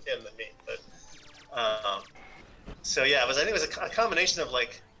characteristic of him than me. But so yeah, I think it was a combination of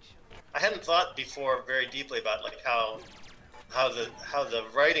like, I hadn't thought before very deeply about like how the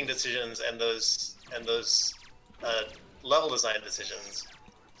writing decisions and those level design decisions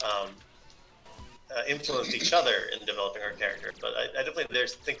influenced each other in developing our character. But I definitely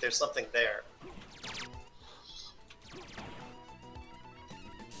think there's something there.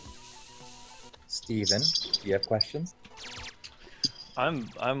 Steven, do you have questions?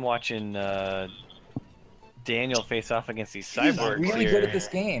 I'm watching Daniel face off against these cyborgs. He's really here. good at this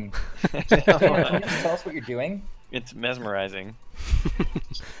game. Can you just tell us what you're doing? It's mesmerizing.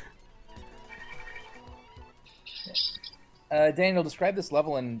 Daniel, describe this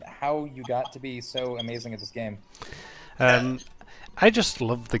level and how you got to be so amazing at this game. I just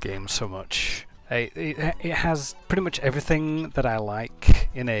love the game so much. It has pretty much everything that I like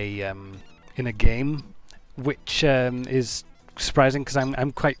in a game, which is surprising because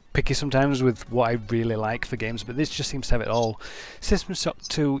I'm quite picky sometimes with what I really like for games, but this just seems to have it all. System Shock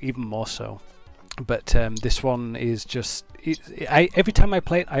 2 even more so. But this one is just... every time I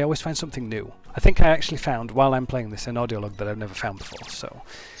play it, I always find something new. I think I actually found, while I'm playing this, an audio log that I've never found before. So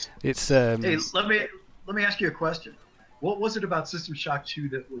it's... Hey, let me ask you a question. What was it about System Shock 2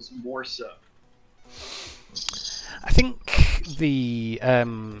 that was more so? I think the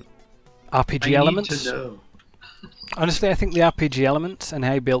RPG elements. I need to know. Honestly, I think the RPG elements and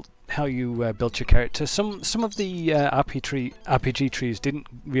how how you built your character. Some of the RPG trees didn't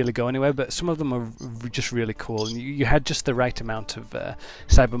really go anywhere, but some of them are just really cool. And you had just the right amount of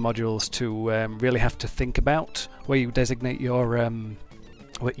cyber modules to really have to think about where you designate your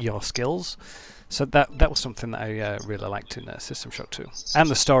skills. So that was something that I really liked in System Shock 2. And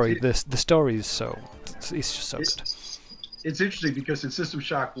the story, the story is it's just so good. It's interesting because in System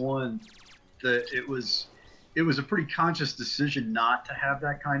Shock 1, it was a pretty conscious decision not to have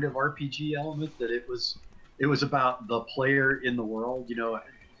that kind of RPG element. That it was about the player in the world. You know,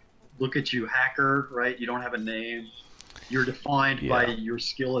 look at you, hacker, right? You don't have a name. You're defined by your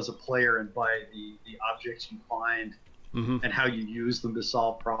skill as a player and by the objects you find and how you use them to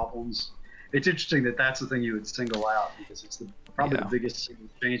solve problems. It's interesting that that's the thing you would single out because it's probably the biggest single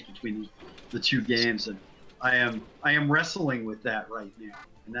change between the two games, and I am wrestling with that right now,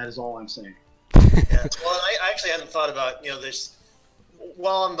 and that is all I'm saying. Yeah. Well, I actually hadn't thought about, there's,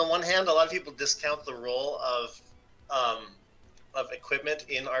 while on the one hand, a lot of people discount the role of equipment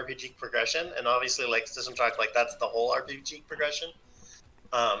in RPG progression, and obviously, like System Shock, like that's the whole RPG progression.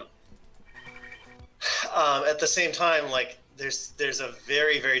 At the same time, like there's a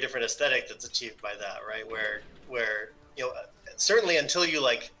very, very different aesthetic that's achieved by that, right? Where certainly until you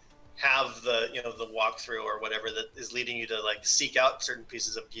like have the the walkthrough or whatever that is leading you to like seek out certain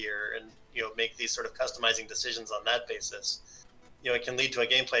pieces of gear and make these sort of customizing decisions on that basis, it can lead to a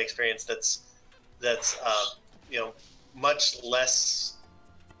gameplay experience that's much less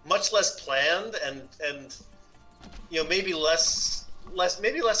planned and maybe less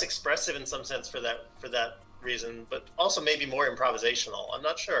expressive in some sense for that reason, but also maybe more improvisational. I'm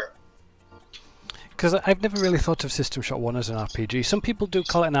not sure. Because I've never really thought of System Shock 1 as an RPG. Some people do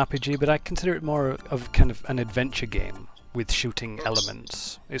call it an RPG, but I consider it more of kind of an adventure game with shooting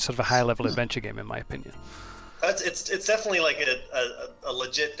elements. It's sort of a high-level adventure game, in my opinion. It's definitely like a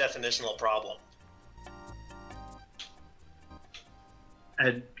legit definitional problem.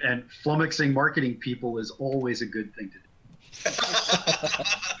 And flummoxing marketing people is always a good thing to do.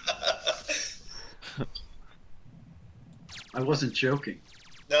 I wasn't joking.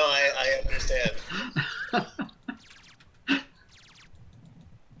 No, I understand.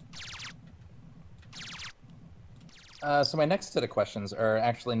 So my next set of questions are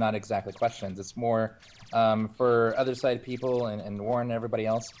actually not exactly questions. It's more for Otherside people and Warren and everybody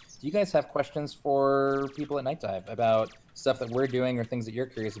else. Do you guys have questions for people at Night Dive about stuff that we're doing or things that you're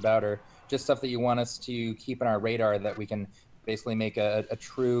curious about, or just stuff that you want us to keep on our radar that we can basically make a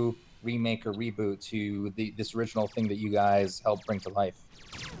true remake or reboot to this original thing that you guys helped bring to life?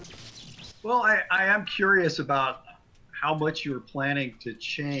 Well, I am curious about how much you're planning to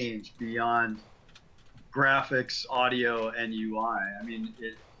change beyond graphics, audio, and UI. I mean,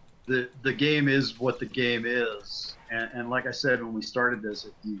 the game is what the game is, and like I said when we started this,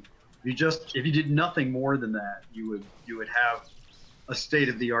 if you did nothing more than that, you would have a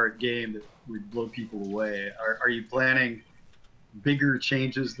state-of-the-art game that would blow people away. Are you planning bigger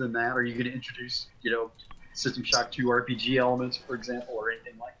changes than that? Are you going to introduce, System Shock 2 RPG elements, for example, or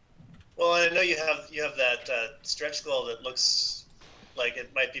anything like that? Well, I know you have that stretch goal that looks like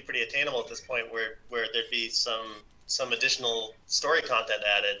it might be pretty attainable at this point, where there'd be some additional story content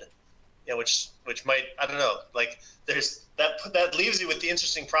added, which might, I don't know, like there's that leaves you with the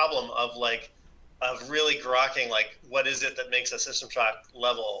interesting problem of really grokking like what is it that makes a System Shock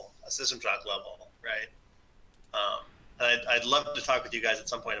level, right? And I'd love to talk with you guys at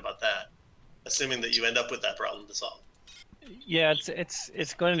some point about that, assuming that you end up with that problem to solve. Yeah,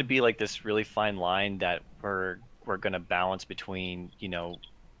 it's going to be like this really fine line that we're going to balance between,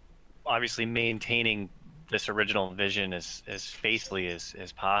 obviously maintaining this original vision as faithfully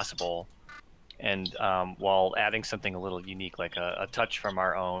as possible, and while adding something a little unique, like a touch from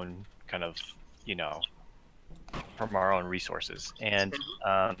our own kind of, from our own resources. And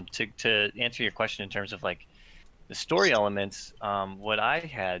to answer your question in terms of like the story elements, what I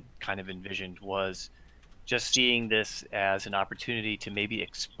had kind of envisioned was just seeing this as an opportunity to maybe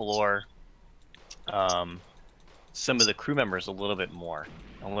explore some of the crew members a little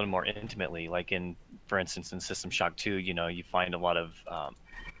more intimately. Like for instance, in System Shock 2, you find a lot of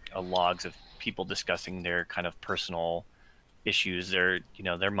logs of people discussing their kind of personal issues, their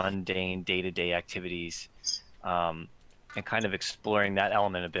mundane day-to-day activities, and kind of exploring that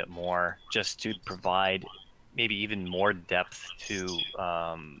element a bit more, just to provide maybe even more depth to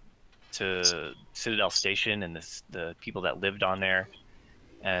Citadel Station and the people that lived on there,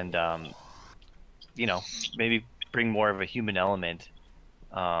 and maybe bring more of a human element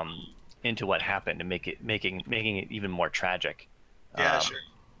into what happened and making it even more tragic. Yeah, sure.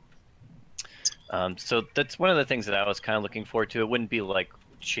 So that's one of the things that I was kind of looking forward to. It wouldn't be like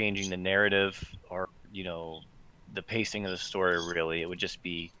changing the narrative or the pacing of the story. Really, it would just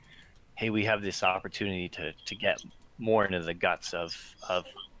be, hey, we have this opportunity to get more into the guts of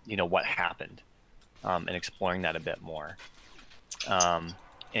what happened, and exploring that a bit more.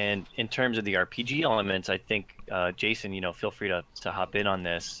 And in terms of the RPG elements, I think Jason, feel free to hop in on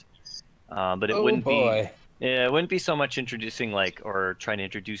this. But it wouldn't be so much introducing or trying to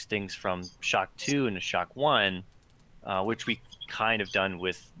introduce things from Shock 2 into Shock 1, which we kind of done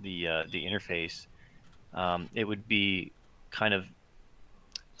with the interface. It would be kind of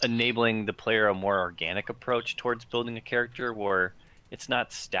enabling the player a more organic approach towards building a character, where it's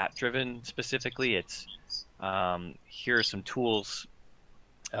not stat driven specifically. It's here are some tools,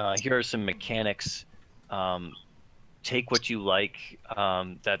 here are some mechanics. Take what you like,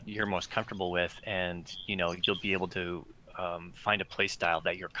 that you're most comfortable with, and you'll be able to find a play style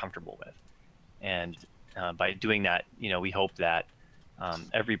that you're comfortable with. And by doing that, we hope that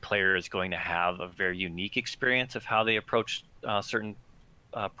every player is going to have a very unique experience of how they approach certain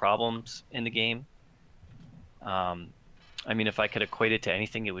problems in the game. I mean, if I could equate it to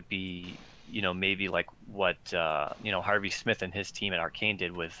anything, it would be maybe like what Harvey Smith and his team at Arcane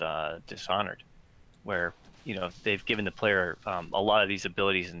did with Dishonored, where they've given the player a lot of these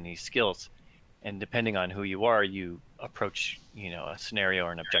abilities and these skills, and depending on who you are, you approach a scenario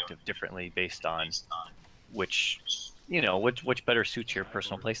or an objective differently based on which better suits your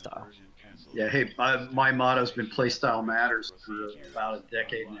personal playstyle. Yeah, hey, my motto's been playstyle matters for about a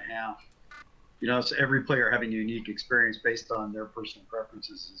decade and a half. So every player having a unique experience based on their personal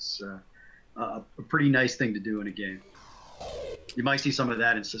preferences is a pretty nice thing to do in a game. You might see some of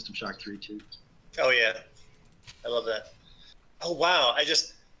that in System Shock 3 too. Oh yeah, I love that. Oh wow, I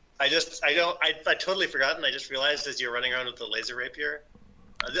totally forgotten. I just realized as you're running around with the laser rapier.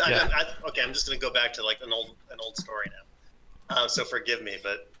 Okay, I'm just gonna go back to like an old story now. So forgive me,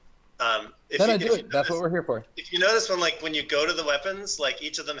 but That's what we're here for. If you notice when you go to the weapons, like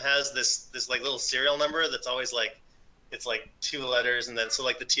each of them has this like little serial number that's always it's like 2 letters, and then so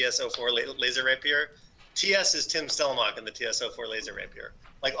like the TS-04 laser rapier. TS is Tim Stellmach in the TS-04 laser rapier.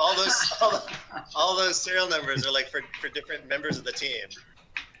 Like all those serial numbers are like for different members of the team.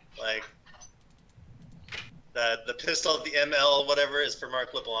 Like the pistol, the ML, whatever, is for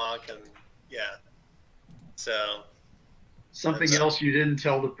Marc LeBlanc, and yeah. So something else you didn't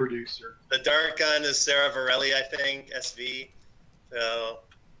tell the producer. The dart gun is Sarah Varelli, I think, SV. So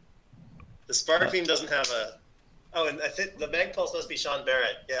the spark beam doesn't have a. Oh, and I think the mag pulse must be Sean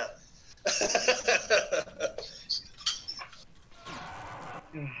Barrett. Yeah.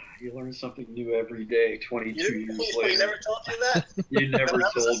 You learn something new every day. 22 years later. We never told you that. You never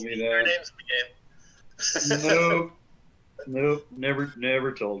told me that. Names in the game. Nope,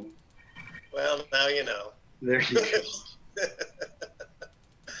 never told me. Well, now you know. There you go.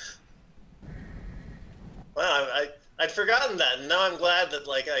 Wow, I'd forgotten that, and now I'm glad that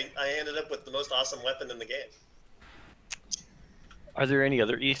I ended up with the most awesome weapon in the game. Are there any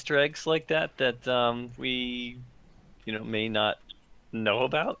other Easter eggs like that we may not know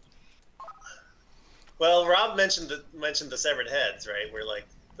about? Well, Rob mentioned the severed heads, right? Where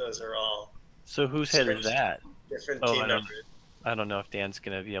those are all. So whose head is that? Different team members. I don't know if Dan's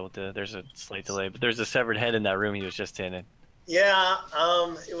gonna be able to. There's a slight delay, but there's a severed head in that room he was just in. Yeah,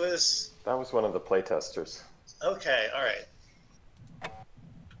 it was. That was one of the playtesters. Okay, all right. I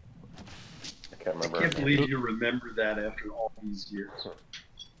can't remember. I can't believe you remember that after all these years.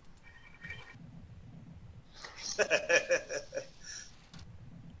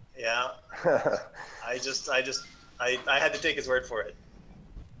 Yeah. I had to take his word for it.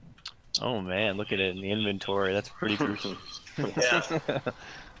 Oh man, look at it in the inventory. That's pretty gruesome. Yeah.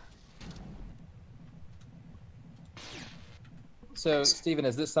 So, Steven,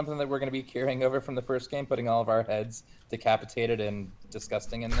 is this something that we're going to be carrying over from the first game, putting all of our heads decapitated and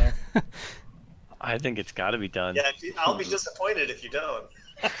disgusting in there? I think it's got to be done. Yeah, I'll be disappointed if you don't.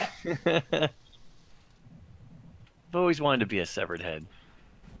 I've always wanted to be a severed head.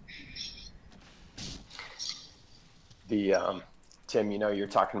 Tim, you're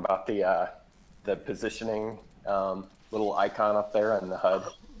talking about the positioning little icon up there in the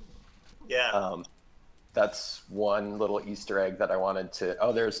HUD. Yeah. That's one little Easter egg that I wanted to.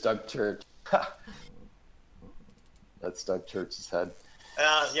 Oh, there's Doug Church. That's Doug Church's head.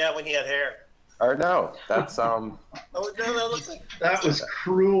 Yeah, when he had hair. Or no, that's Oh no, that looks like. That was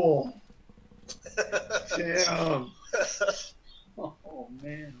cruel. Damn. Oh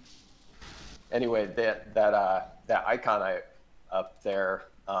man. Anyway, that icon up there,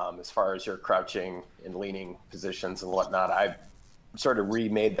 as far as your crouching and leaning positions and whatnot, sort of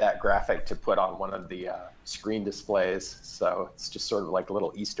remade that graphic to put on one of the screen displays. So it's just sort of like a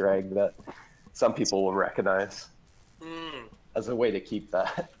little Easter egg that some people will recognize as a way to keep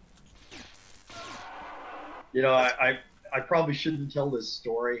that. You know, I probably shouldn't tell this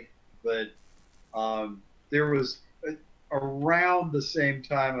story, but there was around the same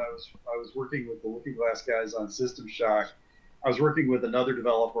time I was working with the Looking Glass guys on System Shock. I was working with another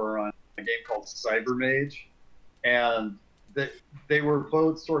developer on a game called Cyber Mage, and they were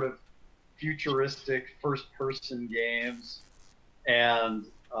both sort of futuristic first-person games, and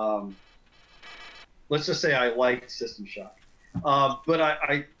let's just say I liked System Shock. But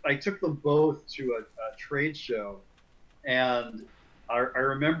I took them both to a trade show, and I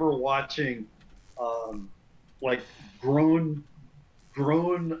remember watching like grown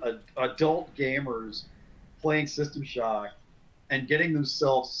adult gamers playing System Shock and getting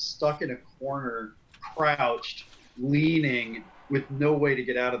themselves stuck in a corner, crouched, leaning, with no way to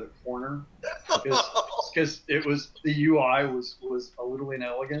get out of the corner because it was the UI was a little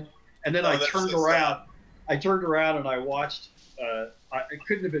inelegant. And then I turned around and I watched. It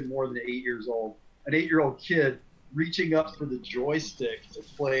couldn't have been more than 8 years old. An 8-year-old kid reaching up for the joystick to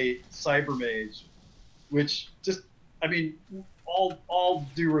play Cyber Mage, which just, I mean, all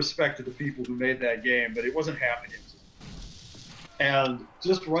due respect to the people who made that game, but it wasn't happening. And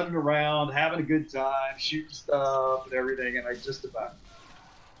just running around, having a good time, shooting stuff and everything, and I just about.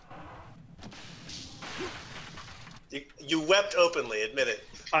 You wept openly, admit it.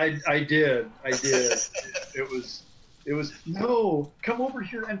 I did. It was no, come over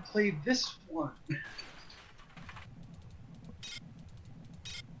here and play this one.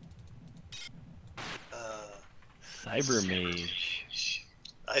 Cyber Mage.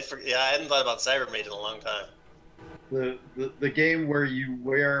 I hadn't thought about Cyber Mage in a long time. The game where you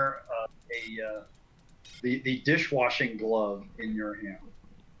wear the dishwashing glove in your hand.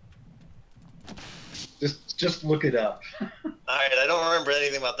 Just look it up. All right, I don't remember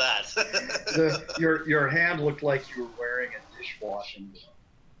anything about that. Your hand looked like you were wearing a dishwashing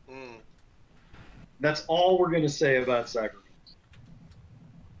glove. That's all we're going to say about Cyber Mage.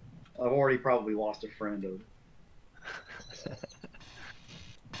 I've already probably lost a friend over it.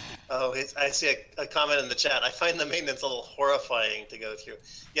 Oh, I see a comment in the chat. I find the maintenance a little horrifying to go through.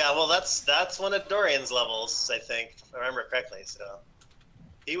 Yeah, well, that's one of Dorian's levels, I think, if I remember correctly. So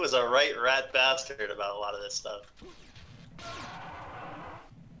he was a right rat bastard about a lot of this stuff.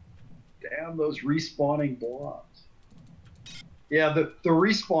 Damn those respawning blobs. Yeah, the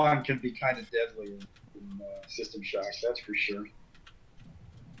respawn can be kind of deadly in System Shock, that's for sure.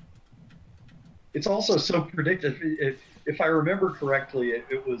 It's also so predictive. If I remember correctly,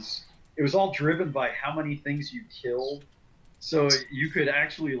 it was all driven by how many things you killed. So you could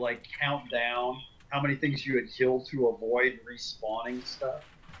actually like count down how many things you had killed to avoid respawning stuff.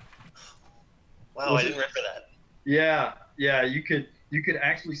 Wow, I didn't remember that. Yeah, you could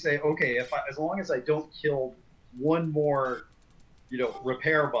actually say, okay, as long as I don't kill one more,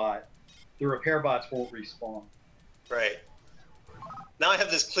 repair bot, the repair bots won't respawn. Right. Now I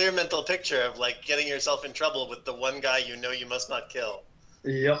have this clear mental picture of like getting yourself in trouble with the one guy you know you must not kill.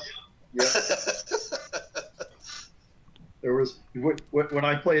 Yep. There was when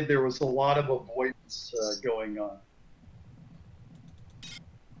I played, there was a lot of avoidance going on.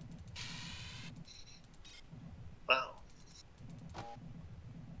 Wow.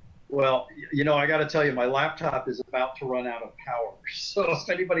 Well, I got to tell you, my laptop is about to run out of power. So if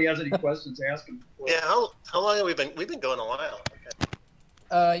anybody has any questions, ask them. Yeah. How long have we been? We've been going a while.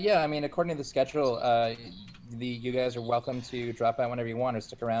 Okay. Yeah, I mean, according to the schedule, you guys are welcome to drop out whenever you want or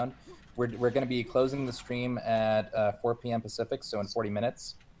stick around. We're going to be closing the stream at 4 p.m. Pacific, so in 40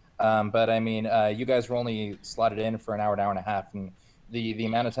 minutes. But I mean, you guys were only slotted in for an hour and a half, and the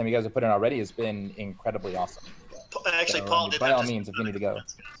amount of time you guys have put in already has been incredibly awesome. Actually, Paul did. By all means, if you need to go.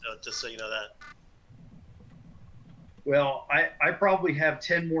 So just so you know that. Well, I probably have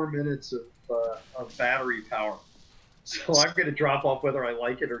 10 more minutes of battery power. So I'm going to drop off whether I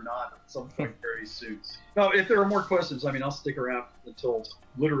like it or not at some point very soon. Now, if there are more questions, I mean, I'll stick around until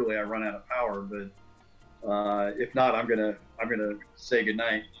literally I run out of power. But if not, I'm gonna say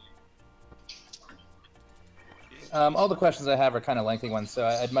goodnight. All the questions I have are kind of lengthy ones, so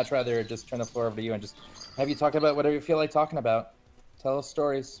I'd much rather just turn the floor over to you and just have you talk about whatever you feel like talking about. Tell us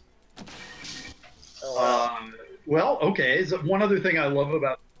stories. Well, okay. So one other thing I love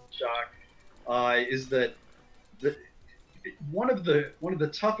about Shock is that one of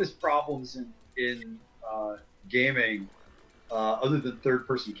the toughest problems in gaming, other than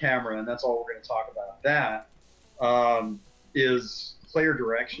third-person camera, and that's all we're going to talk about. That is player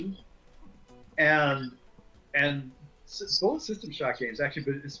direction, and both System Shock games actually,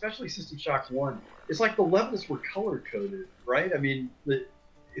 but especially System Shock 1, it's like the levels were color coded, right? I mean,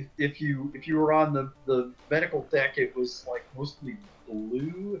 if you were on the medical deck, it was like mostly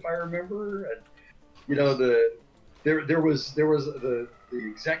blue, if I remember, and you know there was the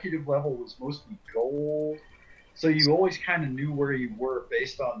executive level was mostly gold, so you always kind of knew where you were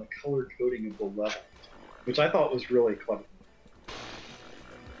based on the color coding of the level, which I thought was really clever.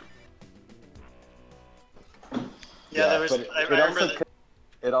 Yeah, there was. I remember that.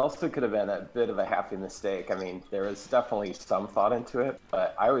 It also could have been a bit of a happy mistake. I mean, there was definitely some thought into it,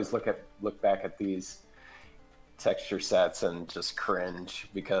 but I always look back at these texture sets and just cringe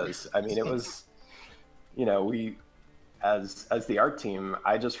because I mean, it was, you know, we as the art team,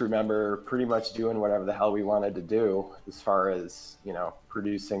 I just remember pretty much doing whatever the hell we wanted to do as far as, you know,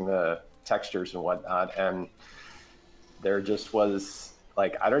 producing the textures and whatnot, and there just was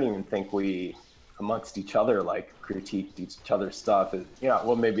like, I don't even think we amongst each other like critiqued each other's stuff.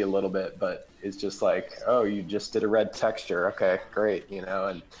 Well, maybe a little bit, but it's just like, oh, you just did a red texture, okay, great, you know,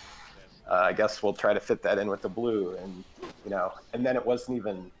 and I guess we'll try to fit that in with the blue, and you know, and then it wasn't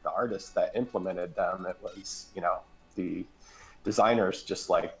even the artists that implemented them, it was, you know, the designers just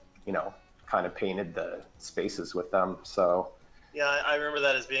like, you know, kind of painted the spaces with them. So yeah, I remember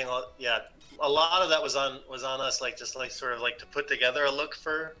that as being a lot of that was on us, like just like sort of like to put together a look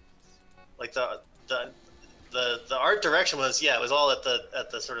for like the art direction was, it was all at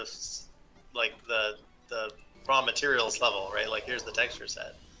the sort of like the raw materials level, right? Like here's the texture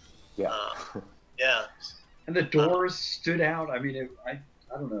set. Yeah. Yeah. And the doors stood out. I mean, I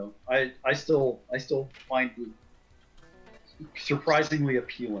don't know. I still find it surprisingly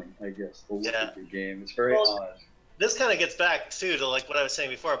appealing, I guess, the look of the game. It's very odd. This kind of gets back too to like what I was saying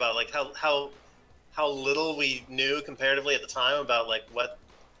before about like how little we knew comparatively at the time about like what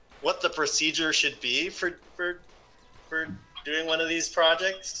the procedure should be for doing one of these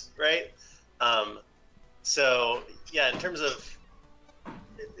projects, right? So yeah, in terms of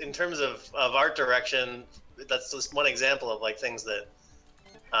art direction, that's just one example of like things that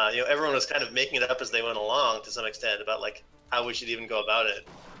you know, everyone was kind of making it up as they went along to some extent about like how we should even go about it.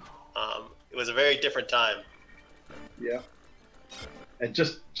 It was a very different time. Yeah, and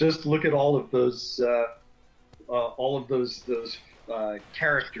just look at all of those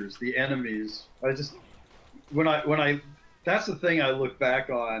characters, the enemies. When I that's the thing I look back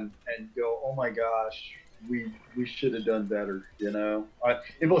on and go, oh my gosh, we should have done better, you know.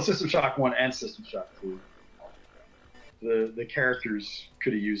 In both System Shock 1 and System Shock 2, the characters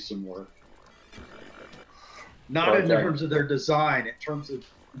could have used some work. Not in terms of their design, in terms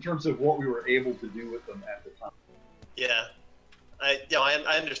of what we were able to do with them at the time. Yeah,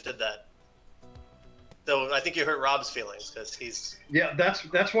 I understood that. Though I think you hurt Rob's feelings because he's. Yeah,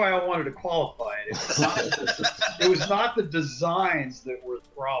 that's why I wanted to qualify it. It was not the designs that were the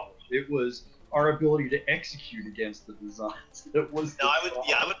problem. It was our ability to execute against the designs. That was. No, I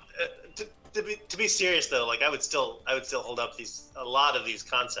would. To be serious though, like I would still hold up a lot of these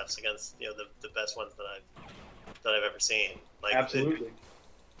concepts against, you know, the best ones that I've ever seen. Like absolutely.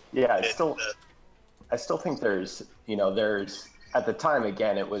 I still think there's at the time,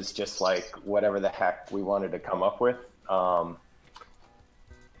 again, it was just like whatever the heck we wanted to come up with, and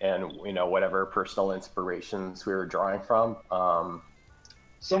you know, whatever personal inspirations we were drawing from.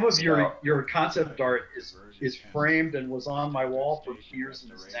 Some of your concept art is framed and was on my wall for years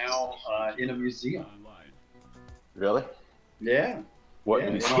and is now in a museum. Really? Yeah. What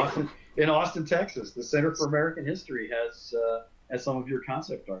museum? In Austin, Texas. The Center for American History has some of your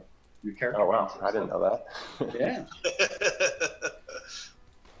concept art. Your character. Oh wow, I didn't know that. Yeah.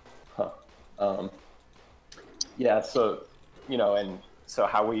 Yeah, so, you know, and so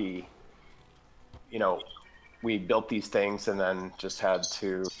how we, you know, we built these things and then just had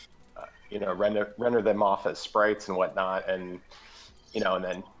to, you know, render them off as sprites and whatnot, and, you know, and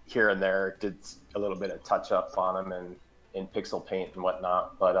then here and there did a little bit of touch up on them and in pixel paint and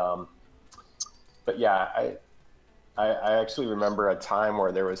whatnot, but yeah, I actually remember a time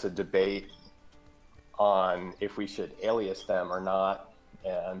where there was a debate on if we should alias them or not,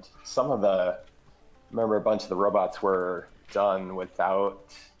 and remember a bunch of the robots were done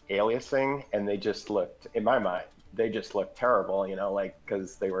without aliasing, and they just looked, in my mind, they just looked terrible, you know, like,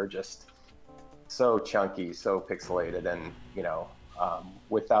 because they were just so chunky, so pixelated, and, you know,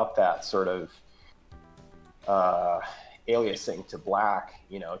 without that sort of aliasing to black,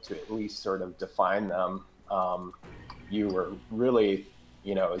 you know, to at least sort of define them, you were really,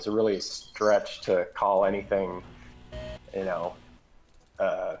 you know, it was really a stretch to call anything, you know,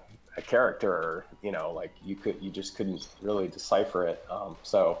 a character, or, you know, like you just couldn't really decipher it.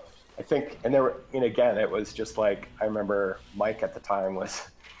 So I think, and there were, and again, it was just like, I remember Mike at the time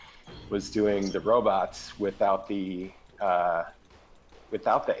was doing the robots without the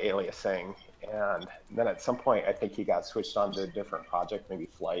aliasing, and then at some point I think he got switched on to a different project, maybe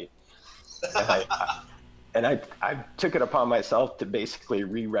Flight, and I took it upon myself to basically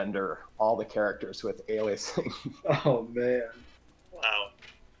re-render all the characters with aliasing. Oh man. Wow.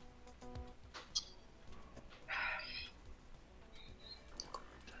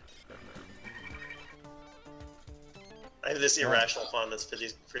 I have this irrational fondness for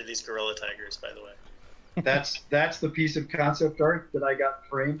these gorilla tigers, by the way. That's the piece of concept art that I got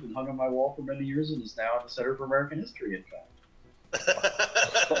framed and hung on my wall for many years, and is now at the Center for American History, in fact.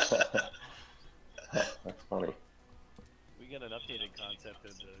 That's funny. We got an updated concept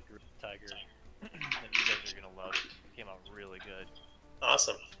of the gorilla tiger that you guys are gonna love. It came out really good.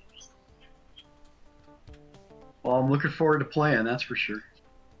 Awesome. Well, I'm looking forward to playing, that's for sure.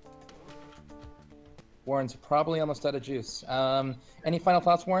 Warren's probably almost out of juice. Any final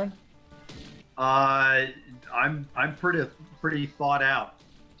thoughts, Warren? I'm pretty thought out.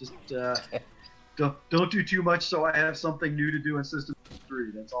 Just don't do too much, so I have something new to do in System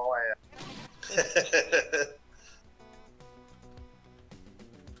 3. That's all I have.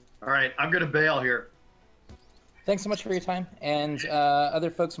 All right, I'm gonna bail here. Thanks so much for your time. And other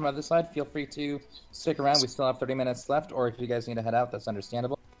folks from Otherside, feel free to stick around. We still have 30 minutes left, or if you guys need to head out, that's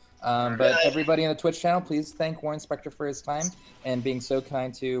understandable. But everybody in the Twitch channel, please thank Warren Spector for his time and being so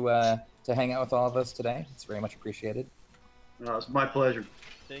kind to hang out with all of us today. It's very much appreciated. It's my pleasure.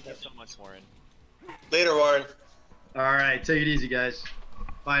 Thank you so much, Warren. Later, Warren. All right, take it easy, guys.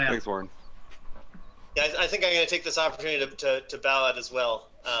 Bye now. Thanks, Warren. Yeah, I think I'm going to take this opportunity to bow out as well.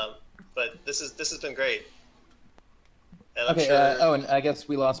 But this has been great. And I'm Okay. sure... Oh, and I guess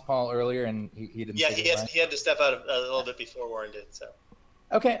we lost Paul earlier, and he didn't. Yeah, say he had to step out a little bit before Warren did. So.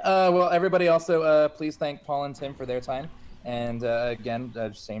 Okay. Well, everybody also please thank Paul and Tim for their time. And again,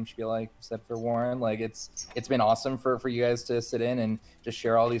 same spiel I said for Warren. Like it's been awesome for you guys to sit in and just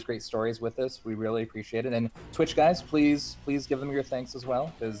share all these great stories with us. We really appreciate it. And Twitch guys, please give them your thanks as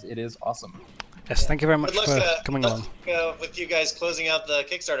well, because it is awesome. Yes, thank you very much for coming on. With you guys closing out the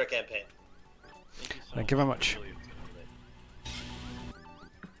Kickstarter campaign. Thank you very much.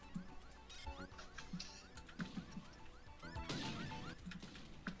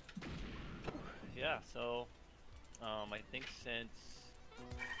 Yeah, so I think since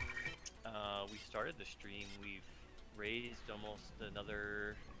we started the stream, we've raised almost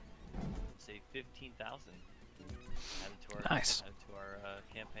another, say, 15,000 added to our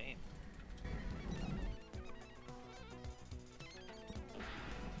campaign.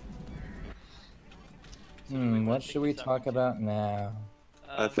 What should we talk about now?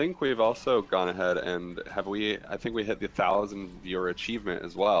 I think we've also gone ahead and I think we hit the 1,000 viewer achievement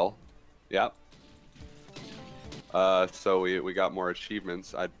as well. Yep. So we got more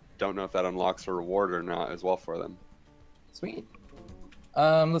achievements. I don't know if that unlocks a reward or not as well for them. Sweet.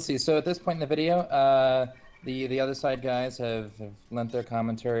 Let's see. So at this point in the video, the Otherside guys have lent their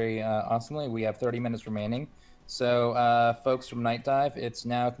commentary awesomely. We have 30 minutes remaining. So folks from Night Dive, it's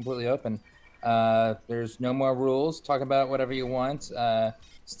now completely open. There's no more rules. Talk about whatever you want.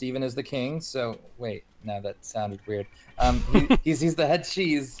 Steven is the king. So wait, no, that sounded weird. He's the head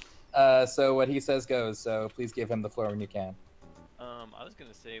cheese. So what he says goes. So please give him the floor when you can. I was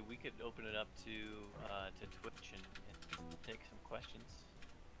gonna say we could open it up to Twitch and take some questions.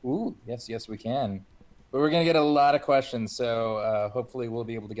 Ooh, yes, we can. But we're gonna get a lot of questions, so hopefully we'll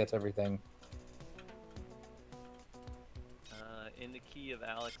be able to get to everything. In the key of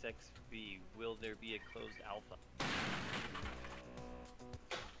Alex XV, will there be a closed alpha?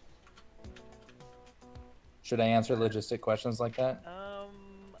 Should I answer logistic questions like that? I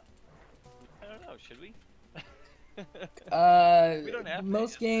don't know. Should we? We don't have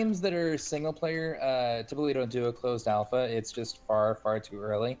most games that are single player typically don't do a closed alpha. It's just far too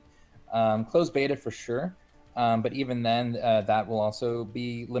early. Closed beta for sure, but even then that will also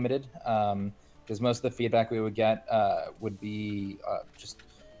be limited because most of the feedback we would get would be just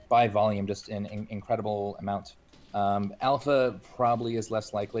by volume, just an incredible amount. Alpha probably is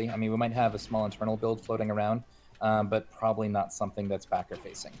less likely. I mean, we might have a small internal build floating around, but probably not something that's backer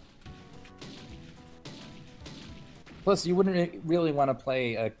facing. Plus, you wouldn't really want to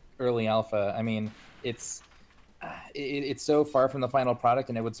play a early alpha. I mean, it's so far from the final product,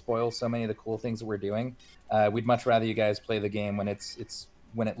 and it would spoil so many of the cool things that we're doing. We'd much rather you guys play the game when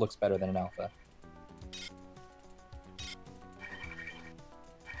when it looks better than an alpha.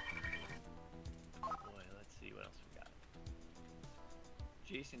 Boy, let's see what else we got.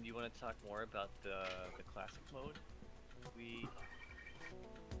 Jason, do you want to talk more about the classic mode?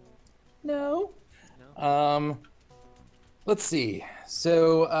 No. Let's see.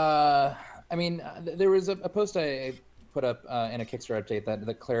 So, I mean, there was a post I put up in a Kickstarter update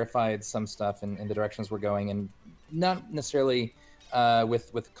that clarified some stuff in the directions we're going, and not necessarily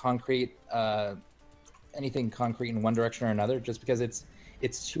with concrete, anything concrete in one direction or another, just because it's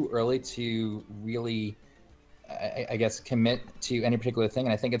too early to really, I guess, commit to any particular thing.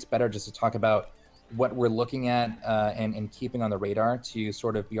 And I think it's better just to talk about what we're looking at and keeping on the radar to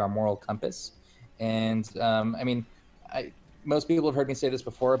sort of be our moral compass. And I mean, most people have heard me say this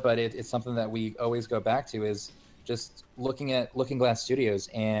before, but it's something that we always go back to, is just looking at Looking Glass Studios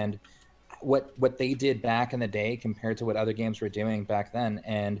and what they did back in the day compared to what other games were doing back then,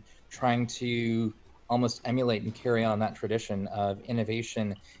 and trying to almost emulate and carry on that tradition of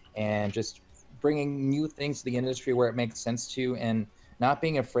innovation and just bringing new things to the industry where it makes sense to, and not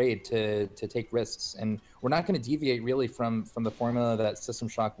being afraid to take risks. And we're not going to deviate really from the formula that System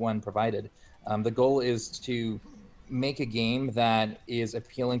Shock 1 provided. The goal is to make a game that is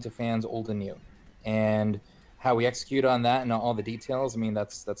appealing to fans old and new. And how we execute on that and all the details, I mean,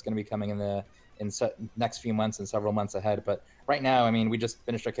 that's going to be coming in the next few months and several months ahead. But right now, I mean, we just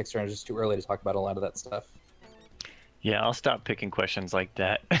finished our Kickstarter. It's just too early to talk about a lot of that stuff. Yeah, I'll stop picking questions like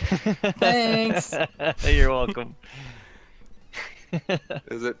that. Thanks. You're welcome.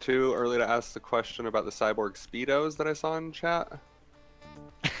 Is it too early to ask the question about the cyborg speedos that I saw in chat?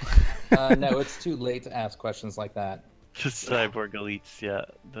 No, it's too late to ask questions like that. The cyborg elites, yeah,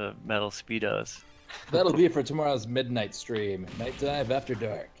 the metal speedos. That'll be for tomorrow's midnight stream, Night Dive After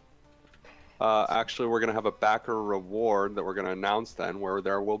Dark. Actually, we're going to have a backer reward that we're going to announce then, where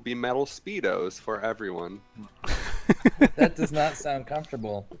there will be metal speedos for everyone. That does not sound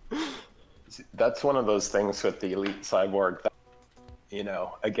comfortable. That's one of those things with the Elite Cyborg that, you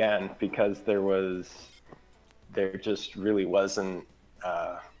know, again, because there just really wasn't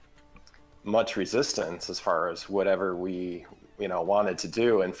much resistance as far as whatever we, you know, wanted to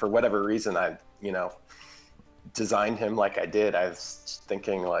do. And for whatever reason, I, you know, designed him like I did. I was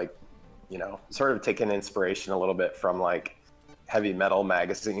thinking, like, you know, sort of taking inspiration a little bit from like Heavy Metal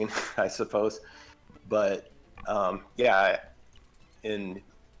magazine, I suppose. But yeah, in,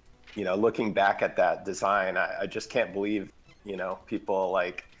 you know, looking back at that design, I just can't believe, you know, people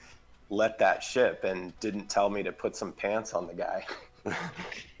like let that ship and didn't tell me to put some pants on the guy.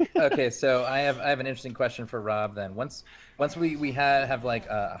 Okay, so I have an interesting question for Rob then. Once we have like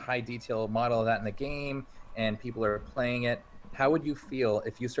a high detail model of that in the game and people are playing it, how would you feel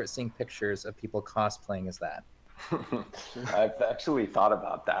if you start seeing pictures of people cosplaying as that? I've actually thought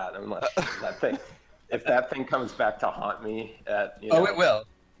about that. Unless that thing, if that thing comes back to haunt me at, you know, oh, it will.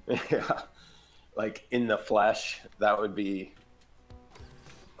 Yeah, like in the flesh, that would be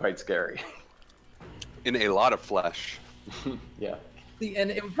quite scary. In a lot of flesh. Yeah. And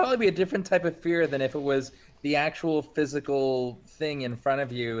it would probably be a different type of fear than if it was the actual physical thing in front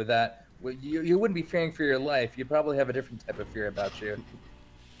of you that you wouldn't be fearing for your life. You'd probably have a different type of fear about you.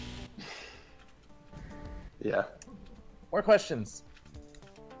 Yeah. More questions.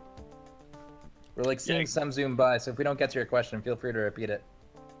 We're like seeing some zoom by, so if we don't get to your question, feel free to repeat it.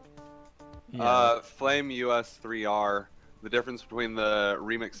 Flame US3R. The difference between the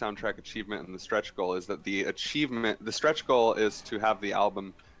remix soundtrack achievement and the stretch goal is that the stretch goal is to have the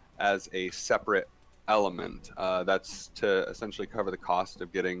album as a separate element. That's to essentially cover the cost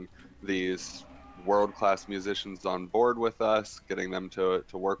of getting these world-class musicians on board with us, getting them to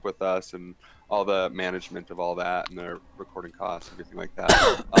work with us, and all the management of all that, and the recording costs, everything like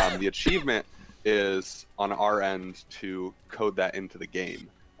that. The achievement is on our end to code that into the game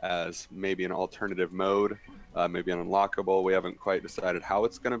as maybe an alternative mode, maybe an unlockable. We haven't quite decided how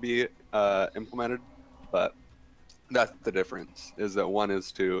it's going to be implemented, but that's the difference, is that one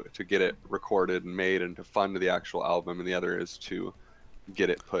is to get it recorded and made and to fund the actual album, and the other is to get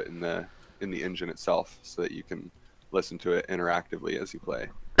it put in the engine itself so that you can listen to it interactively as you play.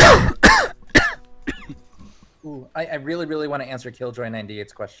 Ooh, I really, really want to answer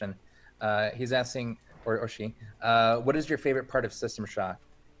Killjoy98's question. He's asking, or she, what is your favorite part of System Shock?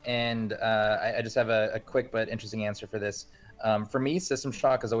 And I just have a quick but interesting answer for this. For me, System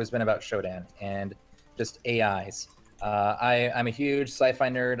Shock has always been about Shodan and just AIs. I'm a huge sci-fi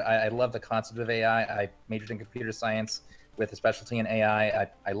nerd. I love the concept of AI. I majored in computer science with a specialty in AI.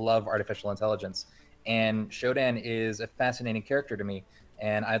 I love artificial intelligence. And Shodan is a fascinating character to me.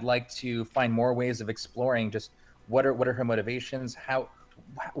 And I'd like to find more ways of exploring just what are her motivations,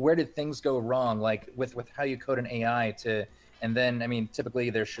 where did things go wrong, like with how you code an AI to, and then, I mean, typically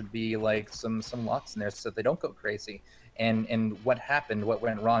there should be like some locks in there so that they don't go crazy. And what happened, what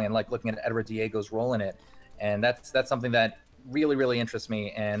went wrong, and like looking at Edward Diego's role in it. And that's something that really, really interests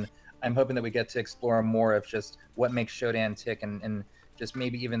me. And I'm hoping that we get to explore more of just what makes Shodan tick, and just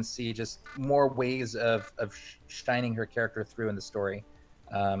maybe even see just more ways of shining her character through in the story.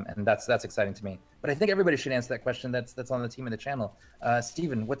 And that's exciting to me. But I think everybody should answer that question. That's on the team of the channel.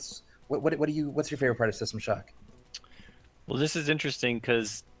 Steven, what's your favorite part of System Shock? Well, this is interesting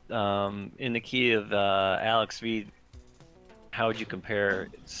because in the key of Alex V, how would you compare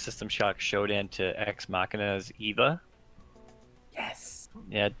System Shock Shodan to Ex Machina's Eva? Yes.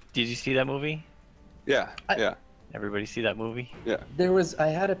 Yeah. Did you see that movie? Yeah. Yeah. Everybody see that movie? Yeah. I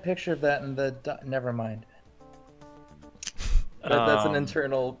had a picture of that in the never mind. That's an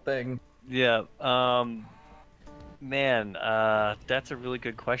internal thing. Yeah. Man, that's a really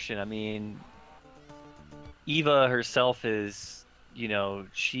good question. I mean, Eva herself is,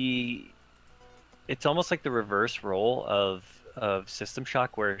 it's almost like the reverse role of System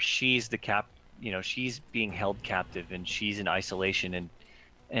Shock, where she's the she's being held captive and she's in isolation,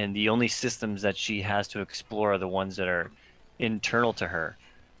 and the only systems that she has to explore are the ones that are internal to her.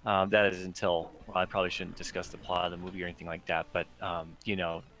 That is until, well, I probably shouldn't discuss the plot of the movie or anything like that, but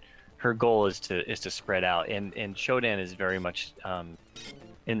her goal is to spread out, and Shodan is very much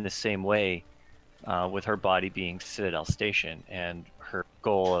in the same way, with her body being Citadel Station, and her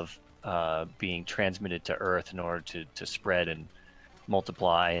goal of being transmitted to Earth in order to spread and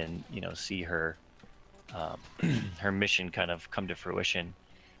multiply, and see her her mission kind of come to fruition.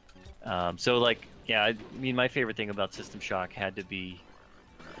 So like, yeah, I mean, my favorite thing about System Shock had to be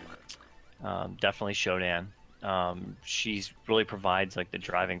definitely Shodan. She's really provides like the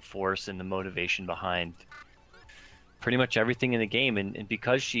driving force and the motivation behind pretty much everything in the game, and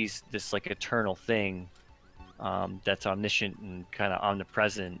because she's this like eternal thing that's omniscient and kind of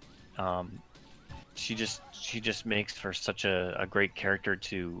omnipresent, she just makes for such a great character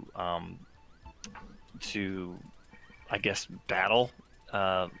to I guess battle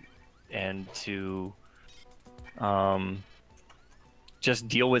and to just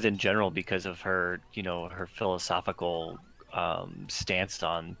deal with in general, because of her her philosophical stance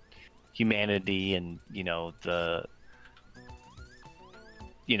on humanity, and the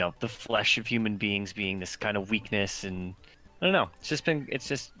flesh of human beings being this kind of weakness. And I don't know, she's been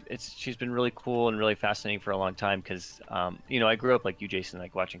really cool and really fascinating for a long time, because I grew up like you, Jason,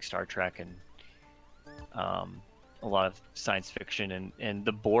 like watching Star Trek and a lot of science fiction, and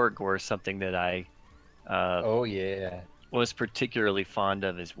the Borg were something that I oh yeah, was particularly fond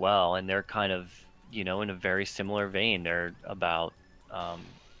of as well. And they're kind of in a very similar vein. They're about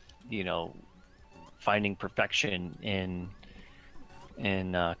finding perfection in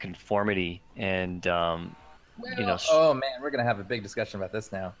conformity, and oh man, we're gonna have a big discussion about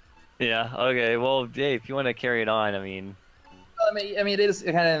this now. Yeah, okay, well, Dave, if you want to carry it on, I mean, it is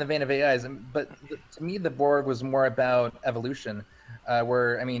kind of in the vein of AIs, but to me, the Borg was more about evolution,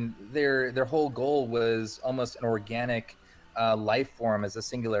 where their whole goal was almost an organic life form as a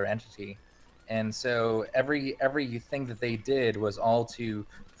singular entity, and so everything that they did was all to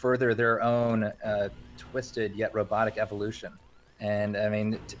further their own twisted yet robotic evolution.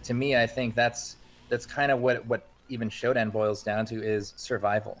 And to me, I think that's kind of what even Shodan boils down to, is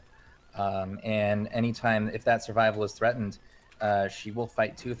survival. And anytime if that survival is threatened, she will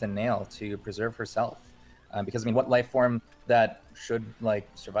fight tooth and nail to preserve herself. Because what life form that should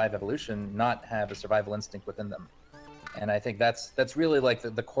survive evolution not have a survival instinct within them? And I think that's really like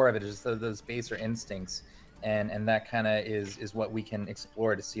the core of it, is those baser instincts, and that kind of is what we can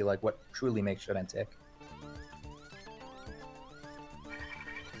explore to see what truly makes Shodan tick.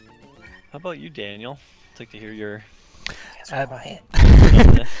 How about you, Daniel? I'd like to hear your...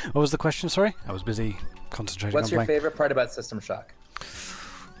 What was the question? Sorry, I was busy concentrating. What's your favorite part about System Shock?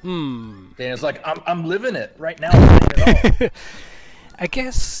 Daniel's like, I'm living it right now. I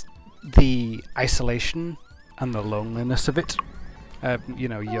guess the isolation and the loneliness of it.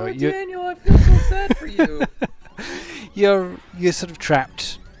 Daniel, I feel so sad for you. You're sort of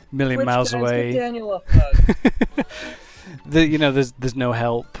trapped a million miles away. Give Daniel a hug. There's no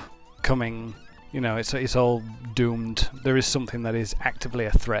help coming. It's all doomed. There is something that is actively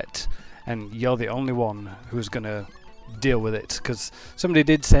a threat, and you're the only one who's going to deal with it, because somebody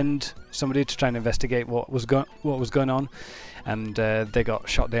did send somebody to try and investigate what was going on, and they got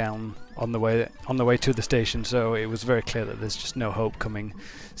shot down on the way to the station. So it was very clear that there's just no hope coming.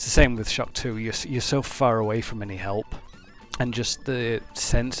 It's the same with Shock 2. You're so far away from any help, and just the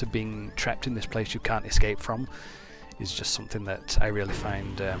sense of being trapped in this place you can't escape from is just something that I really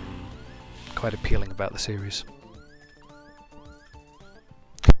find quite appealing about the series.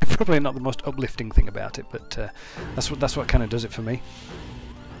 Probably not the most uplifting thing about it, but that's what kind of does it for me.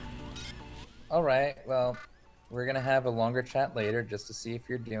 All right, well, We're gonna have a longer chat later just to see if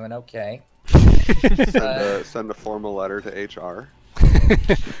you're doing okay. Send a formal letter to HR.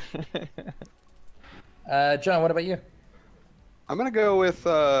 John, what about you? I'm gonna go with.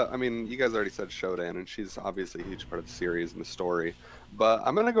 I mean, you guys already said Shodan, and she's obviously a huge part of the series and the story. But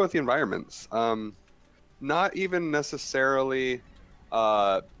I'm gonna go with the environments. Not even necessarily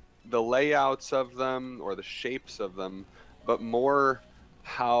the layouts of them or the shapes of them, but more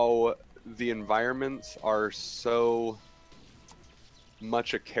how the environments are so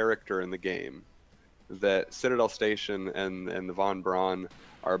much a character in the game. That Citadel Station and the Von Braun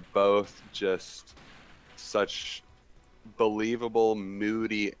are both just such believable,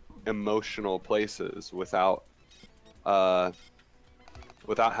 moody, emotional places without having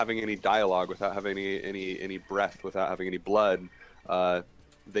any dialogue, without having any breath, without having any blood.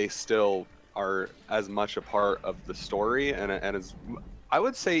 They still are as much a part of the story, and as I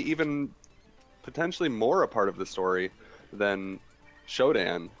would say, even potentially more a part of the story than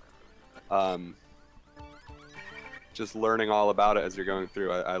Shodan. Just learning all about it as you're going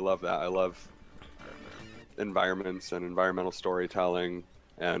through. I love that. I love environments and environmental storytelling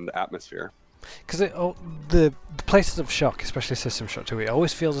and atmosphere. Because the places of shock, especially System Shock 2, it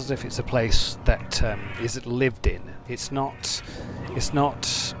always feels as if it's a place that is lived in. It's not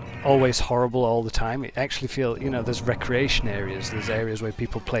always horrible all the time. It actually feels, there's recreation areas, there's areas where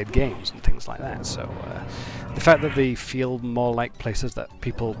people played games and things like that. So the fact that they feel more like places that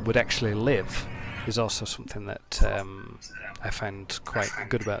people would actually live is also something that I find quite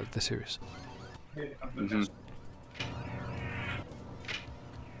good about the series. Mm-hmm.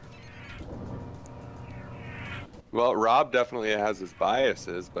 Well, Rob definitely has his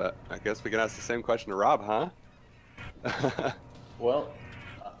biases, but I guess we can ask the same question to Rob, huh? Well,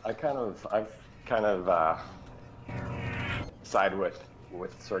 I've kind of side with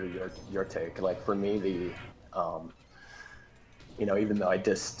sort of your take. Like for me, even though I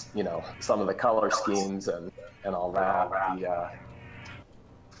dissed, some of the color schemes and all that,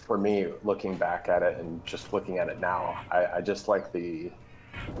 for me, looking back at it and just looking at it now, I just like the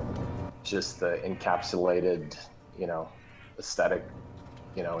encapsulated, aesthetic,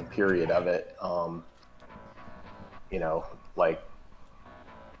 and period of it.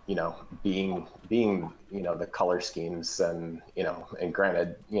 Being the color schemes and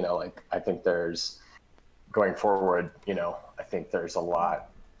granted, I think there's going forward, I think there's a lot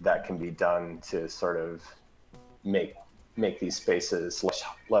that can be done to sort of make these spaces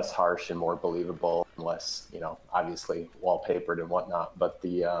less harsh and more believable, and less, obviously wallpapered and whatnot. But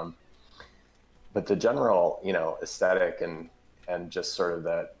the general, aesthetic and just sort of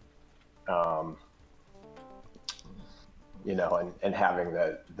that, and having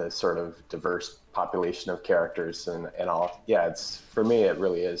the sort of diverse population of characters and all. Yeah, it's, for me, it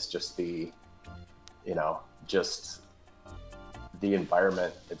really is just the, just the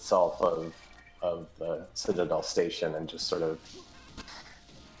environment itself of the Citadel Station, and just sort of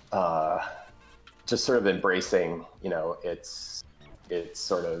embracing, its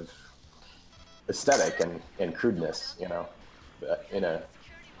sort of aesthetic and crudeness, in a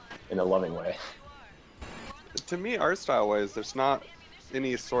loving way. To me, art style wise, there's not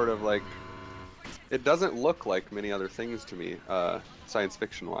any sort of like, it doesn't look like many other things to me, science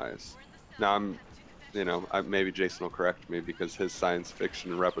fiction wise. Now maybe Jason will correct me because his science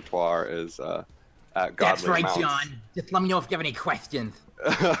fiction repertoire is at godly That's right, amounts. John. Just let me know if you have any questions.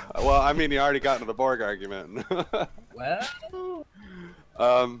 Well, I mean, you already got into the Borg argument. Well,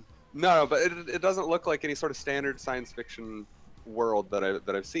 no, but it doesn't look like any sort of standard science fiction world that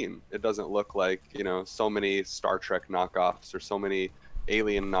I've seen. It doesn't look like, so many Star Trek knockoffs or so many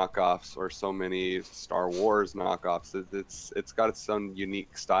Alien knockoffs or so many Star Wars knockoffs. It's got its own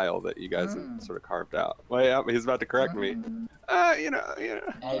unique style that you guys have sort of carved out. Well, yeah, he's about to correct me. Hi,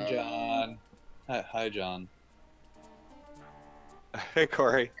 John. Hi, John. Hey,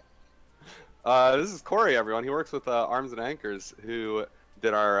 Corey. This is Corey, everyone. He works with Arms and Anchors, who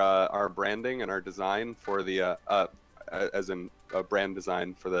did our branding and our design for the as in a brand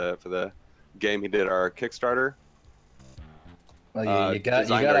design for the game. He did our Kickstarter. Well, you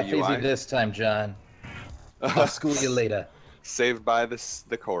got off easy this time, John. I'll school you later. Saved by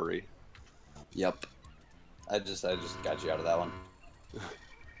the Corey. Yep. I just got you out of that one.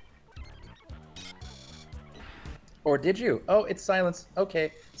 Or did you? Oh, it's silence.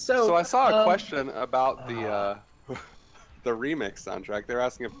 Okay. So I saw a question about the remix soundtrack. They're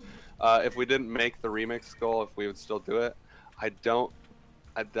asking if we didn't make the remix goal, if we would still do it.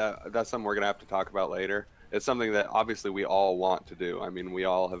 That's something we're gonna have to talk about later. It's something that obviously we all want to do. I mean, we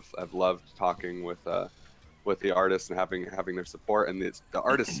all have loved talking with with the artists and having their support, and the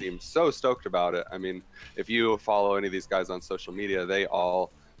artists seem so stoked about it. I mean, if you follow any of these guys on social media, they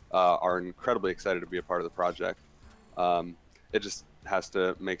all are incredibly excited to be a part of the project. It just has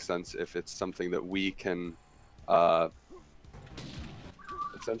to make sense if it's something that we can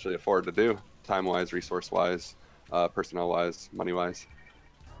essentially afford to do, time-wise, resource-wise, personnel-wise, money-wise.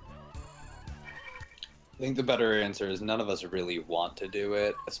 I think the better answer is none of us really want to do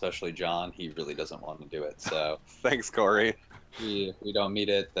it, especially John. He really doesn't want to do it. So thanks, Corey. If we don't meet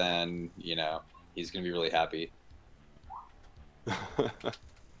it, then he's gonna be really happy.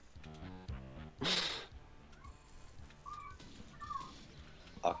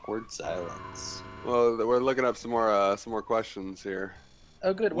 Awkward silence. Well, we're looking up some more questions here.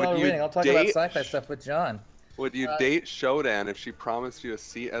 Oh, good. While we're waiting, I'll talk about sci-fi stuff with John. Would you date Shodan if she promised you a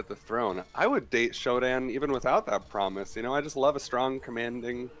seat at the throne? I would date Shodan even without that promise. I just love a strong,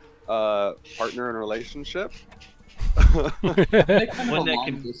 commanding partner in a relationship. One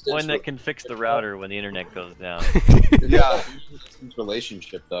that can fix the router when the internet goes down. Yeah.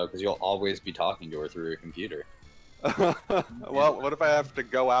 Relationship though, because you'll always be talking to her through your computer. Well, what if I have to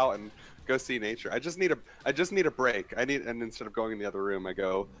go out and go see nature? I just need a break. And instead of going in the other room, I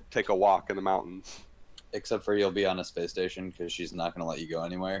go take a walk in the mountains. Except for you'll be on a space station because she's not going to let you go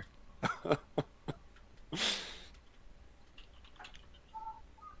anywhere.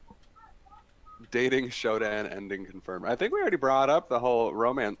 Dating Shodan ending confirmed. I think we already brought up the whole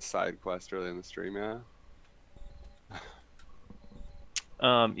romance side quest early in the stream, yeah.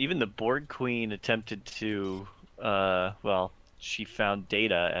 Even the Borg Queen attempted to, she found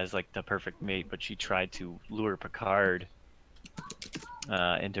Data as like the perfect mate, but she tried to lure Picard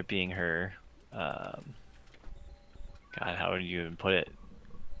into being her, God, how would you even put it?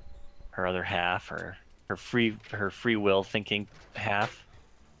 Her other half, or her free will thinking half.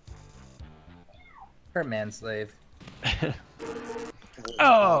 Her manslave.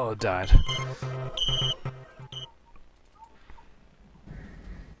 Oh, died.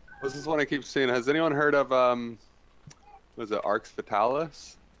 This is one I keep seeing. Has anyone heard of was it Arx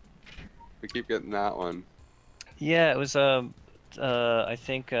Fatalis? We keep getting that one. Yeah, it was I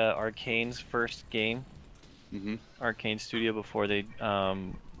think Arcane's first game. Mm-hmm. Arcane Studio before they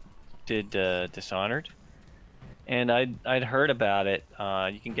did Dishonored, and I'd heard about it.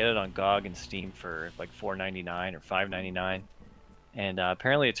 You can get it on GOG and Steam for like $4.99 or $5.99, and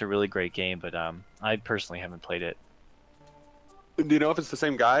apparently it's a really great game. But I personally haven't played it. Do you know if it's the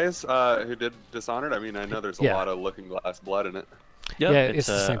same guys who did Dishonored? I mean, I know there's a lot of Looking Glass blood in it. Yep, yeah, it's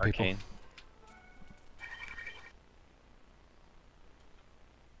the same Arcane. people.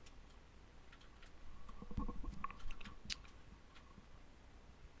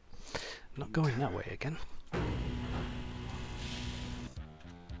 Not going that way again.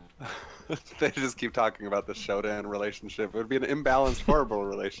 They just keep talking about the Shodan relationship. It would be an imbalanced, horrible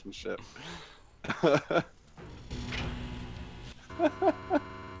relationship.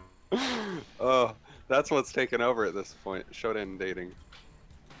 Oh, that's what's taken over at this point. Shodan dating.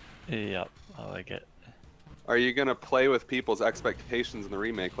 Yep, I like it. Are you gonna play with people's expectations in the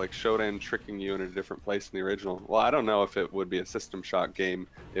remake, like Shodan tricking you in a different place in the original? Well, I don't know if it would be a System Shock game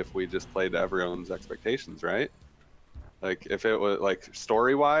if we just played to everyone's expectations, right? Like, if it was like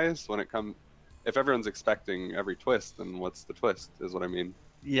story-wise, if everyone's expecting every twist, then what's the twist? Is what I mean.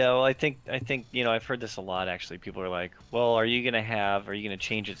 Yeah, well, I think I've heard this a lot actually. People are like, well, are you gonna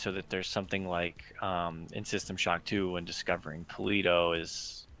change it so that there's something like in System Shock 2 when discovering Polito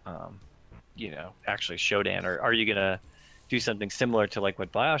is actually Shodan, or are you gonna do something similar to like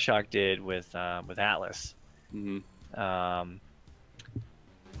what BioShock did with Atlas? Mm-hmm.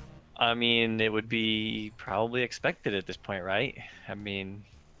 I mean, it would be probably expected at this point, right? I mean,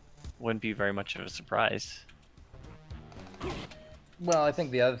 wouldn't be very much of a surprise. Well, I think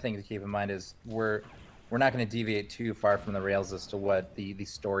the other thing to keep in mind is we're not going to deviate too far from the rails as to what the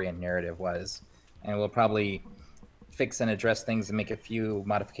story and narrative was, and we'll probably fix and address things and make a few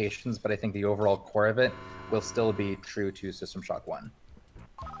modifications, but I think the overall core of it will still be true to System Shock 1.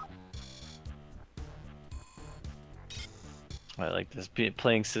 I like this.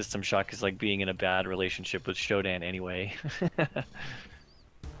 Playing System Shock is like being in a bad relationship with Shodan anyway.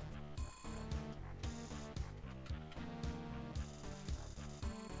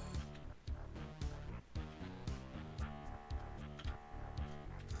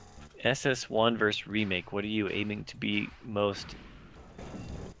 SS1 versus Remake. What are you aiming to be most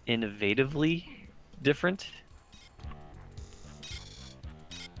innovatively different?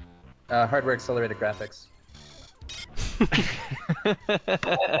 Hardware accelerated graphics.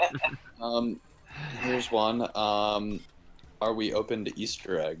 Here's one. Are we open to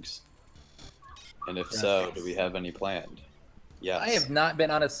Easter eggs? And if so, do we have any planned? Yes. I have not been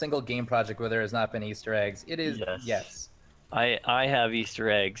on a single game project where there has not been Easter eggs. It is yes. I have Easter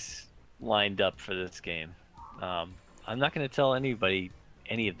eggs lined up for this game. I'm not going to tell anybody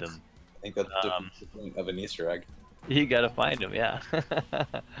any of them. I think that's the point of an Easter egg. You got to find them, yeah.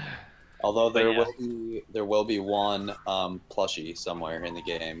 Although there will be one plushie somewhere in the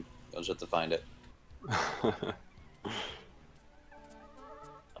game. You'll just have to find it. A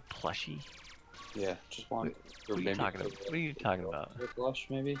plushie? Yeah, just one. What are you talking about? What are you talking about? A plush,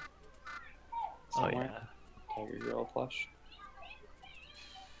 maybe? Somewhere. Oh, yeah. Tiger Girl plush.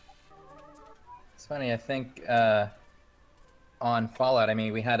 It's funny, I think on Fallout, I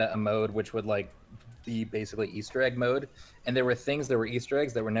mean, we had a mode which would like be basically Easter egg mode, and there were things that were Easter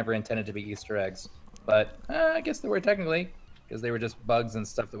eggs that were never intended to be Easter eggs. But I guess they were technically, because they were just bugs and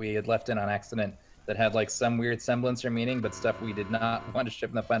stuff that we had left in on accident that had like some weird semblance or meaning, but stuff we did not want to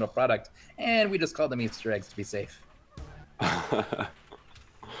ship in the final product, and we just called them Easter eggs to be safe. You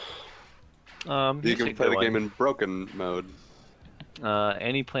can play the game in broken mode.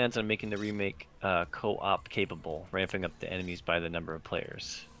 Any plans on making the remake co-op capable, ramping up the enemies by the number of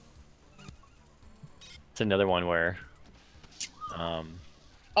players? It's another one where...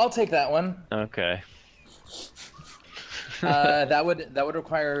 I'll take that one. Okay. That would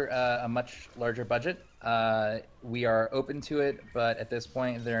require a much larger budget. We are open to it, but at this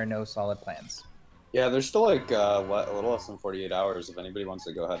point, there are no solid plans. Yeah, there's still like a little less than 48 hours. If anybody wants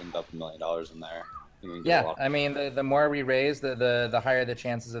to go ahead and dump $1 million in there. Yeah, I mean, the more we raise, the higher the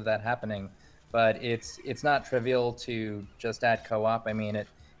chances of that happening. But it's not trivial to just add co-op. I mean, it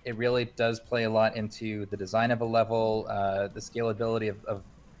really does play a lot into the design of a level, the scalability of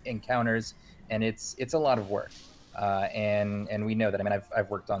encounters, and it's a lot of work. And we know that. I mean, I've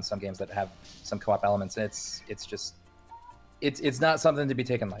worked on some games that have some co-op elements, and it's not something to be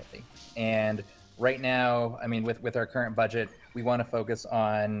taken lightly. And right now, I mean, with our current budget, we want to focus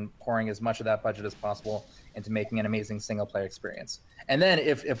on pouring as much of that budget as possible into making an amazing single-player experience. And then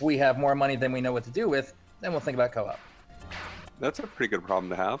if we have more money than we know what to do with, then we'll think about co-op. That's a pretty good problem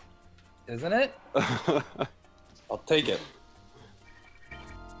to have. Isn't it? I'll take it.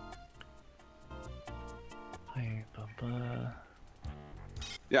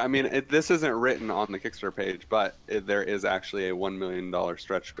 Yeah, I mean, this isn't written on the Kickstarter page, but there is actually a $1 million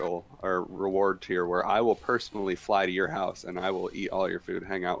stretch goal or reward tier where I will personally fly to your house and I will eat all your food,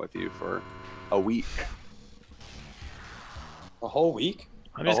 hang out with you for a week. A whole week?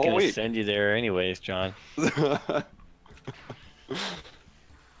 I'm just going to send you there anyways, John.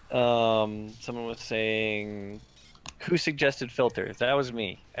 Someone was saying, who suggested Filter? That was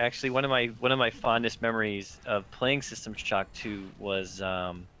me. Actually, one of my fondest memories of playing System Shock 2 was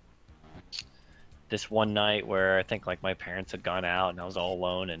this one night where I think like my parents had gone out and I was all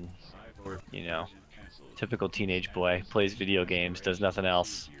alone, and you know, typical teenage boy plays video games, does nothing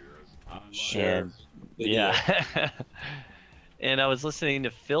else. Sure. And, yeah. And I was listening to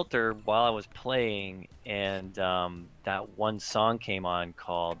Filter while I was playing, and that one song came on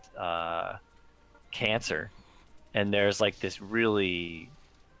called Cancer. And there's like this really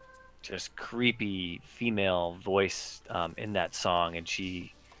just creepy female voice in that song. And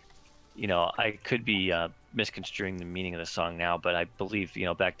she, you know, I could be misconstruing the meaning of the song now, but I believe, you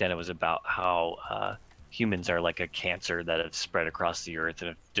know, back then it was about how humans are like a cancer that have spread across the earth and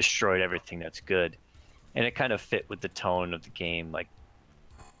have destroyed everything that's good. And it kind of fit with the tone of the game, like,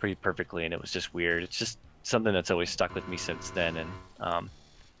 pretty perfectly, and it was just weird. It's just something that's always stuck with me since then, and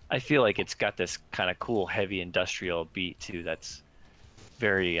I feel like it's got this kind of cool, heavy industrial beat, too, that's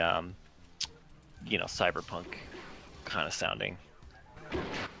very, you know, cyberpunk kind of sounding.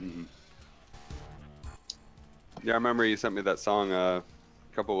 Mm-hmm. Yeah, I remember you sent me that song a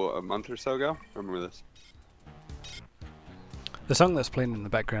month or so ago. I remember this. The song that's playing in the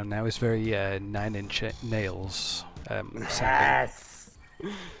background now is very Nine Inch Nails sounding. Yes!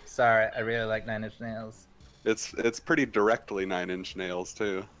 Sorry, I really like Nine Inch Nails. It's pretty directly Nine Inch Nails,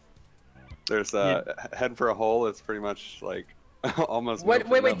 too. There's Head for a Hole. It's pretty much like almost. Wait,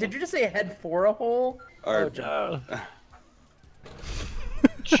 did you just say Head for a Hole? Or, oh, John.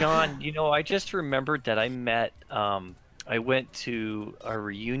 John, you know, I just remembered that I met, I went to a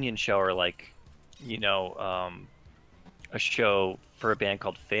reunion show, or like, you know, a show for a band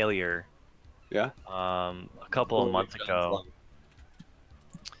called Failure. Yeah. A couple of months ago.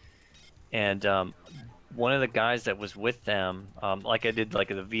 And one of the guys that was with them, like I did like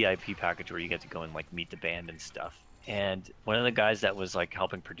the VIP package where you get to go and like meet the band and stuff. And one of the guys that was like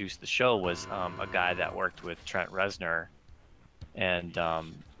helping produce the show was a guy that worked with Trent Reznor, and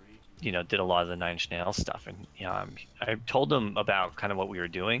you know, did a lot of the Nine Inch Nails stuff. And you know, I told him about kind of what we were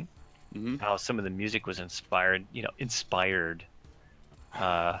doing, how some of the music was inspired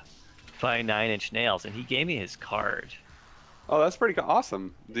by Nine Inch Nails, and he gave me his card. Oh, that's pretty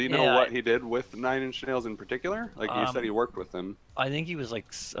awesome. Do you know Yeah, what he did with Nine Inch Nails in particular? Like you said, he worked with them. I think he was like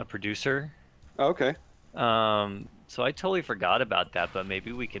a producer. Oh, okay. So I totally forgot about that, but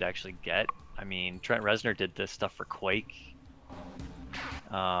maybe we could actually get. I mean, Trent Reznor did this stuff for Quake.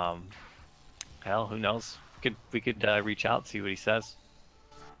 Hell, who knows? We could reach out, see what he says.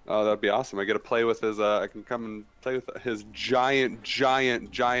 Oh, that'd be awesome. I get to play with his. I can come and play with his giant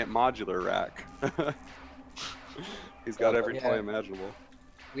modular rack. He's got every toy imaginable.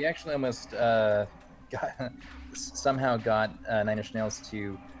 We actually almost somehow got Nine Inch Nails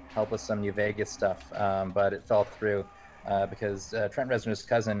to help with some New Vegas stuff, but it fell through because Trent Reznor's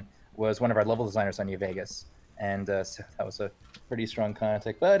cousin was one of our level designers on New Vegas, and so that was a pretty strong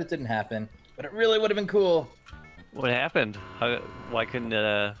contact, but it didn't happen. But it really would have been cool. What happened? Why couldn't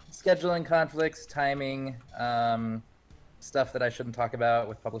scheduling conflicts, timing, stuff that I shouldn't talk about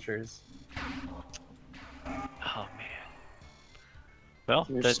with publishers. Oh man. Well,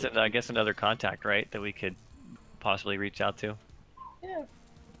 that's I guess another contact, right? That we could possibly reach out to. Yeah.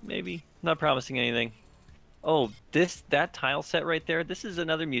 Maybe. Not promising anything. Oh, that tile set right there. This is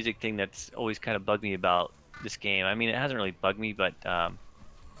another music thing that's always kind of bugged me about this game. I mean, it hasn't really bugged me, but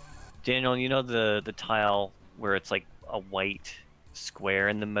Daniel, you know the tile where it's like a white square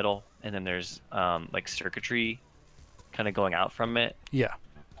in the middle, and then there's like circuitry kind of going out from it. Yeah.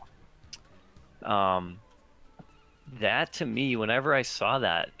 That to me, whenever I saw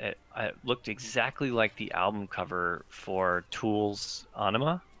that, it looked exactly like the album cover for Tool's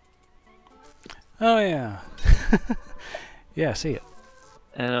Anima. Oh yeah. Yeah, I see it.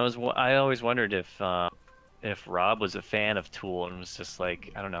 And I always wondered if Rob was a fan of Tool and was just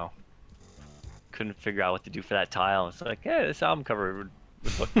like, I don't know, couldn't figure out what to do for that tile. It's like, hey, this album cover would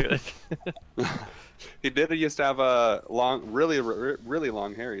look good. He used to have a really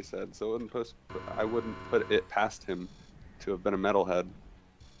long hair, he said, so I wouldn't put it past him to have been a metalhead.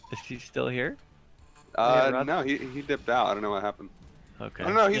 Is he still here? No, he dipped out. I don't know what happened. Okay.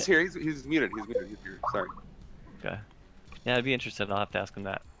 Oh, no, he's here. He's muted. He's here. Sorry. Okay. Yeah, I'd be interested. I'll have to ask him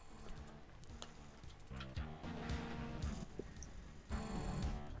that.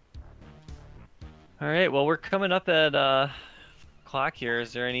 All right. Well, we're coming up at clock here.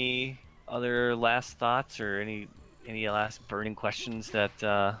 Is there any other last thoughts or any last burning questions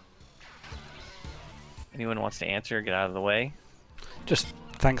that anyone wants to answer? Get out of the way. Just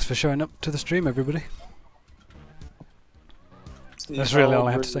thanks for showing up to the stream, everybody. Steve, that's really all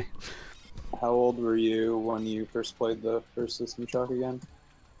I have to say. How old were you when you first played the first System Shock again?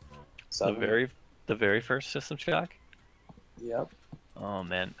 7? The very first System Shock? Yep. Oh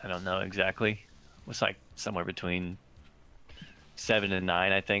man, I don't know exactly. It was like somewhere between 7 and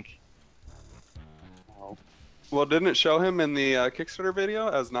 9, I think. Well, didn't it show him in the Kickstarter video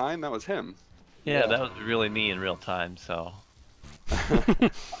as 9? That was him. Yeah, that was really me in real time, so.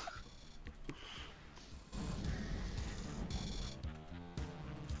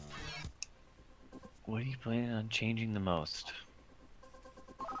 What are you planning on changing the most?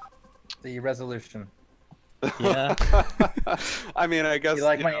 The resolution. Yeah. I mean, I guess. You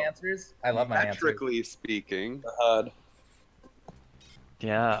like my answers? I love my answers. Metrically speaking.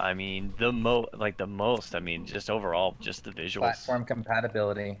 Yeah, I mean the most. I mean, just overall, just the visuals. Platform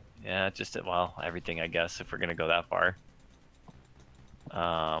compatibility. Yeah, just everything, I guess, if we're gonna go that far.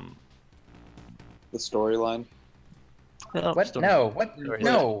 The storyline. No, what? No. What?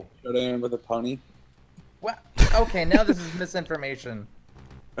 No. Showdown with a pony. What? Okay, now this is misinformation.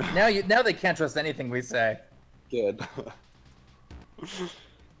 Now they can't trust anything we say. Good.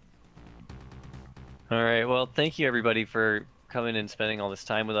 All right. Well, thank you everybody for coming and spending all this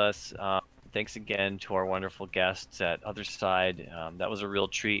time with us. Thanks again to our wonderful guests at Otherside. That was a real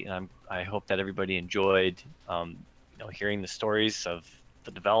treat, and I hope that everybody enjoyed hearing the stories of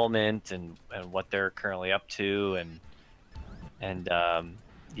the development and what they're currently up to, and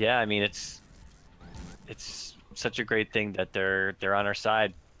yeah, I mean it's such a great thing that they're on our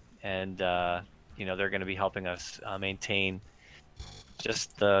side, and they're going to be helping us maintain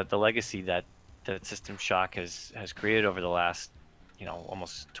just the legacy that System Shock has created over the last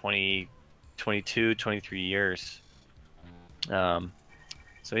almost 22, 23 years. So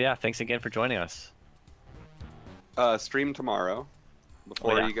yeah, thanks again for joining us. Stream tomorrow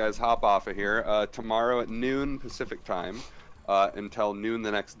before you guys hop off of here. Tomorrow at noon Pacific time until noon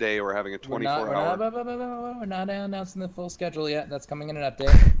the next day. We're having a 24-hour. We're not announcing the full schedule yet. That's coming in an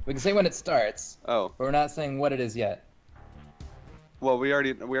update. We can say when it starts. Oh. But we're not saying what it is yet. Well, we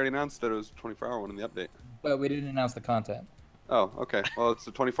already announced that it was a 24-hour one in the update. But we didn't announce the content. Oh, okay. Well, it's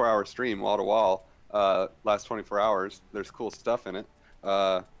a 24-hour stream, wall to wall. Last 24 hours. There's cool stuff in it.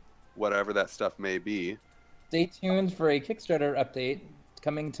 Whatever that stuff may be. Stay tuned for a Kickstarter update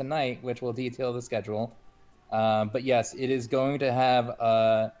coming tonight, which will detail the schedule. But yes, it is going to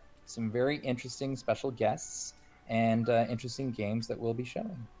have some very interesting special guests and interesting games that we'll be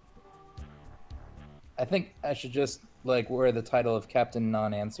showing. I think I should just wear the title of Captain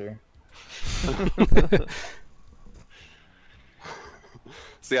Non-Answer.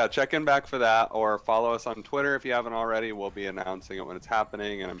 So yeah, check in back for that, or follow us on Twitter if you haven't already. We'll be announcing it when it's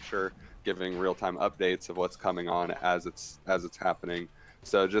happening, and I'm sure giving real-time updates of what's coming on as it's happening.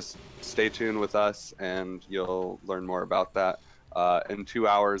 So just stay tuned with us, and you'll learn more about that. In 2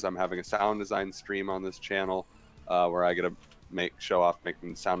 hours, I'm having a sound design stream on this channel where I get to show off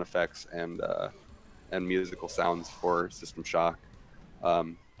making sound effects and musical sounds for System Shock.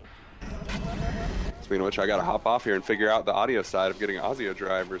 Speaking of which, I gotta hop off here and figure out the audio side of getting audio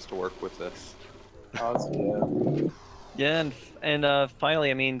drivers to work with this. Yeah, and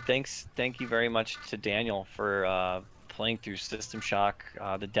finally, I mean, thank you very much to Daniel for playing through System Shock,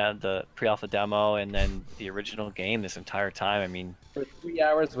 the pre-alpha demo, and then the original game this entire time. I mean, for 3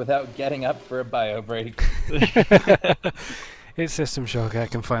 hours without getting up for a bio break. It's System Shock. I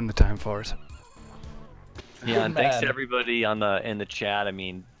can find the time for it. Yeah, and thanks to everybody in the chat. I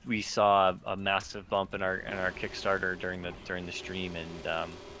mean, we saw a massive bump in our Kickstarter during the stream,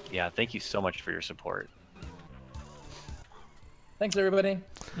 and yeah, thank you so much for your support. Thanks, everybody.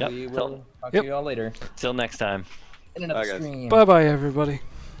 Yep. We will talk to you all later. Till next time. In another stream. Bye bye, everybody.